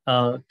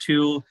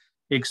 to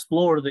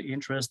explore the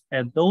interest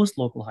at those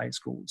local high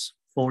schools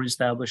for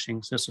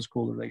establishing sister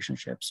school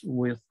relationships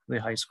with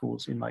the high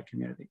schools in my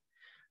community.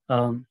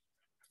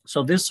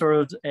 So this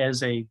served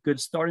as a good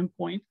starting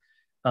point,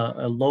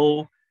 a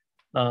low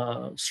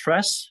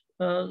stress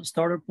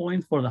starter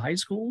point for the high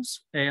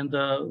schools. And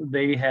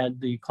they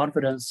had the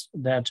confidence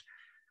that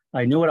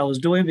I knew what I was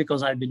doing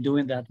because I'd been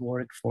doing that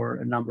work for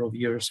a number of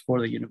years for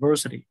the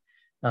university.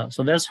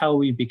 So that's how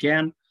we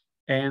began.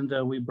 And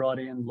we brought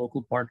in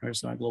local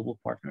partners and our global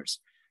partners.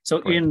 So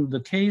Great. In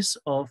the case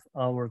of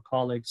our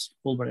colleagues,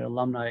 Fulbright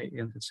alumni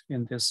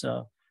in this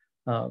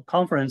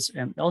conference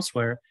and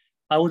elsewhere,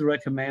 I would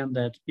recommend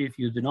that if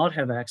you do not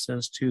have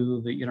access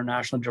to the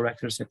international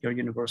directors at your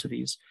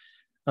universities,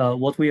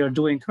 what we are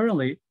doing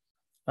currently,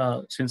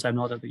 since I'm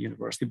not at the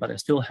university, but I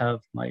still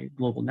have my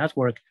global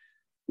network,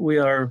 we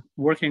are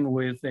working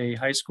with a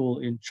high school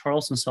in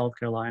Charleston, South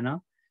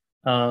Carolina,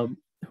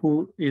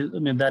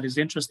 that is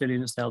interested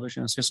in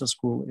establishing a sister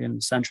school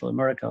in Central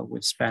America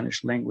with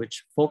Spanish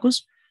language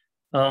focus.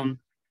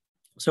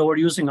 So we're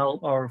using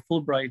our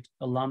Fulbright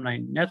alumni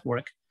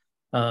network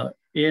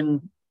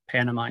in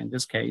Panama, in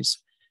this case,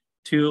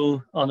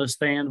 to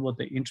understand what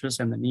the interests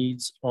and the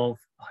needs of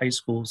high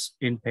schools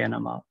in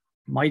Panama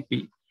might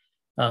be,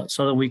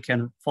 so that we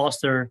can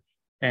foster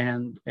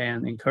and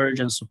encourage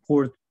and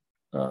support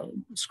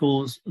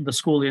schools, the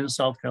school in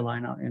South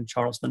Carolina in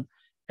Charleston,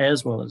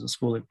 as well as the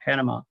school in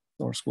Panama,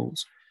 or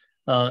schools,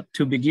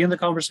 to begin the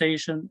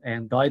conversation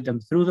and guide them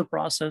through the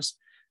process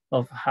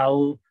of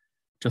how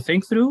to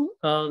think through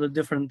the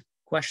different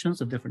questions,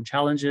 the different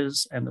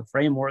challenges, and the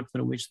framework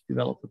through which to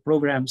develop the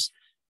programs.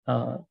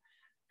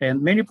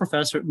 And many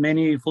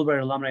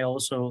Fulbright alumni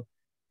also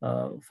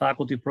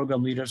faculty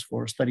program leaders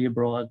for study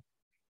abroad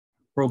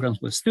programs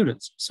with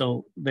students.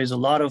 So there's a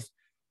lot of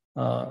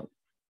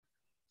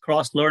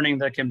cross-learning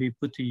that can be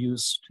put to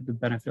use to the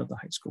benefit of the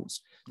high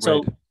schools.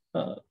 So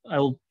right. I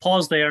will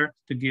pause there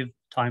to give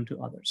time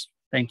to others.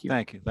 Thank you.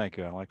 Thank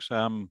you, Alex.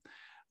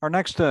 Our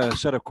next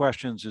set of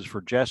questions is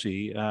for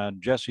Jesse.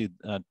 Jesse,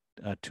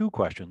 two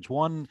questions.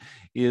 One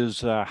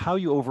is how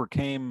you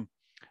overcame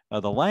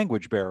the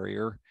language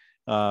barrier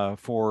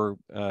for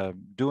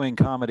doing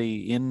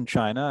comedy in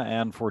China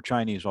and for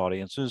Chinese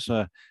audiences.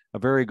 A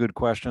very good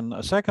question.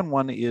 A second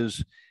one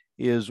is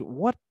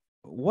what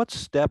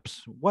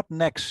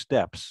next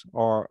steps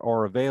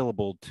are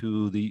available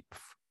to the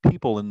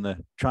people in the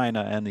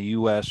China and the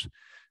U.S.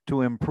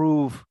 to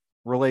improve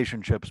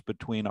relationships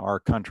between our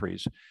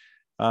countries?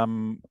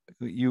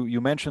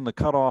 You mentioned the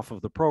cutoff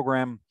of the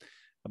program,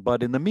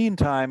 but in the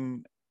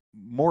meantime,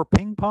 more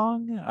ping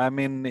pong? I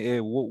mean,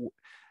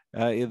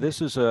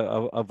 this is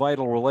a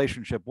vital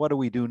relationship. What do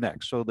we do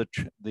next? So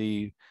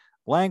the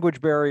language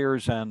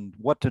barriers and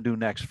what to do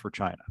next for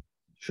China.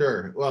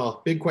 Sure.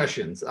 Well, big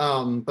questions.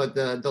 But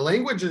the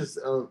language is,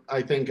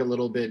 I think, a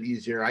little bit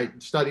easier. I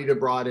studied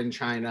abroad in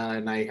China,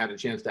 and I had a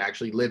chance to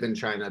actually live in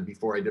China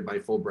before I did my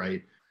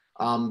Fulbright.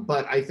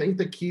 But I think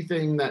the key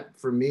thing that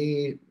for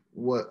me,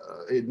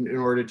 in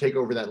order to take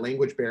over that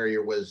language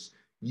barrier, was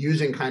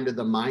using kind of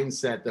the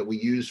mindset that we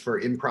use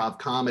for improv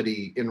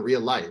comedy in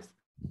real life.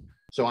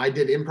 So I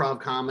did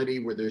improv comedy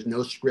where there's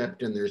no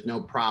script and there's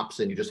no props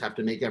and you just have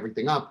to make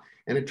everything up.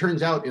 And it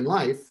turns out in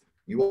life,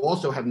 you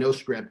also have no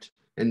script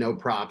and no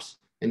props,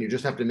 and you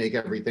just have to make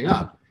everything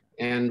up.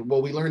 And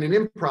what we learn in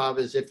improv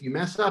is if you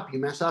mess up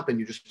and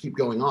you just keep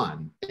going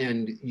on.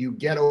 And you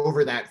get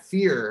over that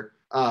fear,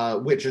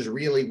 which is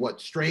really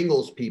what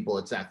strangles people.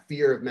 It's that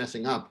fear of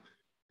messing up.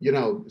 You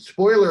know,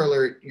 spoiler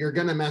alert, you're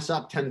gonna mess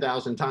up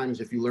 10,000 times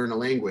if you learn a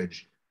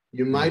language.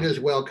 You might as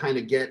well kind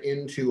of get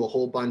into a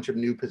whole bunch of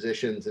new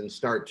positions and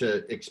start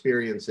to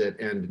experience it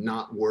and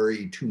not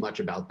worry too much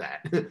about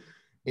that.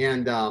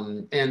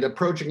 And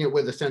approaching it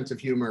with a sense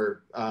of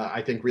humor,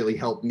 I think really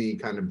helped me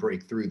kind of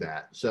break through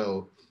that.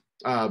 So,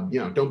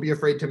 don't be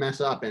afraid to mess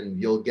up, and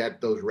you'll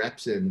get those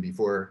reps in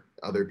before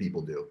other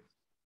people do.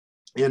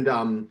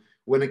 And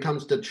when it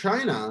comes to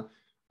China,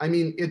 I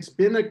mean, it's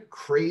been a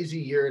crazy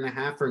year and a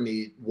half for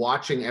me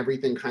watching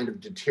everything kind of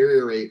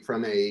deteriorate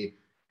from a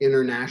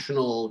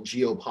international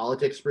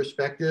geopolitics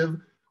perspective,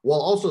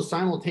 while also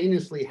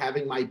simultaneously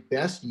having my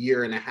best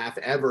year and a half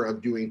ever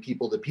of doing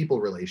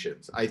people-to-people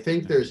relations. I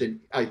think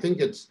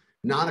it's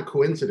not a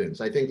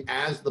coincidence. I think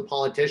as the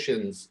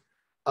politicians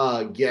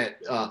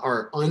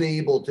are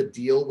unable to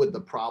deal with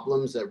the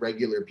problems that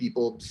regular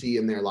people see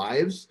in their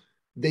lives,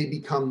 they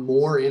become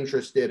more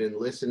interested in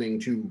listening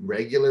to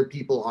regular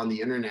people on the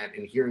internet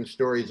and hearing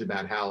stories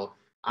about how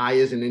I,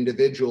 as an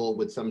individual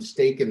with some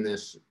stake in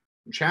this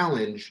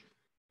challenge,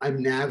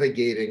 I'm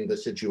navigating the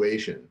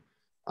situation.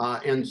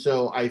 And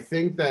so I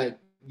think that,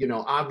 you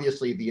know,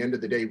 obviously at the end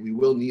of the day, we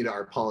will need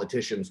our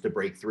politicians to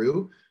break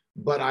through,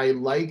 but I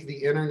like the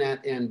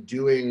internet and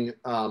doing,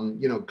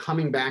 you know,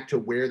 coming back to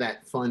where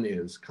that fun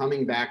is,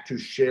 coming back to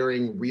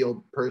sharing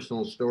real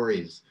personal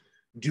stories,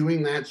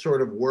 doing that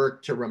sort of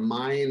work to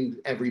remind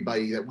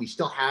everybody that we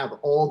still have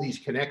all these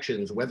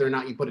connections, whether or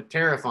not you put a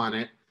tariff on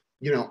it,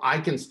 you know, I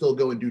can still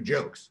go and do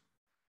jokes.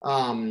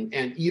 And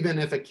even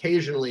if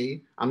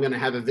occasionally I'm going to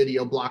have a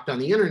video blocked on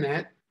the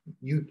internet,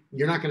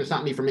 you're not going to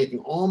stop me from making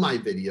all my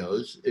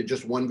videos.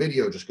 Just one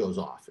video just goes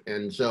off.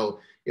 And so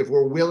if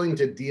we're willing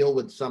to deal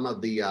with some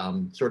of the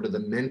sort of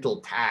the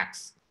mental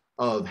tax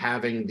of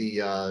having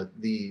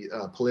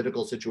the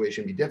political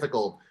situation be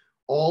difficult,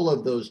 all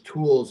of those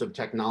tools of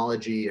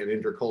technology and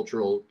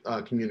intercultural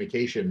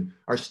communication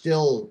are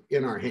still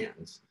in our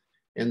hands.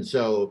 And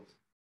so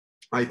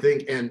I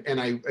think, and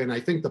I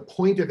think the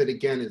point of it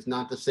again is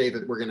not to say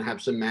that we're going to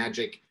have some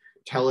magic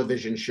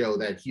television show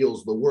that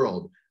heals the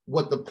world.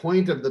 What the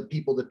point of the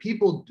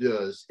people-to-people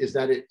does is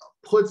that it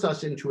puts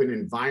us into an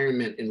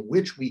environment in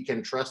which we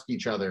can trust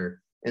each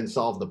other and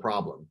solve the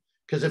problem.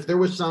 Because if there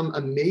was some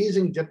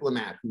amazing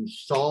diplomat who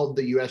solved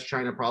the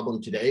US-China problem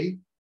today,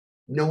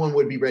 no one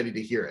would be ready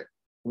to hear it.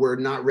 We're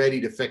not ready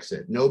to fix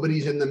it.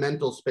 Nobody's in the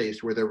mental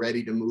space where they're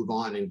ready to move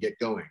on and get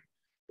going.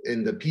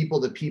 And the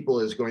people-to-people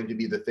is going to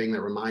be the thing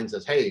that reminds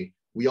us, hey,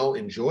 we all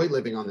enjoy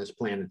living on this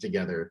planet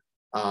together.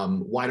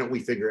 Why don't we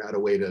figure out a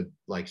way to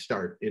like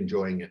start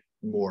enjoying it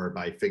more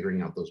by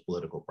figuring out those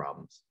political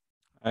problems?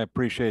 I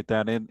appreciate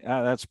that. And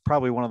that's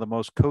probably one of the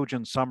most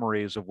cogent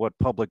summaries of what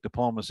public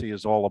diplomacy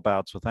is all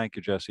about. So thank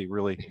you, Jesse.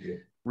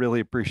 Really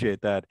appreciate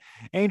that.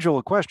 Angel,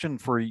 a question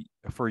for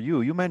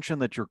you. You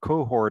mentioned that your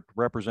cohort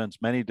represents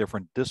many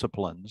different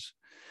disciplines.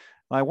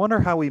 I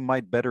wonder how we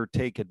might better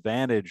take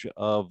advantage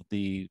of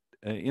the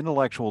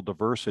intellectual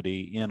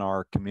diversity in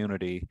our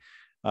community.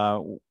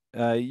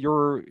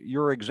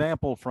 Your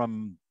example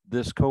from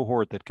this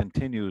cohort that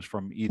continues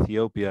from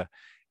Ethiopia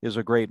is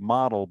a great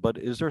model, but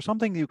is there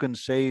something you can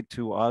say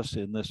to us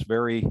in this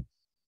very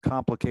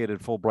complicated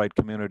Fulbright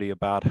community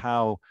about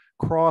how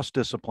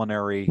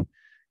cross-disciplinary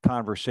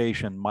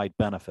conversation might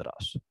benefit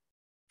us?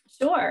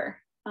 Sure.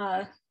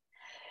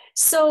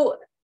 So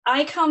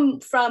I come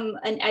from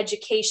an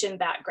education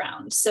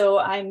background. So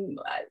I'm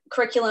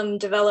curriculum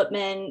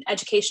development,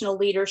 educational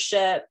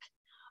leadership.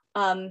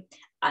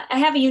 I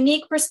have a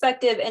unique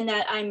perspective in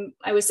that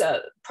I was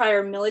a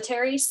prior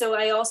military. So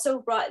I also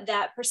brought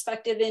that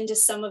perspective into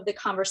some of the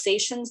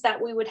conversations that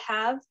we would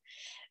have.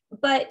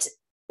 But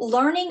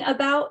learning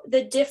about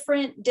the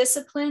different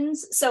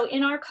disciplines. So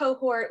in our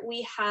cohort,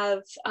 we have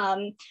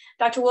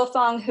Dr.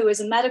 Wolfong, who is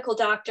a medical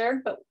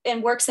doctor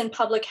and works in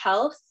public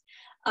health.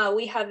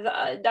 We have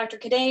Dr.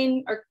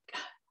 Kadane, or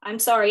I'm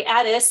sorry,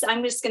 Addis.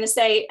 I'm just going to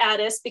say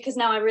Addis because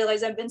now I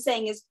realize I've been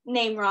saying his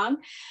name wrong.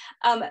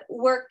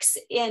 Works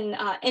in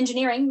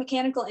engineering,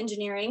 mechanical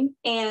engineering,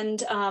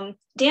 and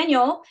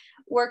Daniel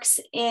works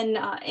in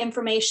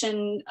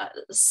information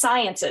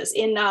sciences,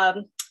 in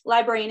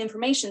library and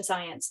information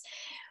science.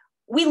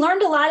 We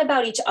learned a lot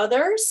about each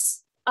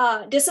other's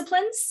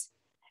disciplines.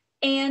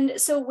 And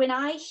so when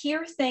I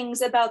hear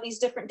things about these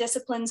different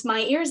disciplines,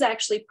 my ears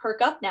actually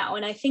perk up now.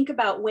 And I think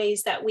about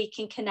ways that we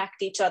can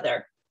connect each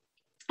other.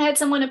 I had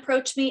someone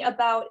approach me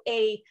about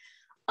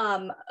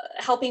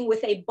helping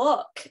with a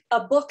book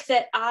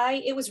that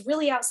it was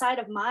really outside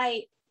of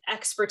my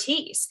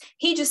expertise.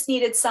 He just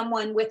needed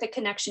someone with a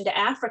connection to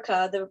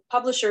Africa. The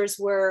publishers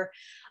were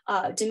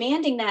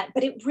demanding that,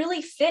 but it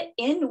really fit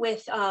in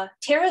with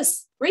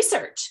Tara's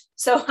research.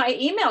 So I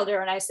emailed her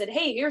and I said,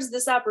 hey, here's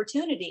this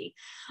opportunity.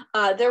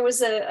 There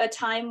was a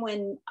time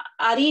when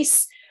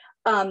Aris,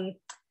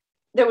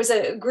 there was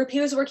a group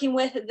he was working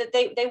with that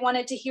they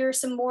wanted to hear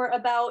some more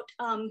about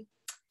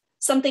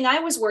something I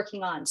was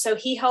working on. So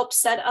he helped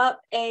set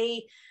up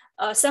a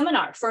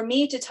seminar for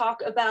me to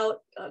talk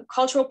about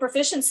cultural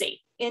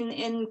proficiency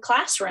in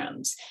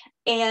classrooms.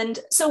 And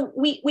so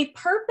we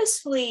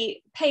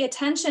purposefully pay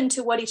attention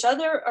to what each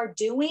other are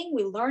doing.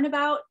 We learn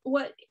about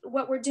what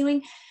we're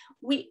doing.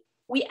 We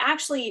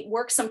actually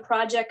work some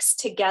projects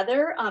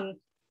together.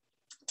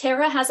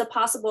 Tara has a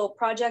possible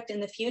project in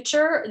the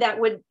future that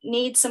would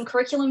need some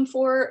curriculum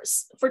for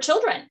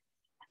children.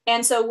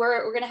 And so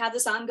we're going to have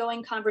this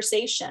ongoing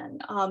conversation.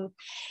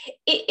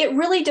 It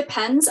really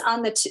depends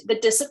on the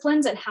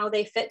disciplines and how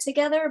they fit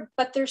together,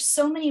 but there's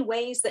so many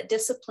ways that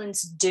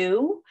disciplines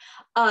do.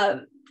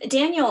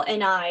 Daniel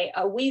and I,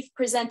 we've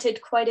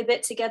presented quite a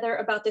bit together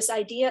about this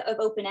idea of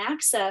open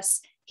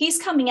access. he's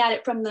coming at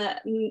it from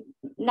the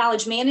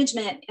knowledge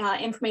management,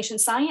 information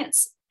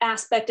science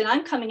aspect, and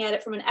I'm coming at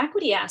it from an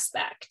equity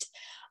aspect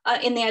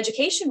in the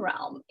education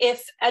realm.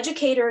 If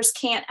educators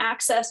can't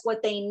access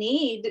what they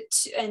need,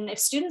 and if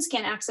students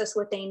can't access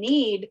what they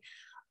need,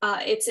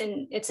 it's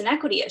an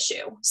equity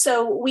issue.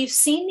 So we've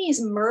seen these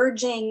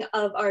merging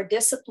of our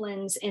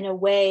disciplines in a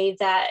way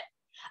that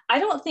I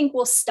don't think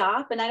will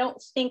stop. And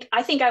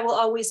I think I will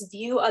always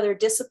view other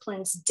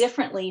disciplines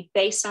differently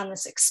based on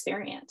this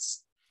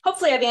experience.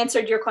 Hopefully I've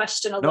answered your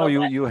question a little bit.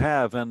 No, you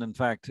have. And in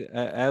fact,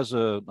 as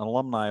an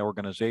alumni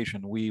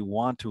organization, we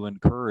want to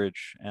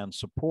encourage and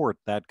support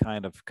that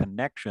kind of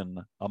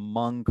connection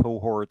among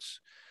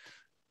cohorts,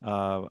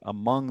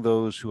 among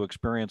those who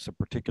experience a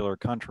particular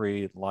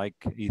country like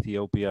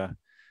Ethiopia.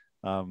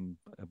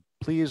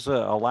 Please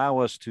allow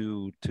us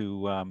to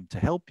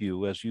help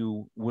you as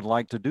you would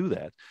like to do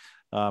that.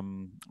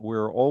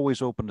 We're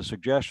always open to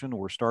suggestion.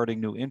 We're starting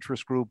new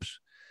interest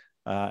groups,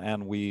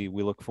 and we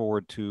look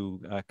forward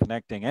to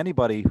connecting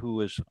anybody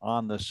who is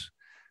on this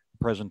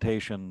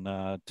presentation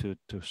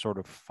to sort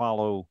of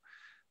follow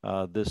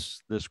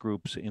this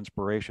group's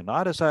inspiration.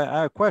 Adis, I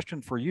have a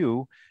question for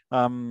you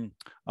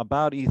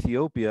about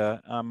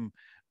Ethiopia.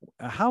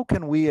 How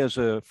can we as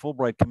a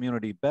Fulbright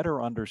community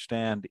better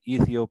understand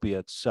Ethiopia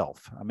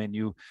itself? I mean,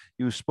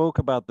 you spoke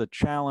about the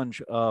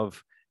challenge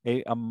of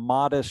a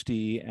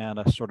modesty and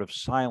a sort of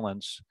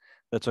silence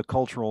that's a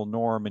cultural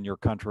norm in your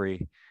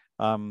country.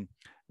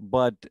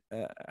 But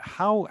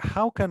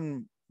how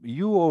can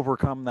you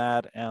overcome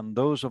that? And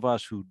those of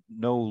us who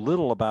know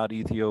little about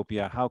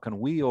Ethiopia, how can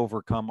we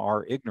overcome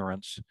our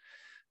ignorance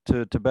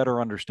to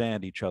better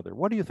understand each other?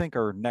 What do you think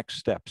are next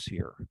steps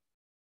here?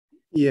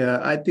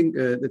 Yeah, I think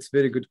that's a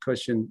very good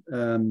question.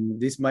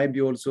 This might be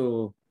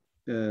also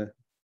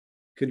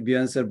could be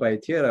answered by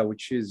Tara,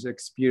 which is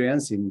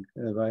experiencing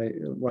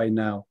right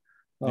now.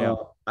 Yeah.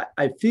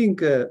 I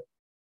think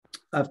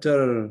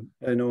after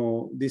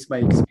this my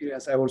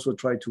experience, I also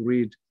try to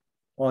read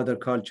other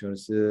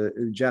cultures.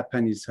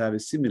 Japanese have a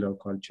similar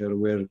culture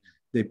where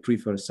they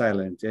prefer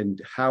silence,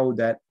 and how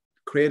that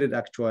created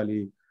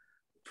actually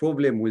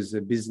problem with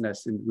the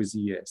business and with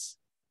the US.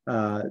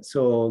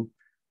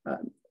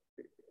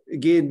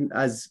 Again,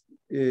 as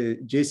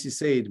Jesse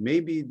said,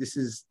 maybe this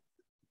is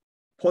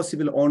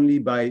possible only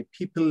by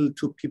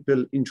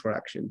people-to-people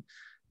interaction,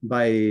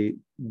 by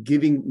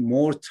giving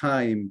more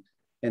time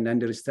and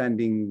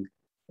understanding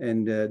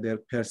and their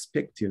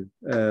perspective.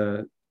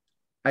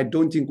 I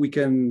don't think we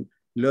can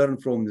learn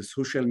from the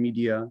social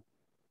media.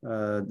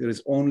 There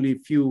is only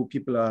few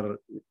people are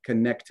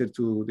connected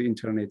to the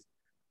internet,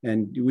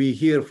 and we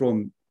hear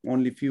from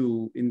only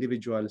few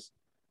individuals.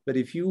 But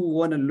if you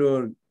want to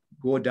learn,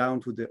 go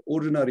down to the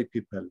ordinary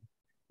people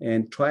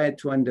and try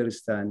to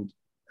understand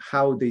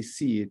how they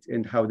see it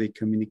and how they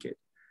communicate.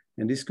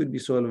 And this could be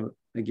solved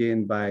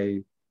again by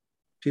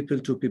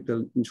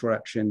people-to-people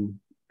interaction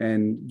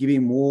and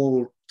giving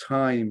more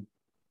time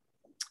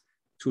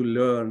to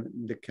learn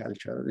the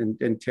culture.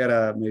 And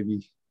Tara,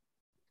 maybe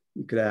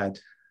you could add.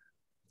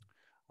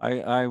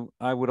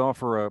 I would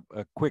offer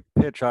a quick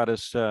pitch,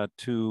 Adis,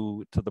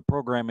 to the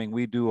programming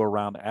we do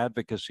around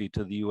advocacy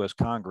to the U.S.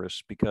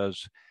 Congress,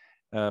 because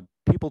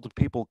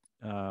people-to-people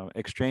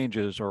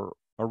exchanges are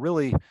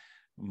really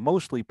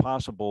mostly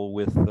possible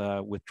with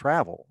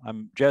travel.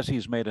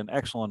 Jesse's made an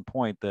excellent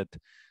point that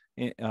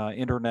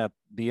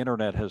the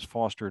internet has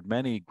fostered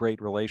many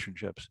great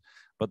relationships,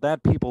 but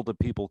that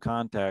people-to-people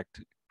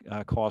contact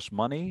costs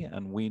money,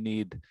 and we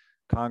need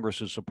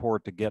Congress's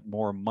support to get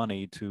more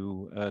money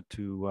to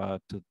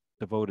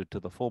devoted to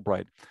the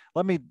Fulbright.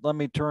 Let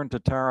me turn to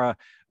Tara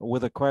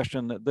with a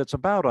question that's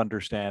about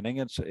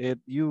understanding.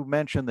 You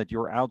mentioned that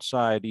you're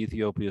outside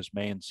Ethiopia's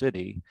main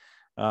city.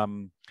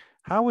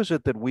 How is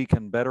it that we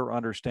can better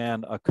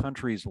understand a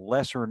country's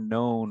lesser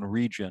known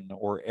region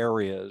or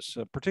areas,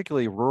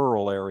 particularly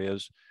rural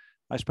areas?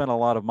 I spent a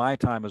lot of my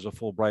time as a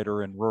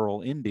Fulbrighter in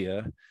rural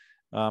India.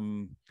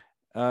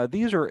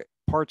 These are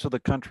parts of the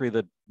country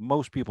that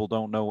most people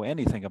don't know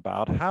anything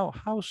about.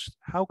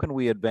 How can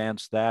we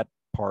advance that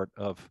part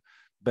of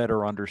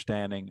better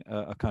understanding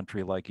a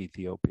country like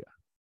Ethiopia?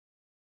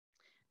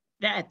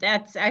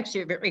 That's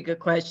actually a very good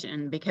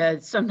question,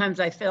 because sometimes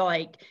I feel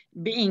like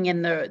being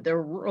in the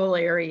rural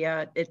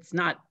area, it's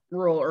not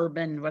rural,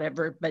 urban,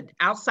 whatever, but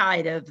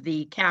outside of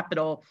the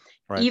capital,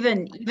 right.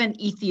 even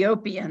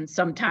Ethiopians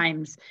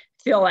sometimes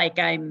feel like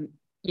I'm,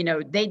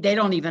 they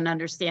don't even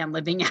understand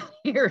living out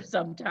here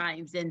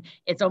sometimes. And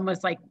it's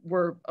almost like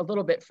we're a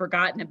little bit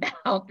forgotten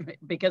about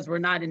because we're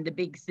not in the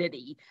big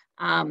city.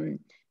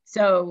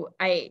 So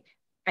I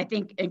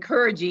think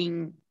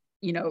encouraging,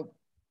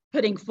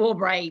 putting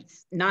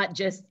Fulbrights not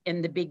just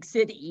in the big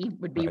city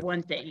would be right.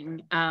 one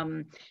thing.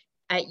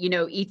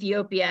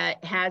 Ethiopia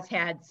has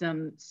had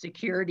some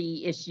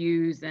security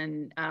issues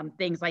and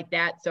things like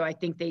that. So I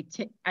think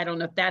I don't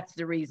know if that's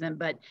the reason,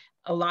 but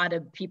a lot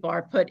of people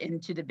are put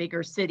into the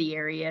bigger city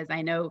areas.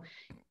 I know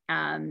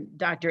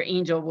Dr.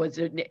 Angel was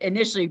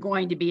initially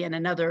going to be in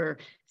another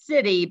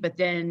city, but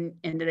then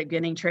ended up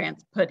getting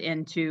put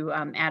into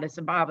Addis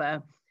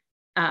Ababa.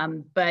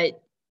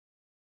 But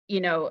you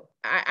know,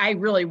 I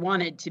really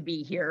wanted to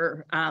be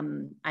here.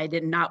 I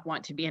did not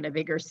want to be in a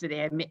bigger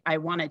city. I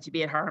wanted to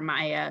be at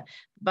Haramaya,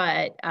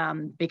 but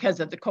because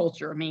of the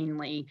culture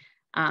mainly.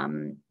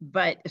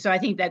 But so I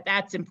think that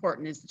that's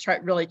important, is to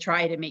really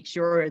try to make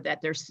sure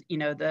that there's, you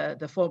know,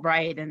 the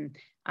Fulbright and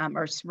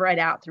are spread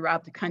out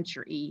throughout the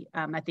country.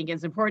 I think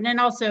is important, and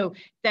also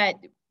that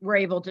we're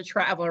able to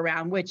travel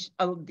around, which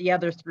the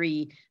other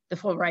three, the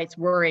Fulbrights,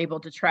 were able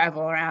to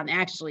travel around.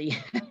 Actually,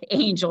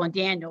 Angel and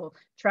Daniel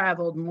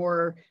traveled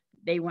more.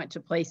 They went to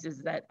places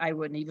that I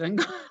wouldn't even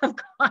have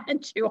gone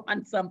to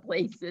on some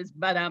places,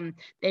 but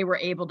they were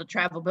able to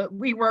travel. But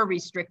we were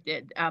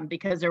restricted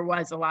because there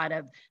was a lot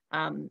of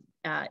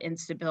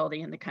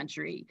instability in the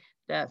country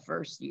the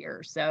first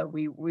year. So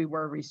we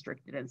were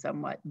restricted in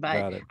somewhat,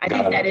 but I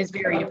think that is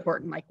very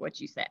important, like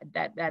what you said,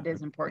 that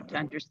is important to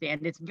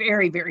understand. It's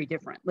very, very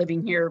different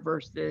living here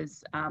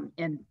versus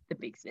in the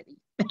big city.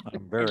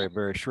 I'm very,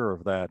 very sure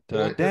of that.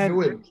 Dan, I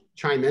would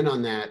chime in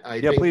on that. I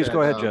think please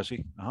go ahead,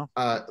 Jesse.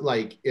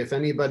 Like, if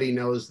anybody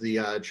knows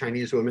the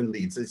Chinese woman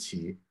Li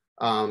Ziqi,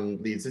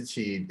 Li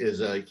Ziqi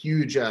is a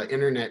huge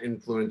internet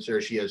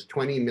influencer. She has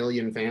 20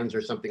 million fans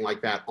or something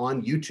like that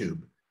on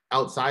YouTube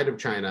outside of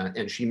China,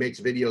 and she makes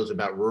videos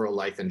about rural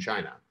life in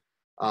China.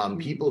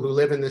 People who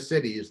live in the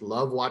cities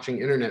love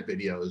watching internet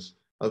videos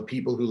of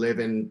people who live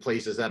in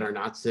places that are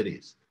not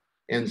cities.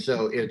 And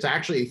so it's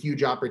actually a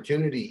huge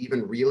opportunity,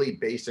 even really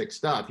basic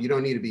stuff. You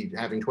don't need to be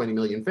having 20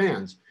 million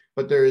fans,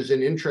 but there is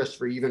an interest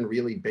for even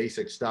really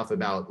basic stuff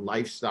about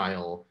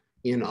lifestyle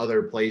in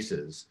other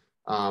places.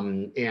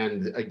 And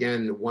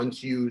again,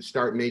 once you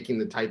start making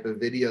the type of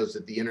videos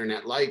that the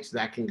internet likes,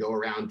 that can go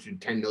around to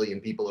 10 million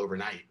people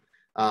overnight.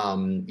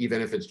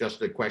 Even if it's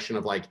just a question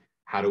of like,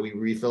 how do we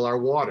refill our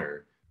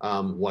water?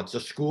 What's a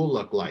school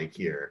look like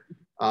here?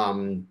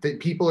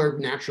 People are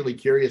naturally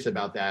curious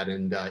about that,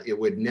 and it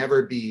would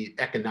never be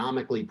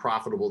economically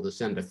profitable to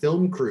send a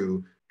film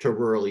crew to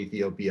rural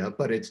Ethiopia,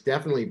 but it's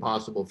definitely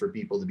possible for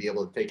people to be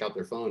able to take out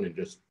their phone and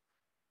just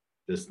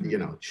you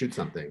know, shoot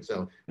something.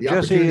 So the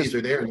opportunities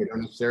are there, and they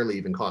don't necessarily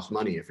even cost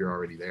money if you're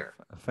already there.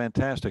 A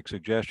fantastic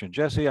suggestion.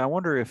 Jesse, I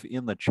wonder if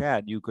in the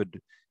chat you could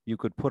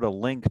put a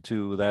link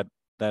to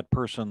that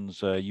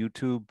person's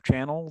YouTube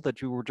channel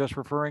that you were just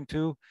referring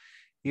to.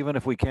 Even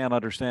if we can't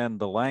understand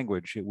the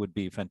language, it would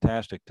be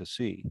fantastic to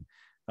see.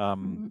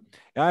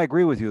 I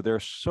agree with you.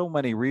 There's so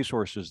many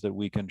resources that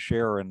we can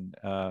share and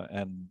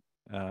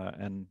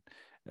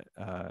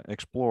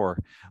explore.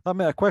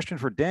 A question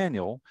for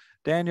Daniel.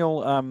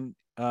 Daniel,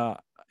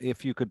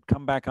 if you could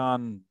come back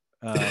on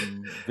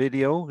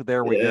video.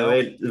 There we go.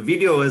 Well, the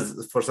video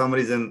is for some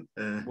reason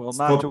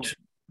stopped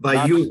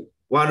by you.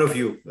 One of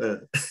you.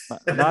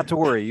 Not to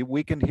worry,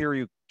 we can hear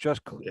you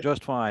just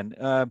fine.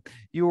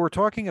 You were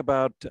talking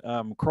about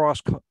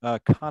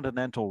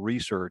cross-continental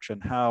research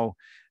and how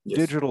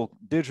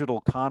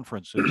digital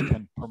conferences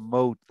can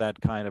promote that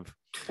kind of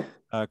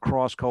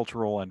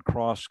cross-cultural and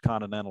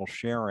cross-continental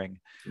sharing.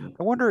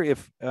 I wonder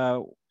if,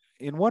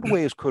 in what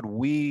ways could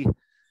we,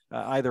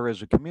 either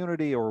as a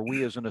community or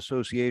we as an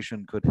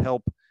association, could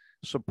help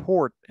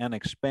support and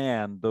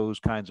expand those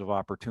kinds of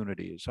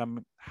opportunities?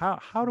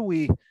 How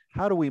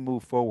do we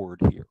move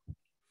forward here?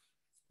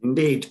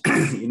 Indeed,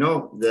 you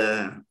know,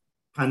 the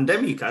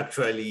pandemic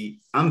actually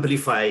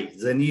amplified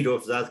the need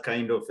of that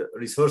kind of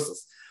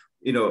resources.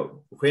 You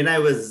know, when I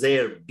was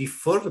there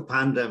before the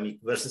pandemic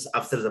versus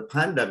after the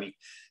pandemic,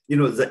 you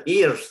know, the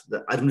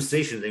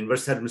administration, the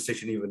university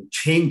administration even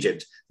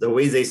changed the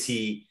way they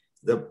see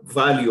the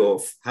value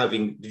of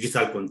having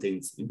digital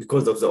content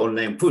because of the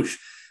online push.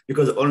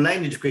 Because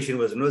online education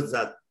was not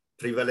that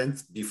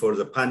prevalent before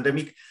the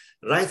pandemic.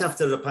 Right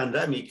after the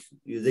pandemic,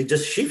 they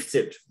just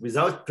shifted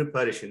without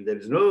preparation. There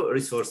is no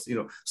resource. You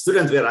know,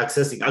 students were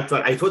accessing.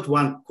 Actually, I taught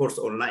one course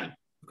online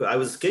because I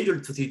was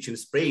scheduled to teach in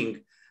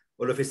spring.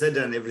 All of a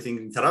sudden, everything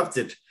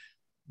interrupted.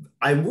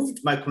 I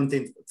moved my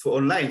content to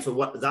online. So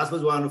that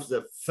was one of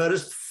the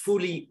first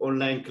fully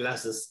online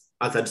classes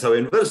at Addis Ababa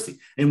University.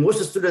 And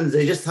most students,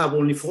 they just have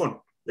only phone.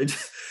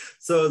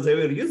 So they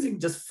were using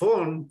just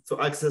phone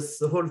to access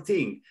the whole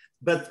thing.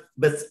 But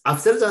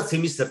after that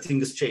semester,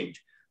 things changed.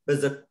 But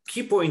the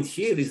key point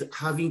here is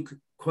having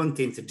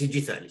content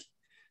digitally.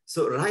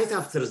 So right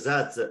after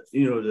that,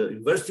 you know, the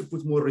university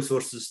put more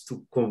resources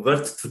to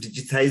convert, to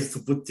digitize, to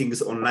put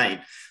things online.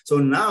 So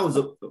now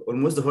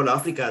almost the whole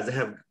Africa, they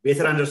have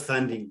better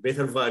understanding,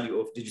 better value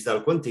of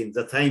digital content.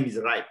 The time is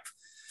ripe.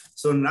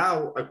 So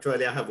now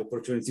actually I have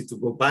opportunity to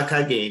go back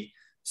again.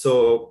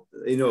 So,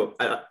 you know,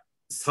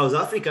 South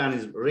African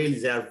is really,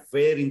 they are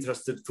very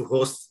interested to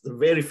host the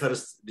very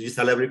first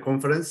Digital Library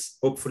Conference,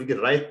 hopefully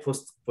right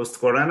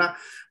post-Corona.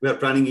 We are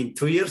planning in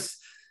 2 years.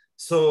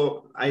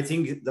 So I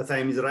think the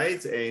time is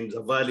right and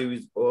the value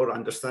is all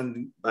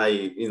understanding by,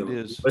 you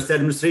know, West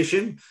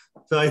administration.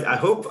 So I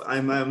hope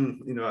I'm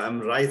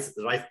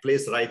right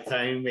place, right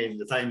time, and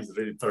the time is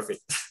really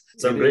perfect.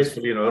 So I'm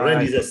grateful, you know,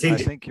 already I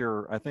think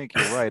you're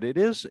right.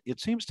 It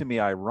seems to me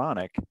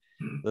ironic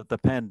that the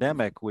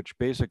pandemic, which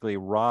basically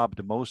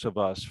robbed most of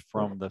us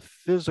from the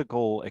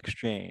physical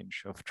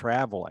exchange of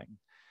traveling,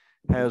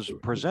 has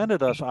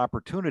presented us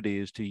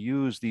opportunities to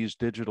use these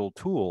digital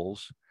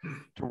tools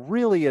to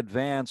really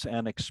advance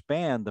and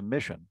expand the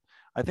mission.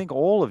 I think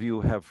all of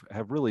you have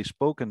really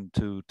spoken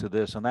to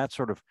this, and that's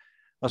sort of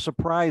a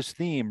surprise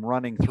theme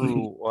running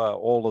through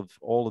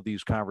all of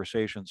these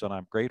conversations, and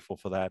I'm grateful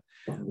for that.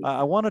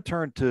 I want to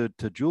turn to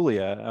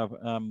Julia,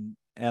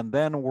 and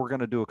then we're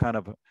going to do a kind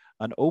of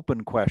an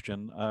open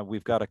question.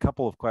 We've got a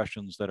couple of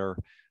questions that are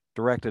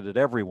directed at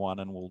everyone,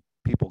 and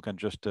people can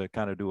just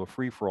kind of do a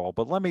free-for-all.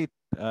 But let me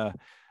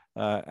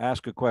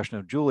ask a question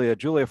of Julia.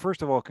 Julia,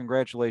 first of all,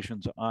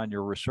 congratulations on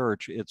your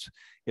research.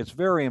 It's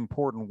very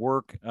important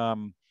work.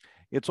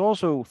 It's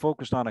also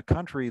focused on a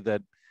country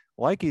that,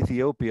 like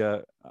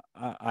Ethiopia,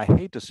 I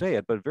hate to say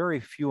it, but very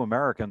few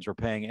Americans are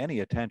paying any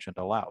attention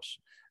to Laos.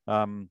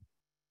 And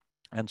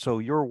so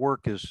your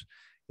work is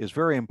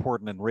very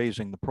important in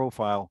raising the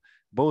profile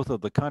both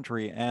of the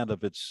country and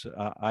of its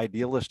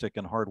idealistic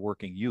and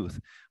hardworking youth.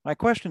 My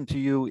question to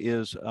you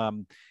is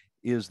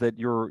that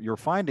your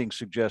findings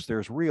suggest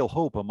there's real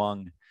hope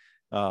among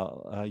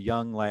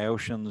young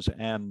Laotians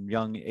and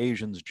young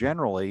Asians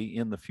generally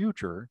in the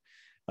future.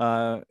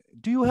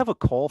 Do you have a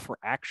call for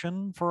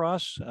action for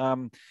us?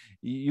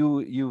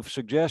 You've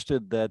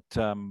suggested that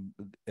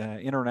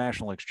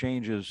international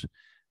exchanges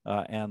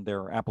and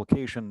their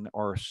application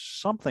are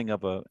something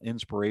of an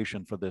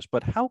inspiration for this,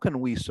 but how can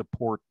we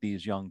support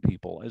these young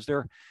people? Is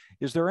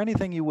there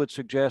anything you would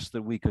suggest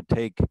that we could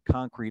take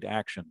concrete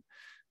action?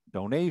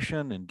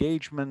 Donation,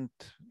 engagement,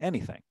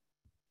 anything?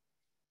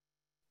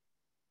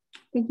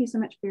 Thank you so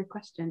much for your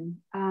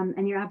question.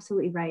 And you're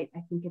absolutely right.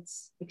 I think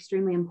it's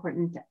extremely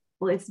important.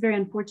 Well, it's very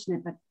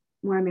unfortunate, but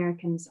more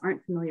Americans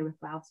aren't familiar with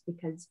Laos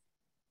because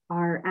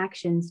our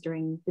actions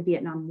during the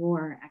Vietnam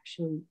War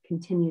actually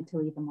continue to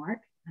leave a mark.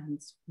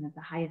 It's one of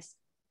the highest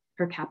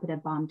per capita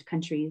bombed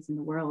countries in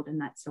the world, and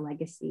that's the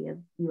legacy of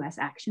US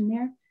action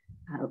there.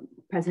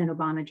 President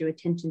Obama drew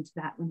attention to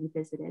that when he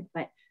visited.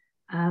 But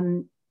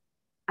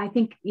I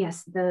think,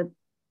 yes, the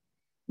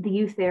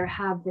youth there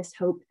have this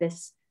hope,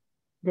 this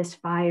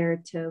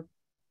fire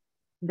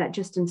that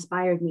just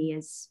inspired me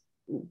is,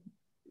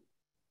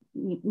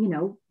 you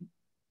know,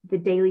 the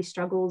daily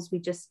struggles. We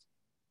just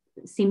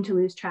seem to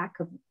lose track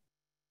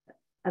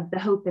of the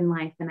hope in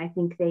life. And I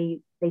think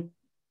they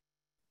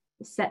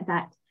set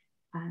that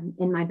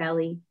in my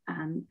belly,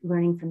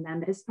 learning from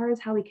them. But as far as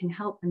how we can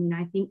help, I mean,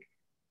 I think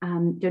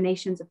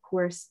donations, of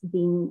course,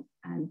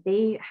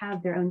 they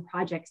have their own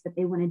projects that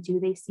they want to do.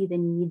 They see the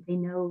need, they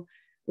know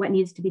what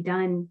needs to be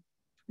done.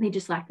 They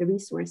just lack the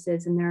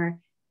resources, and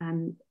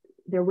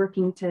they're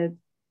working to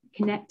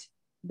connect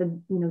the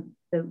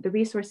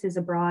resources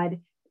abroad,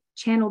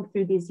 channeled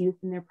through these youth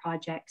and their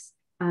projects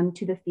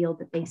to the field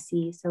that they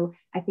see. So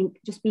I think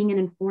just being an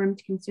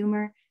informed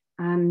consumer,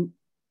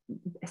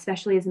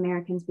 especially as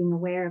Americans, being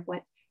aware of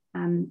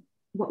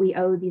what we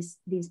owe these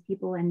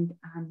people, and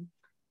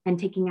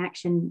taking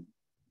action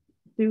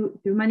through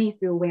money,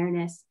 through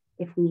awareness,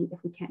 if we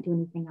can't do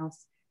anything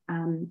else,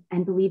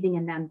 and believing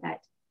in them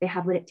that they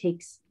have what it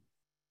takes,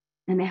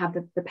 and they have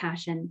the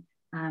passion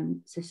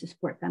to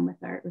support them with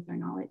our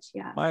knowledge.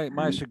 Yeah.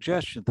 My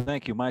suggestion,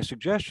 thank you. My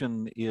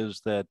suggestion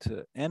is that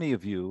any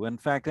of you, in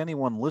fact,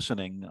 anyone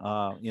listening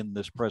in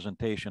this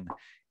presentation,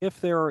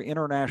 if there are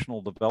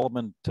international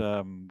development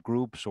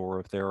groups, or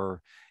if there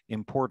are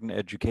important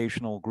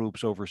educational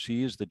groups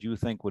overseas that you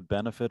think would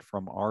benefit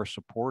from our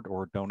support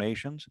or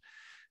donations,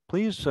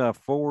 please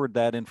forward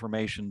that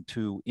information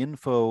to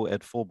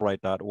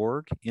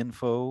info@fulbright.org,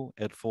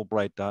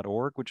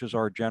 info@fulbright.org, which is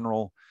our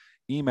general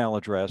email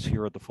address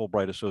here at the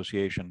Fulbright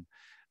Association.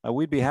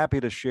 We'd be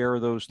happy to share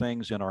those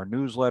things in our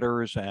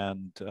newsletters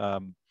and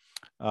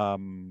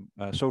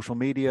social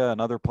media and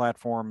other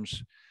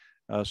platforms,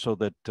 so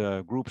that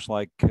groups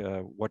like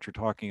what you're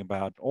talking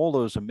about, all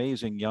those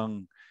amazing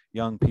young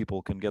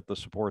people, can get the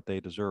support they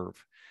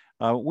deserve.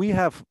 We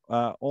have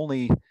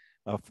only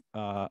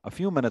a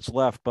few minutes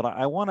left, but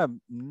I want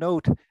to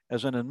note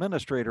as an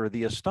administrator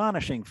the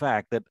astonishing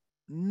fact that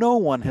no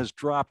one has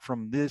dropped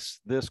from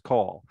this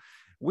call.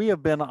 We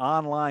have been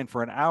online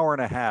for an hour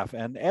and a half,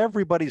 and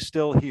everybody's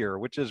still here,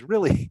 which is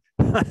really,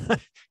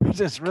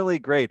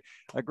 great.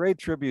 A great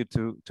tribute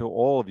to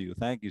all of you.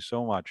 Thank you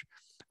so much.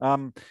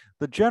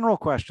 The general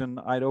question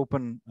I'd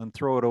open and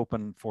throw it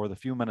open for the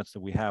few minutes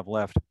that we have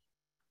left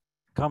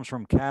comes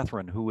from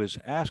Catherine, who is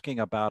asking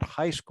about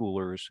high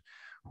schoolers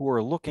who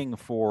are looking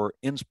for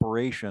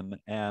inspiration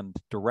and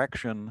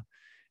direction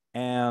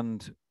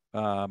and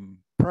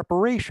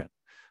preparation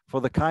for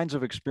the kinds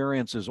of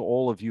experiences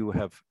all of you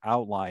have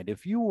outlined.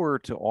 If you were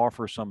to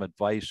offer some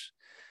advice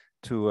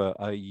to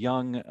a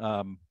young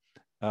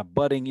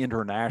budding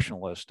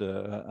internationalist,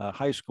 a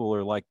high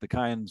schooler like the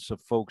kinds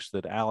of folks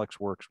that Alex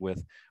works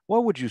with,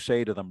 what would you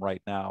say to them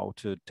right now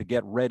to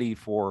get ready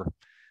for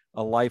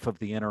a life of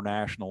the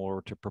international,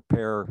 or to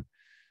prepare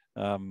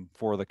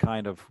for the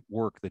kind of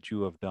work that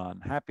you have done?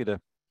 Happy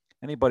to,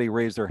 anybody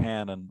raise their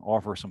hand and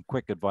offer some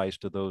quick advice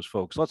to those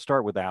folks. Let's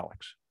start with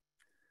Alex.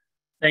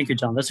 Thank you,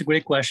 John. That's a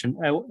great question.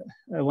 I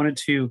wanted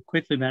to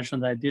quickly mention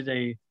that I did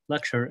a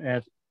lecture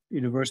at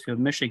University of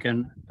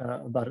Michigan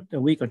about a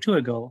week or two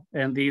ago.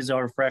 And these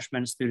are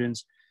freshman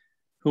students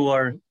who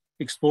are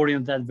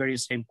exploring that very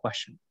same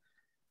question.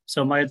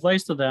 So my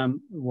advice to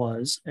them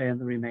was, and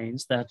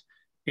remains, that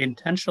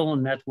intentional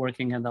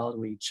networking and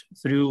outreach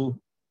through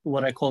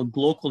what I call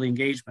global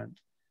engagement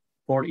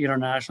or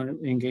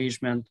international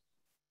engagement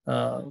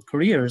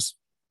careers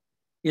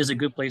is a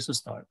good place to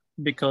start,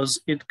 because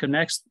it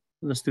connects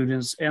the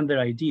students and their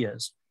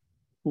ideas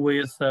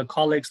with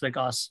colleagues like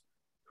us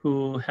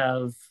who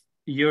have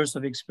years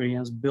of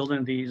experience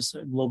building these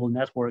global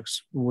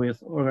networks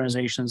with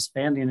organizations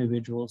and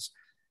individuals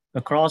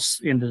across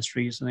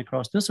industries and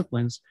across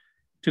disciplines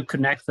to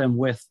connect them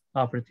with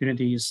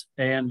opportunities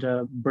and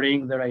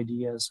bring their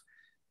ideas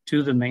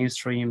to the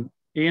mainstream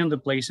in the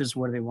places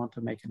where they want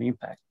to make an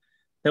impact.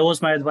 That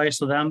was my advice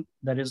to them.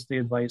 That is the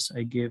advice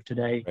I give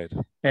today. Right.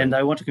 And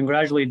I want to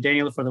congratulate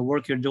Daniel for the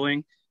work you're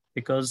doing,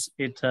 because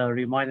it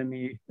reminded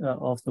me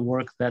of the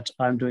work that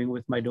I'm doing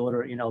with my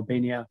daughter in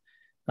Albania,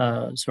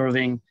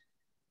 serving,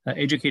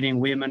 educating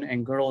women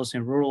and girls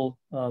in rural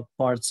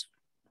parts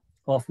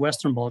of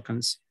Western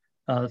Balkans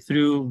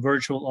through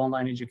virtual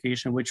online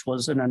education, which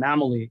was an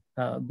anomaly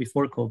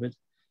before COVID.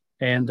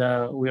 And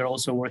we are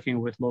also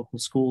working with local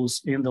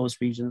schools in those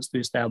regions to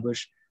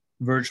establish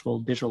virtual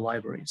digital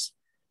libraries.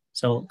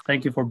 So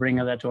thank you for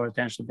bringing that to our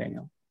attention,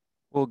 Daniel.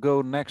 We'll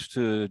go next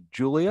to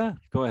Julia.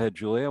 Go ahead,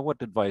 Julia.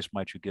 What advice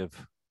might you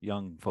give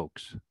young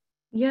folks?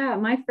 Yeah,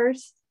 my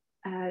first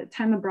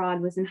time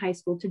abroad was in high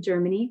school to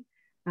Germany,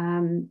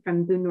 from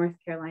Boone, North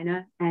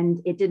Carolina, and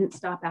it didn't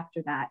stop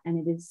after that. And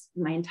it is,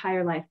 my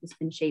entire life has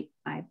been shaped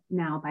by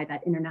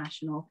that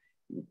international,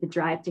 the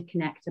drive to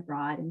connect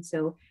abroad. And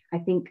so I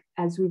think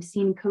as we've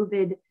seen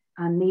COVID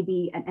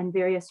maybe and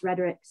various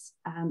rhetorics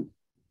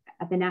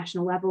at the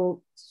national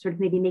level sort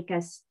of maybe make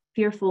us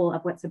fearful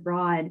of what's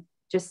abroad,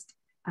 just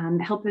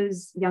help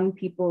those young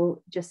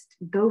people just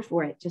go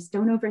for it. Just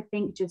don't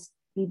overthink, just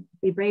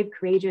be brave,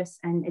 courageous,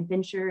 and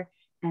adventure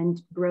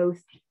and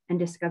growth and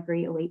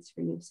discovery awaits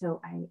for you.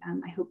 So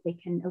I hope they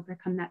can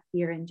overcome that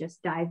fear and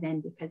just dive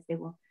in, because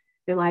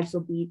their lives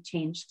will be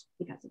changed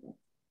because of it.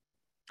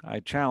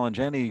 I challenge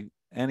any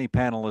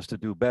panelist to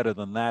do better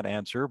than that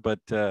answer, but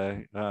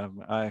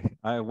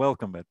I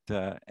welcome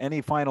it.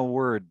 Any final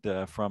word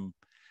from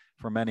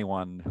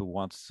anyone who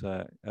wants?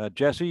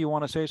 Jesse, you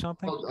want to say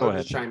something? Go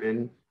ahead. Just chime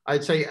in.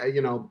 I'd say,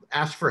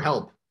 ask for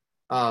help.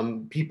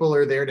 People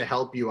are there to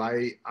help you.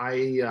 I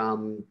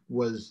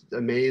was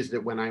amazed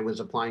at when I was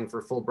applying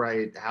for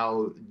Fulbright,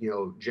 how,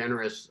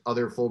 generous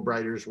other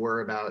Fulbrighters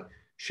were about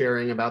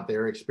sharing about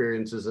their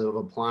experiences of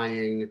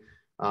applying.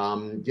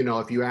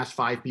 If you ask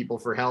 5 people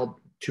for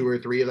help, 2 or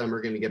 3 of them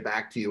are going to get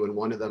back to you, and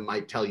one of them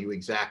might tell you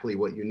exactly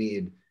what you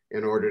need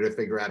in order to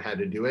figure out how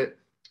to do it.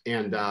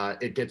 And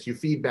it gets you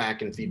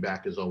feedback, and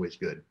feedback is always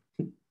good.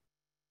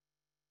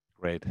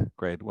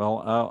 Great.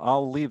 Well,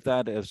 I'll leave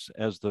that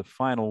as the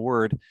final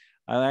word.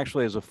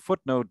 Actually, as a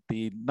footnote,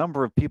 the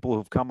number of people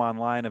who've come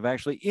online have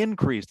actually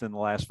increased in the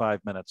last 5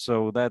 minutes.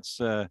 So that's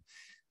a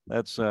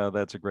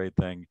great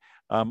thing.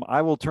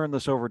 I will turn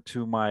this over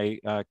to my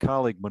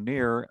colleague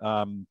Munir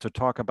to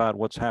talk about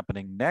what's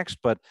happening next.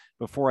 But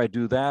before I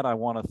do that, I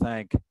want to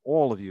thank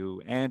all of you,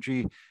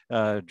 Angie,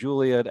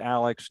 Juliet,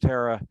 Alex,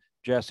 Tara,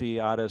 Jesse,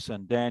 Addis,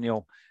 and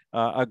Daniel.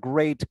 A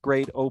great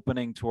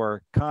opening to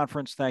our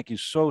conference. Thank you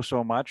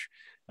so much.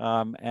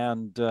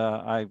 And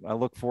I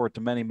look forward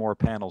to many more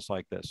panels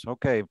like this.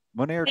 Okay,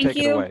 Munir, take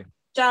it away.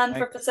 John,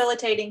 for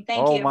facilitating.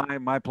 Thank you. Oh,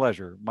 my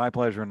pleasure. My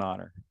pleasure and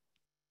honor.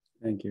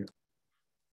 Thank you.